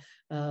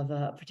of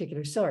a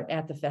particular sort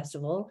at the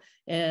festival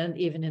and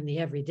even in the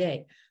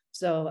everyday.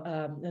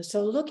 So,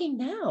 so looking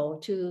now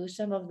to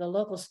some of the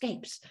local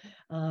scapes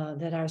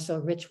that are so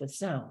rich with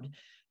sound.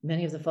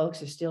 Many of the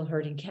folks are still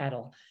herding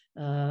cattle.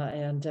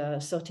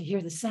 So to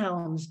hear the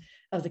sounds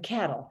of the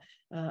cattle,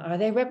 are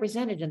they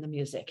represented in the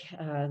music?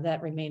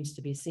 That remains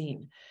to be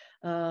seen.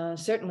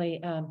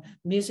 Certainly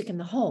music in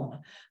the home.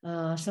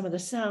 Some of the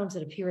sounds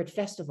that appear at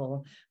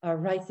festival are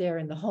right there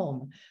in the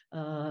home,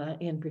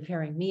 in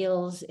preparing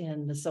meals,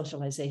 in the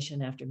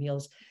socialization after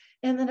meals.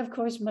 And then, of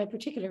course, my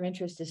particular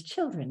interest is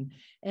children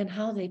and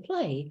how they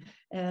play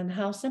and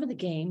how some of the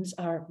games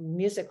are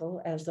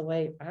musical as the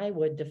way I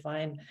would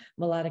define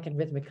melodic and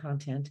rhythmic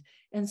content.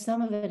 And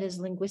some of it is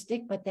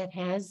linguistic, but that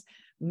has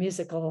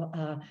musical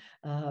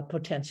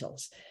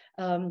potentials.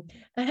 I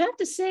have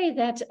to say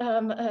that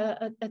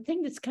a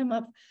thing that's come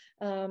up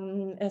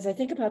as I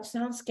think about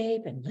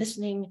soundscape and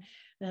listening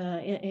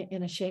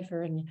in a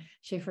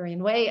Schaferian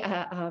way,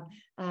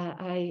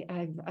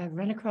 I've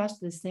run across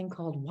this thing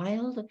called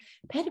wild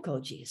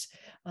pedagogies,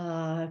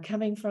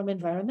 coming from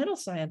environmental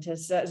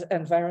scientists,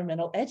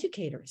 environmental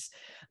educators,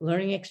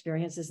 learning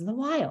experiences in the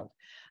wild.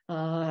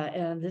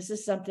 And this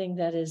is something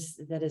that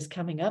is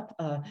coming up,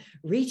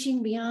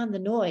 reaching beyond the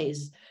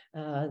noise.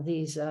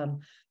 These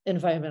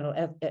environmental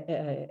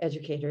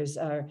educators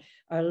are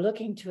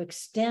looking to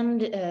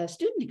extend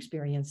student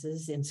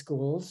experiences in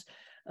schools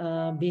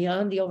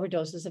beyond the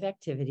overdoses of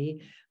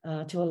activity,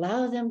 to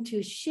allow them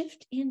to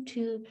shift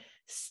into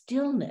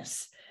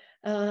stillness.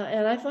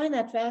 And I find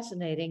that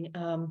fascinating.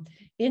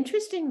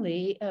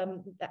 Interestingly,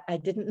 I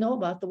didn't know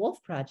about the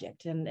Wolf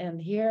Project,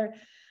 and here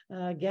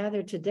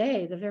gathered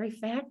today, the very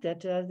fact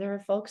that there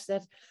are folks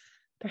that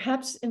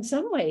perhaps in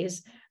some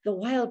ways the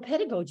wild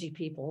pedagogy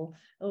people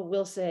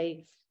will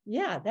say,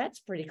 yeah,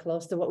 that's pretty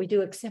close to what we do,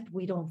 except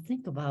we don't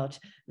think about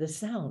the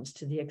sounds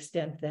to the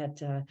extent that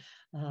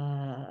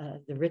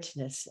the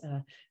richness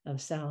of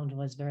sound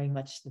was very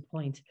much the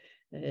point,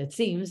 it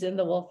seems, in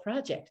the Wolf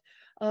Project.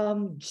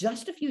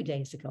 Just a few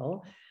days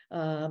ago,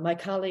 my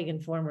colleague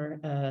and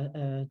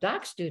former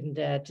doc student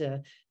at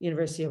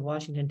University of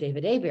Washington,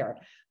 David Hebert,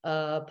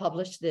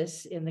 published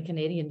this in the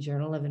Canadian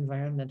Journal of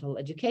Environmental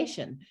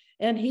Education.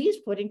 And he's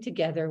putting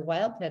together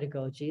wild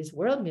pedagogies,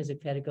 world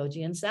music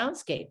pedagogy, and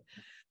soundscape.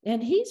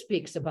 And he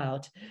speaks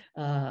about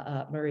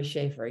Murray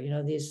Schafer, you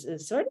know, these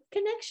sort of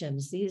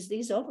connections,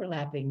 these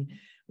overlapping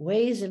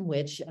ways in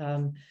which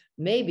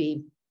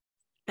maybe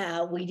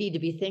we need to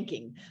be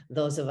thinking,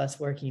 those of us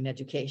working in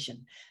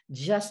education.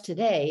 Just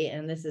today,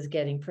 and this is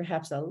getting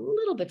perhaps a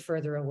little bit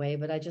further away,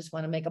 but I just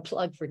want to make a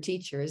plug for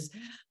teachers.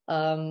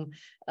 In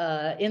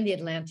the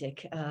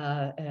Atlantic,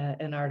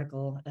 an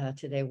article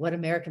today, What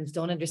Americans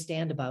Don't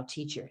Understand About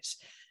Teachers.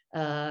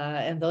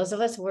 And those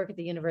of us who work at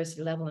the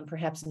university level and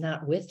perhaps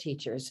not with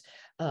teachers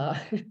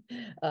aren't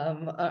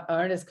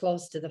as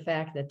close to the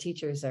fact that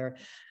teachers are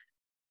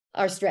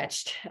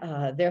stretched.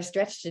 They're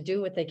stretched to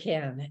do what they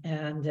can,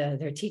 and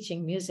they're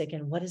teaching music.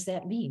 And what does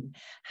that mean?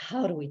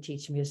 How do we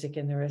teach music?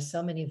 And there are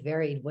so many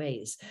varied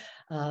ways.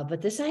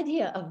 But this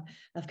idea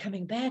of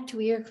coming back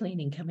to ear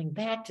cleaning, coming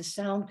back to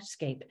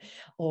soundscape,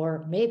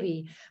 or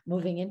maybe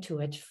moving into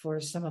it for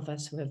some of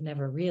us who have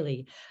never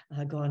really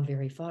gone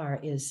very far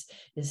is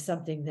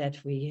something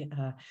that we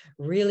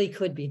really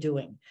could be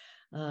doing.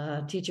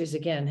 Teachers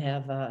again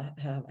have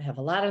a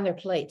lot on their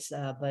plates,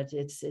 but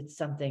it's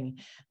something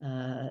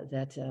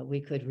that we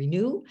could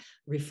renew,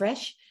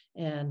 refresh,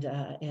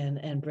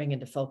 and bring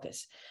into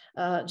focus.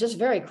 Just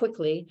very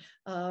quickly,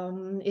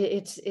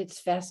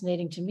 it's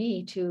fascinating to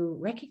me to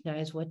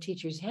recognize what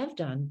teachers have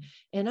done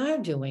and are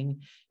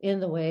doing in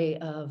the way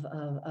of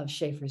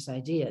Schafer's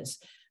ideas.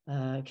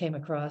 came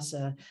across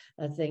a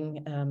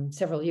thing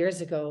several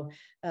years ago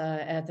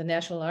at the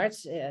National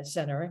Arts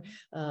Center,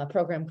 a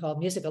program called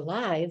Music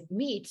Alive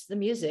meets the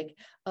music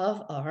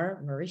of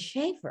our Murray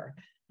Schafer.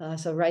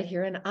 So right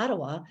here in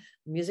Ottawa,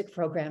 music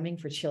programming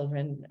for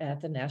children at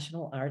the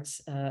National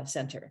Arts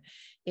Center.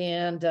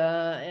 And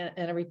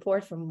a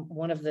report from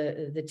one of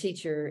the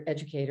teacher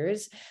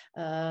educators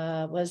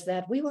was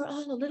that we were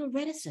all a little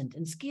reticent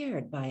and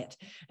scared by it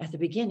at the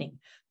beginning,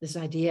 this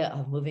idea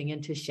of moving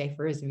into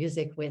Schafer's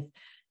music with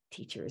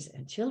teachers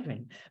and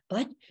children.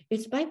 But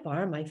it's by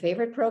far my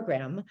favorite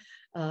program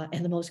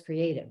and the most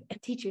creative,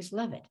 and teachers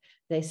love it.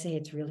 They say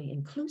it's really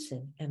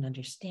inclusive and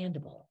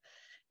understandable.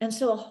 And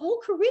so a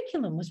whole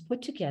curriculum was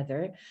put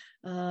together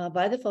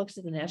by the folks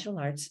at the National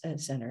Arts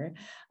Center,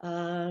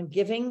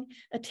 giving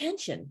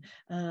attention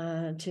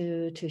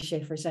to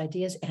Schafer's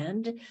ideas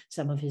and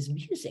some of his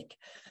music.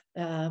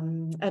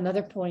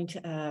 Another point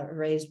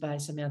raised by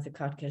Samantha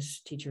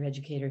Kotkas, teacher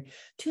educator,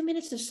 2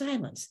 minutes of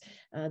silence.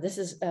 This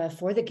is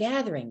for the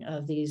gathering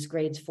of these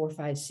grades 4,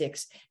 5,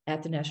 6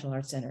 at the National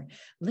Arts Center.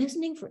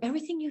 Listening for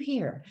everything you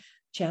hear,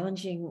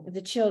 challenging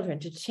the children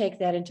to take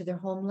that into their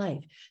home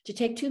life, to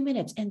take 2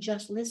 minutes and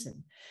just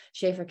listen.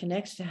 Schafer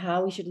connects to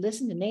how we should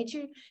listen to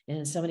nature. And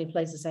in so many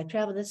places I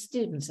travel, the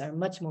students are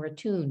much more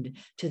attuned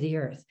to the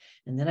earth.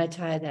 And then I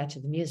tie that to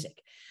the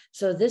music.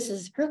 So this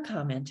is her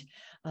comment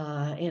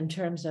in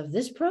terms of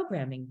this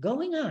programming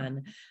going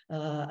on,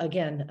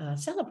 again,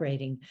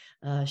 celebrating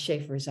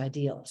Schafer's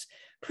ideals.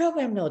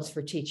 Program notes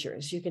for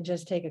teachers. You can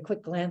just take a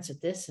quick glance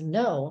at this and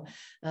know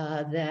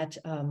that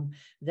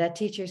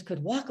teachers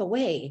could walk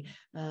away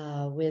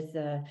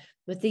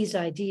with these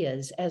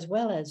ideas, as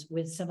well as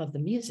with some of the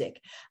music,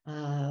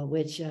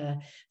 which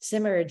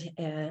simmered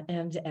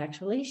and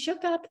actually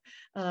shook up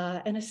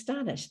and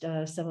astonished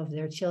some of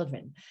their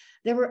children.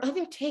 There were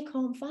other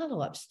take-home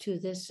follow-ups to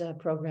this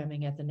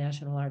programming at the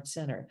National Arts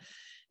Center.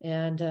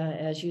 And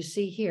as you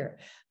see here,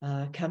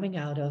 coming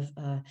out of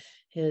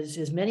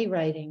his many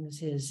writings,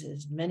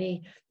 his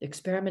many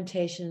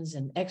experimentations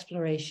and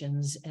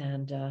explorations,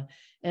 and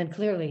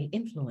clearly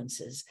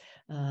influences,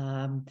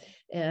 and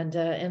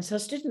so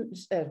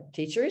students,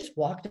 teachers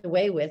walked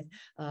away with,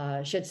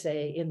 should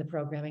say, in the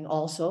programming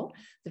also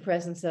the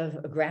presence of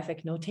a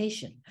graphic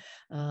notation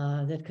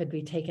that could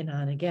be taken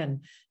on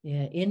again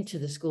into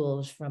the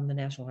schools from the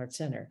National Arts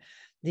Center.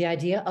 The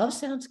idea of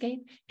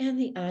soundscape and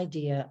the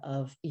idea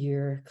of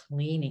ear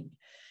cleaning.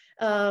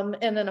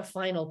 And then a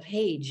final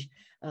page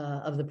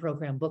of the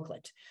program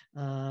booklet,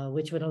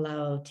 which would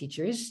allow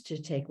teachers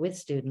to take with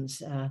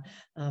students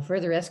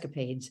further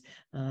escapades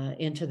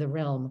into the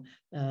realm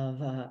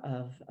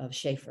of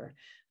Schafer.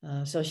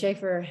 So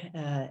Schafer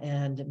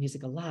and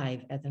Music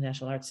Alive at the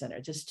National Arts Center.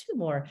 Just two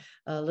more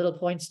little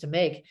points to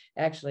make.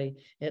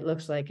 Actually, it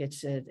looks like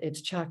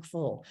it's chock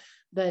full.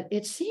 But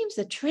it seems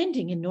that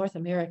trending in North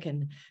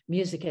American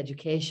music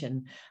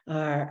education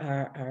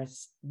are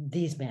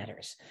these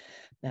matters.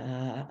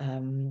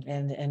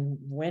 And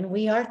when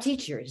we are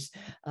teachers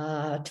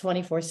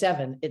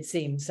 24/7, it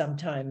seems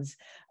sometimes,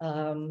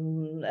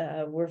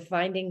 we're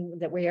finding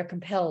that we are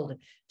compelled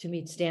to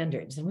meet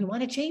standards, and we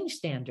want to change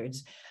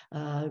standards.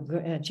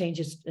 Change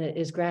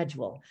is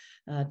gradual.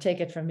 Take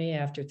it from me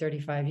after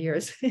 35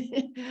 years.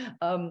 We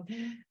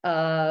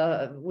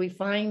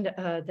find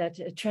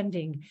that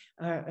trending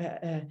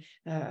are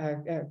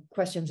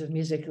questions of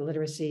music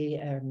literacy,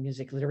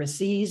 music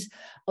literacies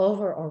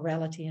over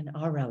orality and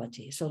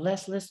orality. So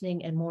less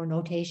listening and more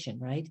notation,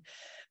 right?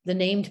 The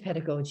named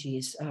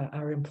pedagogies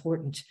are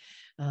important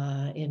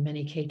in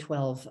many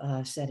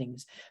K-12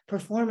 settings.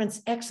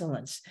 Performance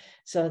excellence.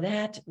 So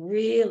that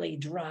really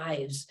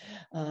drives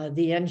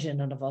the engine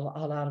of a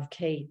lot of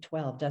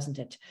K-12, doesn't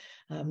it?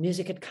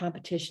 Music at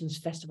competitions,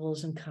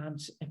 festivals, and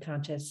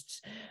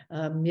contests.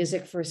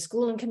 Music for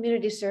school and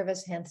community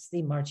service, hence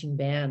the marching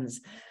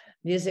bands.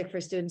 Music for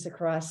students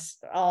across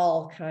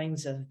all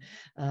kinds of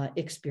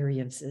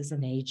experiences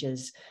and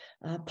ages.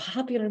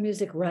 Popular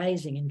music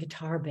rising in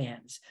guitar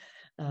bands.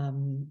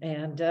 And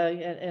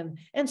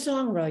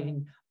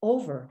songwriting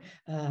over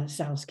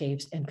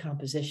soundscapes and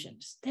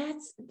compositions.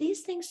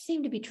 These things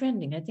seem to be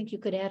trending. I think you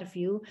could add a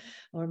few,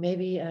 or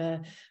maybe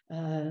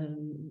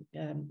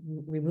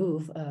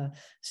remove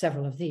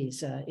several of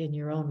these in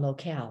your own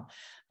locale.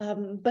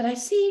 But I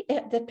see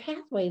the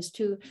pathways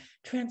to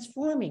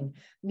transforming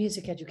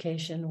music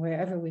education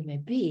wherever we may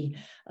be,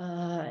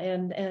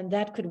 and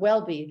that could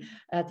well be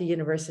at the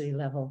university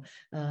level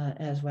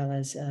as well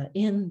as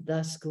in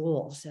the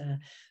schools.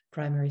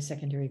 Primary,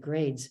 secondary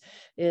grades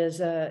is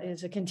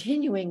a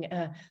continuing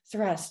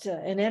thrust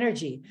and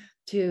energy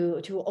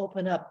to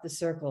open up the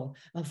circle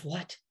of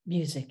what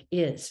music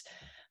is,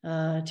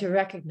 to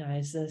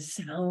recognize the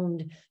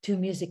sound to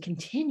music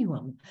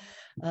continuum,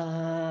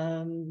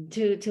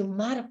 to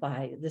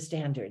modify the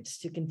standards,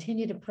 to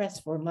continue to press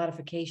for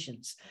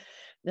modifications,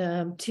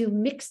 to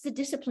mix the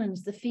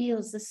disciplines, the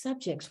fields, the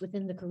subjects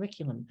within the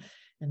curriculum.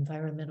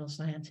 Environmental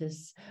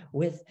scientists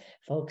with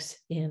folks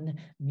in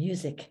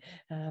music,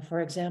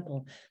 for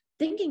example,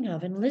 thinking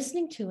of and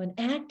listening to and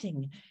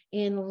acting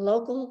in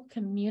local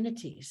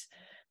communities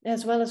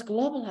as well as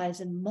globalize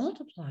and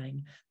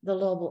multiplying the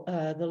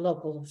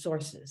local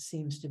sources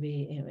seems to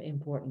be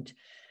important.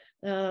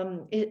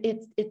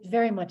 It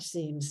very much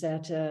seems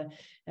that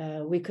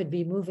we could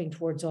be moving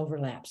towards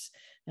overlaps,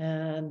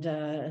 and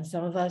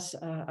some of us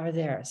are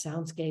there.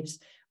 Soundscapes,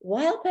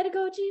 wild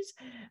pedagogies,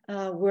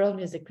 world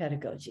music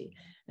pedagogy,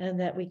 and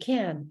that we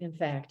can, in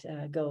fact,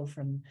 go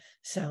from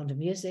sound to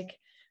music,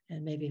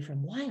 and maybe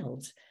from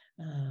wilds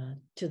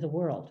to the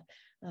world.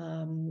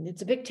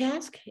 It's a big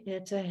task.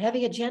 It's a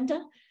heavy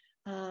agenda,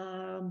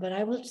 but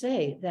I will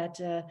say that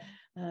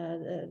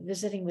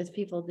visiting with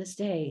people this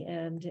day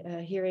and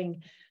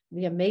hearing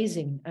the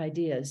amazing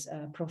ideas,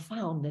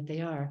 profound that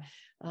they are,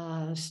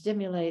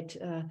 stimulates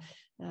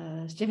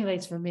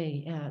for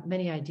me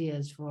many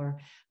ideas for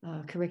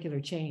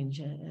curricular change,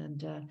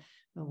 and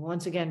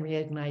once again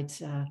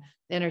reignites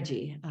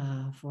energy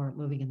for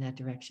moving in that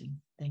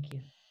direction. Thank you.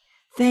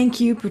 Thank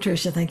you,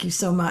 Patricia. Thank you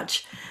so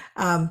much.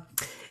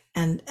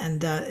 And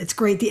it's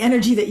great, the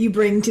energy that you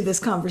bring to this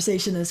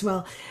conversation as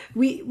well.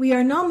 We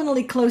are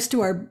nominally close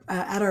to our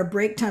at our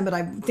break time, but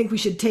I think we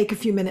should take a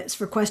few minutes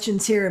for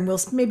questions here, and we'll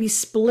maybe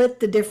split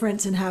the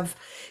difference and have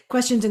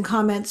questions and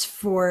comments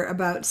for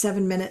about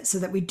 7 minutes, so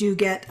that we do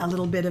get a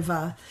little bit of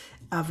a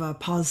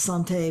pause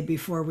santé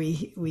before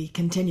we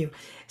continue.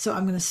 So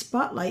I'm going to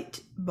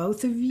spotlight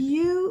both of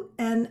you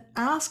and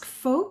ask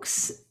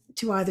folks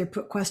to either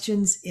put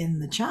questions in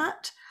the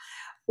chat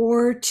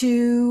or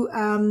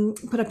to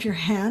put up your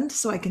hand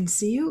so I can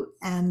see you,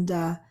 and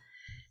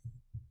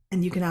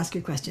you can ask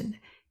your question.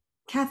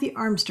 Kathy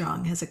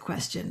Armstrong has a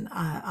question.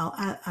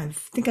 I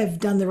think I've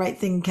done the right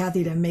thing,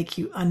 Kathy, to make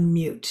you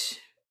unmute.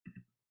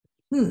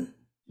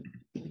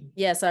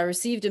 Yes, I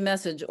received a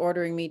message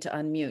ordering me to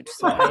unmute,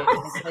 so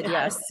I said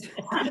yes.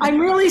 I'm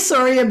really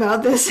sorry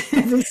about this.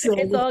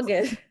 It's all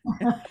good.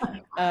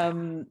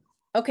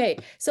 Okay,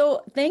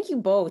 so thank you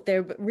both.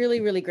 They're really,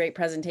 really great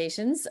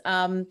presentations.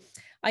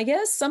 I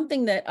guess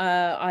something that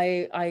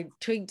I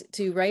twigged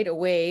to right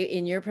away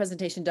in your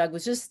presentation, Doug,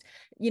 was just,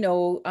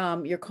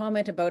 your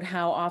comment about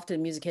how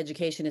often music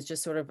education is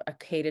just sort of a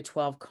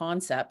K-12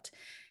 concept.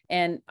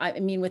 And I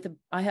mean,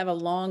 I have a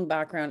long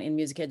background in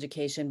music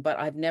education, but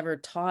I've never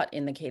taught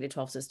in the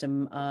K-12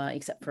 system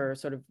except for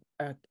sort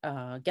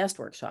of guest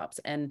workshops.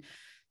 And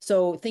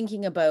so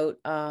thinking about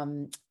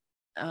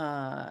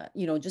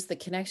just the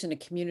connection to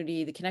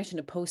community, the connection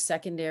to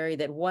post-secondary,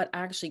 that what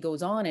actually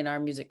goes on in our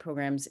music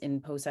programs in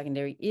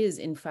post-secondary is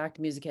in fact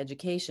music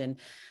education.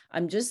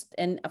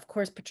 And of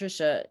course,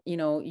 Patricia,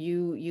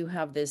 you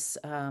have this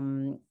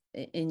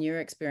in your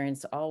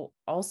experience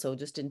also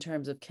just in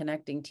terms of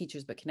connecting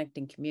teachers, but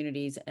connecting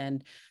communities.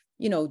 And,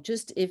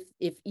 just if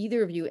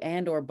either of you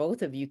and or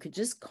both of you could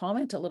just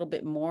comment a little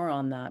bit more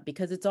on that,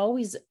 because it's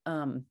always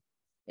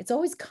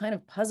kind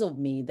of puzzled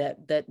me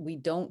that we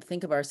don't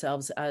think of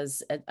ourselves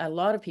as, a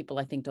lot of people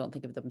I think don't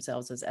think of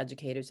themselves as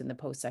educators in the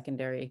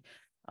post-secondary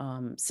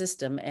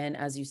system. And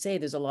as you say,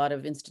 there's a lot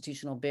of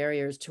institutional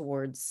barriers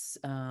towards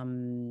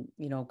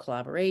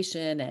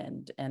collaboration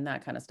and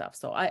that kind of stuff.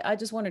 So I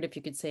just wondered if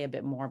you could say a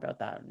bit more about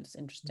that. It's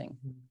interesting.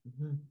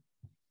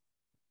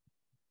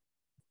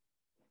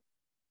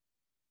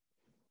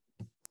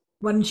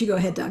 Why don't you go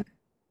ahead, Doug?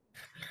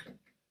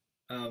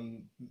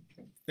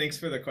 Thanks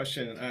for the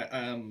question.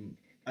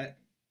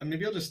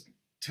 Maybe I'll just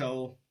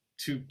tell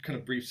two kind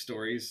of brief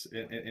stories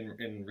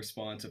in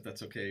response, if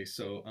that's okay.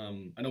 So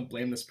I don't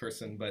blame this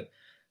person, but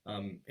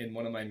in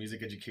one of my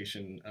music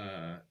education,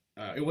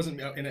 it wasn't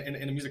in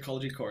a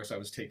musicology course I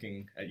was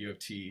taking at U of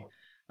T.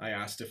 I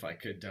asked if I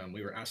could.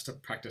 We were asked to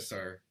practice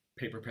our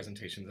paper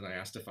presentations, and I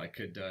asked if I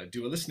could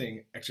do a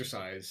listening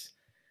exercise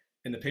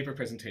in the paper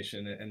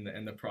presentation,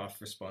 and the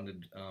prof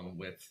responded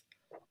with,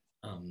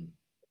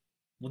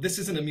 "Well, this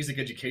isn't a music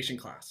education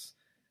class."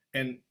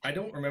 And I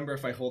don't remember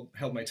if I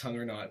held my tongue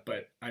or not,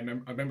 but I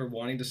remember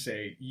wanting to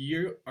say,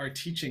 "You are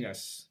teaching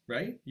us,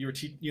 right? You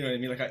know what I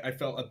mean?" Like I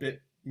felt a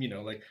bit,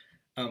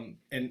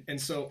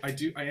 and so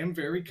I am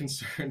very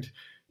concerned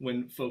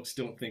when folks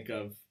don't think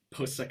of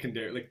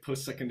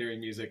post-secondary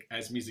music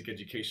as music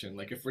education.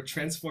 Like if we're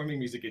transforming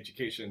music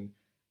education,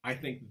 I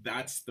think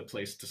that's the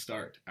place to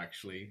start,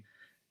 actually.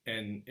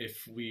 And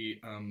if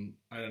we,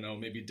 I don't know,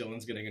 maybe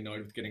Dylan's getting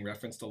annoyed with getting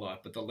referenced a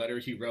lot, but the letter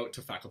he wrote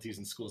to faculties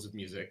and schools of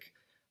music,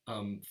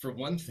 for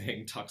one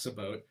thing, talks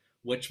about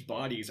which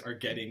bodies are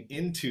getting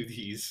into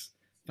these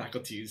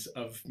faculties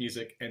of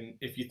music. And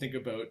if you think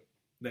about,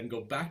 then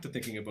go back to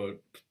thinking about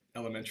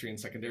elementary and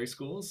secondary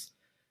schools,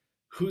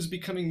 who's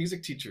becoming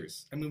music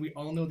teachers? I mean, we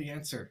all know the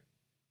answer,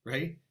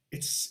 right?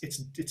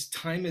 It's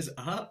time is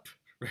up,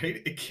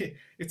 right?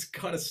 It's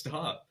gotta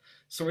stop.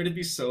 Sorry to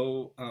be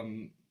so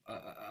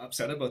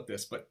upset about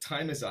this, but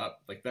time is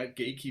up. Like that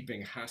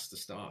gatekeeping has to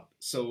stop.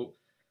 So,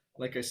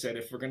 like I said,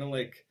 if we're gonna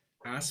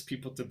ask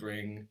people to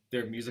bring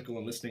their musical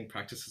and listening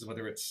practices,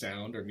 whether it's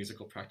sound or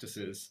musical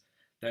practices,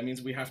 that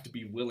means we have to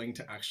be willing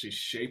to actually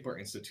shape our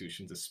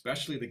institutions,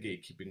 especially the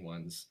gatekeeping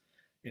ones,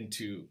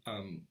 into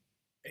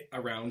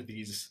around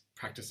these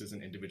practices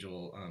and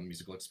individual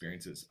musical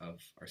experiences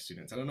of our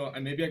students. I don't know,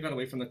 maybe I got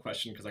away from the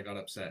question because I got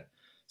upset.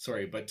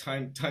 Sorry, but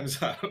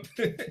time's up.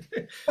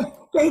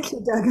 Thank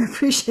you, Doug. I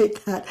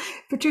appreciate that.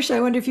 Patricia, I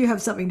wonder if you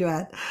have something to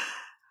add.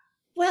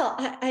 Well,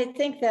 I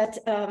think that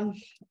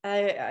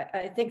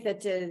I think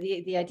that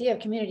the idea of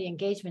community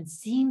engagement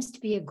seems to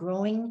be a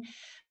growing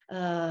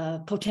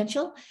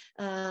potential,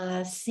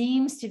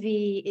 seems to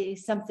be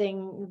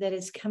something that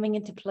is coming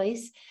into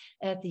place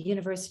at the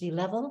university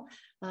level.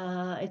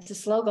 It's a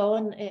slow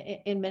going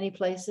in many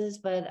places,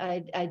 but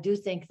I do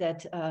think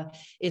that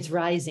it's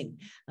rising.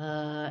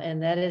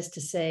 And that is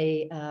to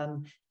say,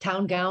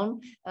 town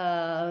gown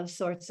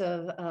sorts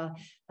of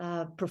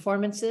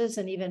performances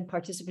and even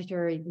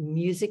participatory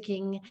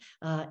musicking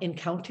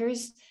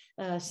encounters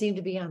seem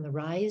to be on the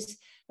rise.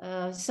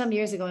 Some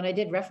years ago, and I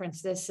did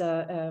reference this,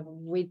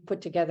 we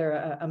put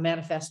together a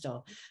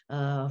manifesto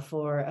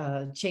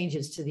for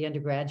changes to the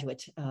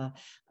undergraduate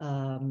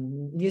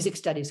music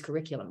studies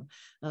curriculum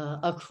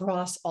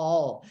across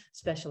all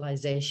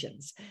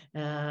specializations.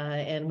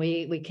 And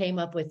we came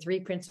up with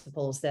 3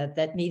 principles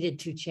that needed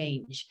to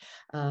change.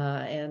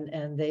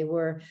 And they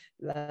were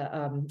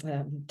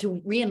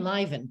to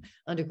re-enliven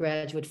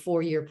undergraduate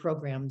 4-year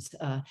programs,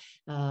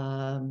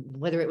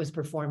 whether it was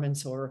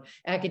performance or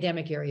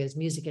academic areas,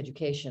 music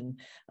education,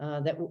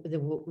 that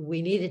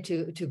we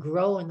needed to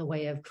grow in the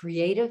way of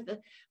creative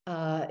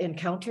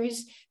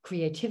encounters.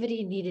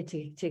 Creativity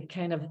needed to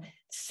kind of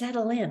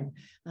settle in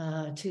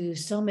to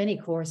so many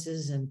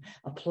courses and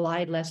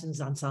applied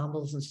lessons,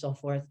 ensembles, and so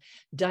forth.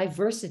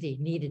 Diversity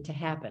needed to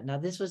happen. Now,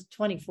 this was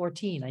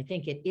 2014. I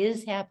think it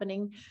is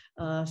happening,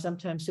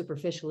 sometimes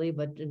superficially,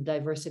 but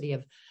diversity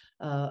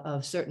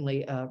of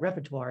certainly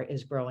repertoire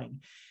is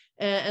growing.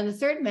 And the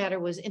third matter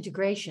was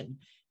integration.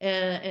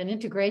 And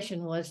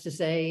integration was to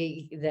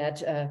say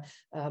that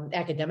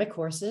academic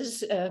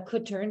courses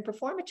could turn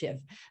performative,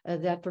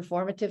 that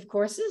performative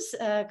courses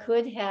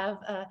could have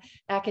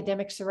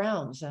academic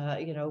surrounds,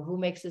 who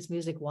makes this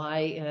music,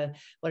 why,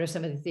 what are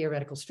some of the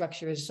theoretical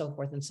structures, so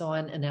forth and so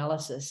on,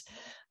 analysis.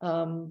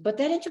 But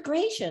that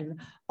integration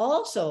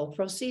also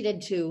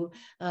proceeded to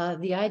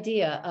the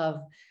idea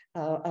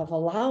of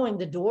allowing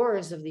the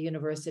doors of the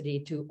university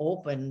to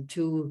open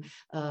to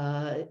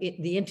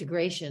the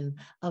integration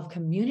of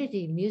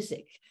community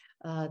music,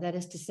 that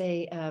is to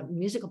say,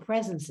 musical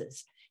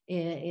presences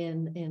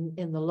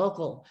in the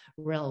local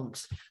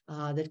realms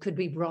that could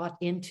be brought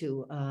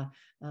into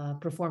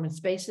performance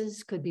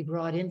spaces, could be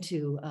brought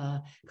into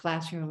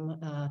classroom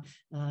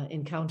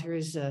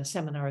encounters,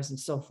 seminars, and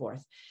so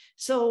forth.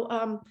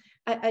 So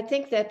I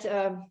think that,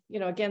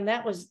 again,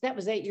 that was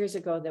 8 years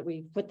ago that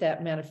we put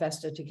that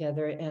manifesto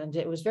together, and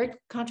it was very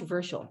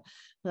controversial.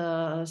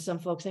 Some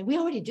folks saying, we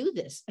already do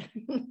this.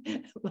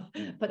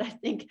 But I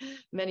think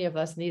many of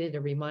us needed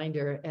a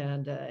reminder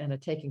and a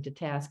taking to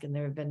task. And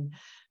there have been,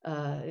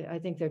 I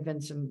think there have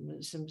been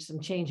some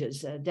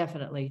changes,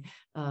 definitely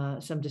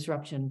some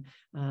disruption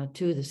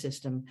to the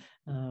system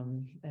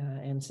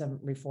and some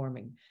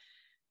reforming.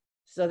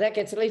 So that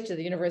gets at least to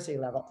the university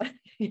level.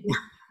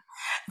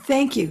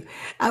 Thank you.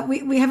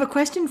 We have a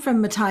question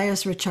from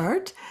Matthias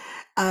Richard.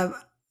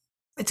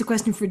 It's a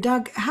question for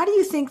Doug. How do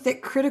you think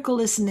that critical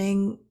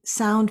listening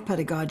sound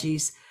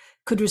pedagogies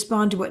could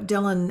respond to what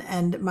Dylan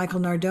and Michael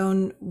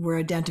Nardone were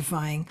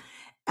identifying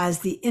as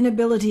the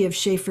inability of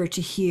Schafer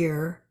to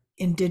hear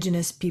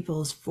Indigenous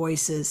people's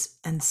voices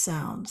and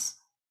sounds?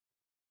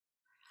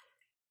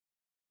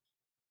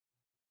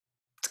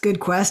 It's a good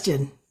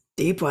question.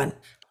 Deep one.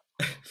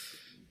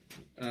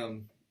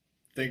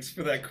 Thanks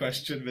for that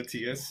question,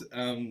 Matthias.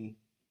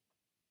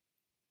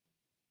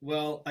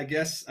 Well, I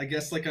guess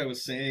like I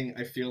was saying,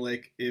 I feel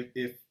like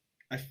if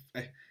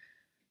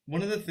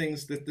one of the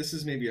things that, this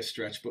is maybe a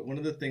stretch, but one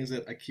of the things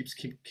that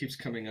keeps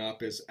coming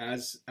up is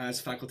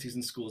as faculties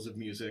and schools of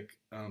music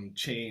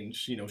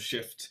change,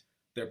 shift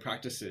their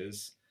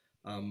practices,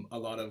 a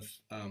lot of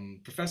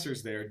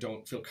professors there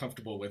don't feel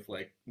comfortable with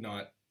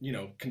not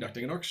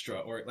conducting an orchestra,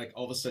 or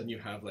all of a sudden you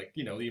have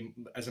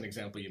as an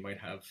example, you might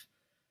have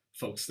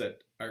folks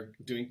that are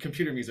doing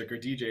computer music or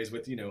DJs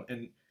with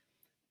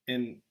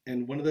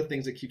and one of the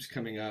things that keeps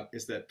coming up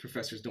is that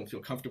professors don't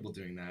feel comfortable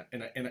doing that.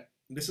 And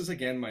this is,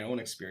 again, my own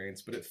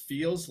experience, but it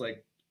feels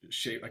like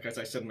as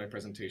I said in my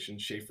presentation,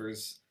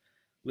 Schafer's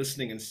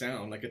listening and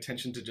sound,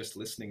 attention to just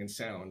listening and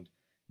sound,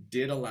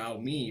 did allow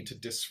me to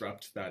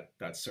disrupt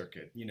that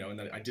circuit, and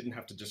that I didn't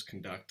have to just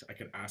conduct. I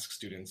could ask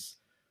students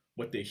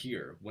what they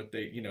hear, what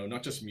they,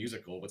 not just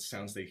musical, what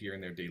sounds they hear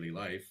in their daily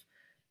life.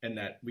 And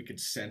that we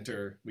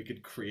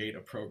could create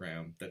a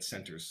program that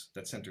centers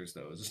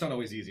those. It's not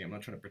always easy. I'm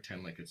not trying to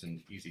pretend like it's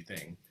an easy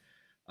thing.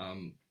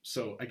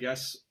 So I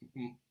guess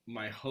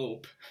my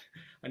hope,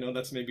 I know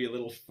that's maybe a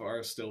little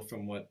far still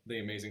from what the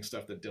amazing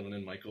stuff that Dylan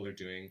and Michael are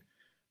doing.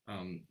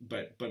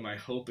 But my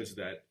hope is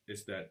that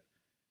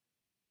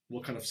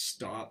we'll kind of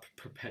stop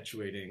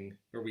perpetuating,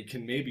 or we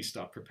can maybe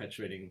stop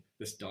perpetuating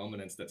this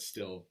dominance that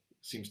still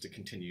seems to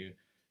continue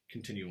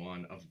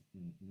on of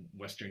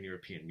Western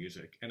European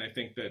music. And I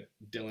think that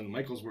Dylan and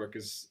Michael's work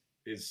is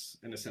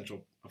an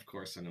essential, of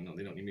course, I don't know,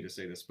 they don't need me to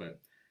say this, but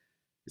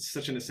it's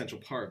such an essential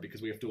part,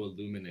 because we have to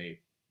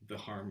illuminate the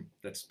harm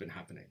that's been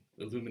happening,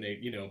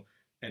 illuminate,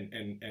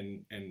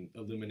 and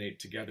illuminate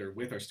together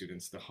with our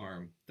students the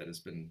harm that has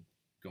been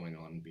going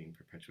on and being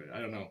perpetuated. I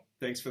don't know.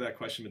 Thanks for that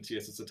question,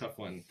 Matthias. It's a tough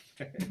one.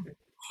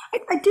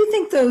 I do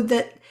think, though,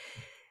 that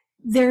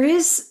there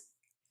is,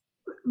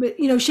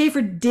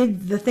 Schafer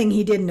did the thing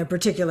he did in a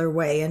particular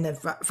way and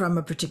from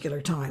a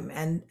particular time.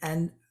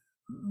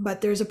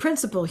 But there's a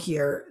principle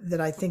here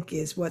that I think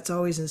is what's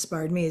always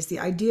inspired me, is the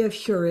idea of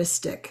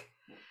heuristic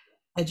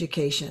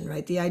education,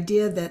 right? The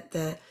idea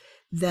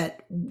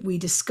that we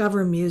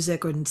discover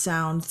music and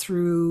sound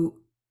through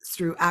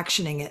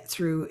actioning it,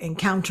 through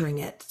encountering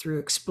it, through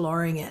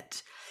exploring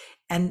it.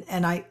 And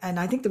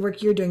I think the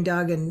work you're doing,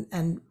 Doug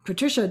and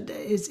Patricia,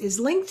 is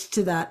linked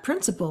to that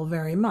principle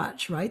very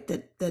much, right?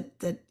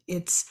 That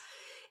it's,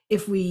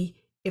 if we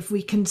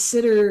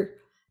consider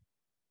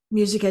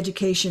music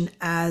education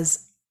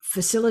as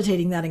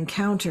facilitating that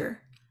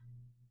encounter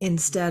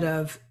instead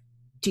of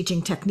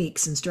teaching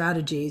techniques and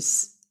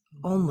strategies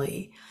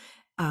only,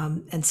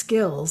 and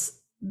skills,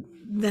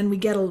 then we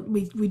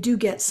do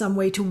get some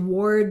way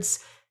towards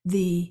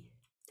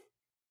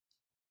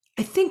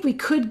I think we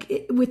could,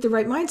 with the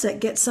right mindset,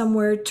 get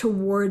somewhere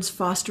towards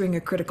fostering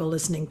a critical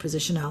listening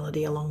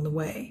positionality along the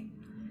way,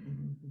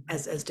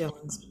 as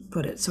Dylan's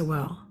put it so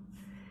well.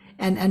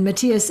 And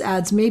Matthias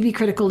adds, maybe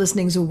critical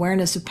listening's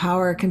awareness of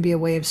power can be a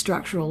way of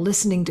structural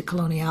listening to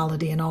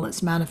coloniality and all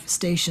its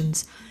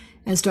manifestations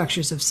and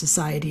structures of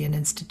society and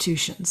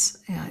institutions.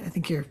 Yeah, I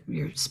think you're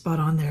spot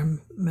on there,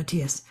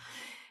 Matthias.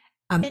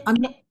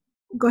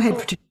 Go ahead,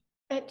 Patricia.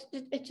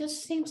 It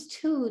just seems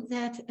too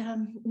that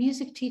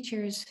music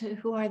teachers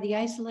who are the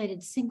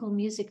isolated single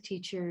music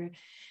teacher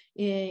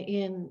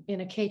in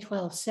a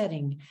K-12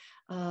 setting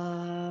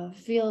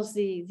feels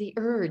the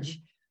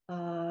urge,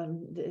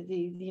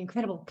 the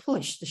incredible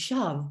push, the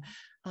shove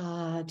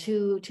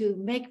to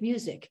make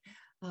music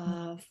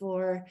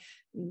for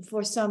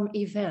some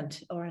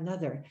event or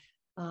another,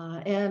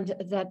 and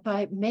that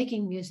by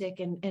making music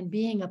and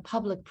being a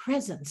public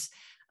presence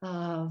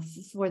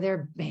for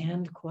their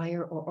band,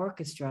 choir, or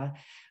orchestra,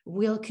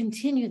 will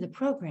continue the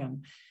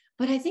program.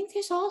 But I think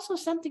there's also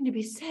something to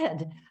be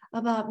said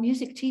about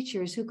music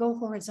teachers who go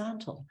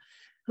horizontal,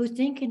 who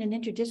think in an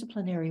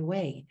interdisciplinary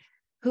way,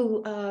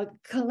 who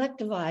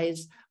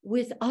collectivize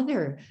with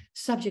other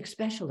subject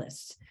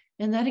specialists.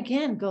 And that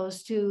again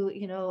goes to,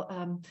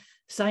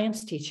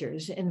 science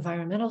teachers,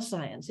 environmental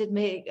science. It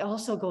may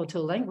also go to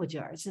language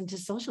arts and to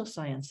social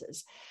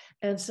sciences.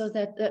 And so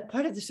that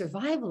part of the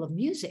survival of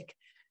music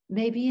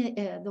maybe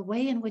the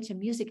way in which a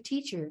music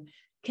teacher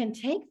can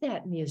take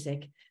that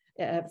music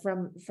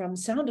from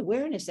sound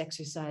awareness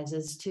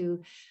exercises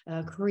to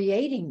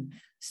creating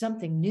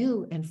something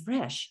new and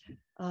fresh,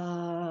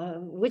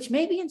 which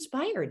may be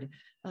inspired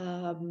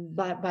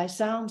by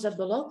sounds of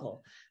the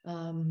local,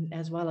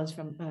 as well as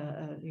from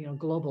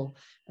global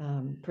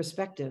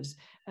perspectives.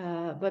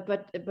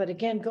 But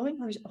again, going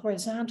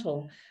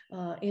horizontal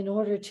in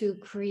order to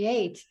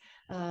create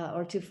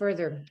or to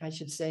further, I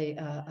should say,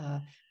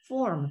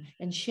 form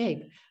and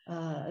shape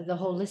the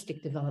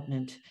holistic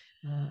development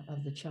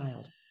of the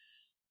child.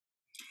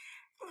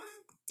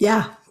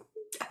 Yeah,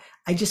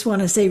 I just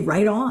want to say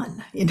right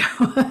on,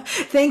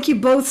 Thank you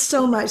both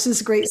so much. This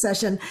is a great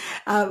session.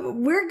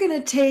 We're going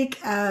to take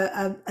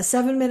a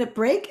 7-minute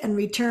break and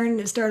return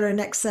and start our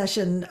next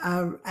session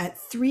at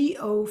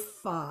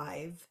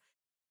 3:05.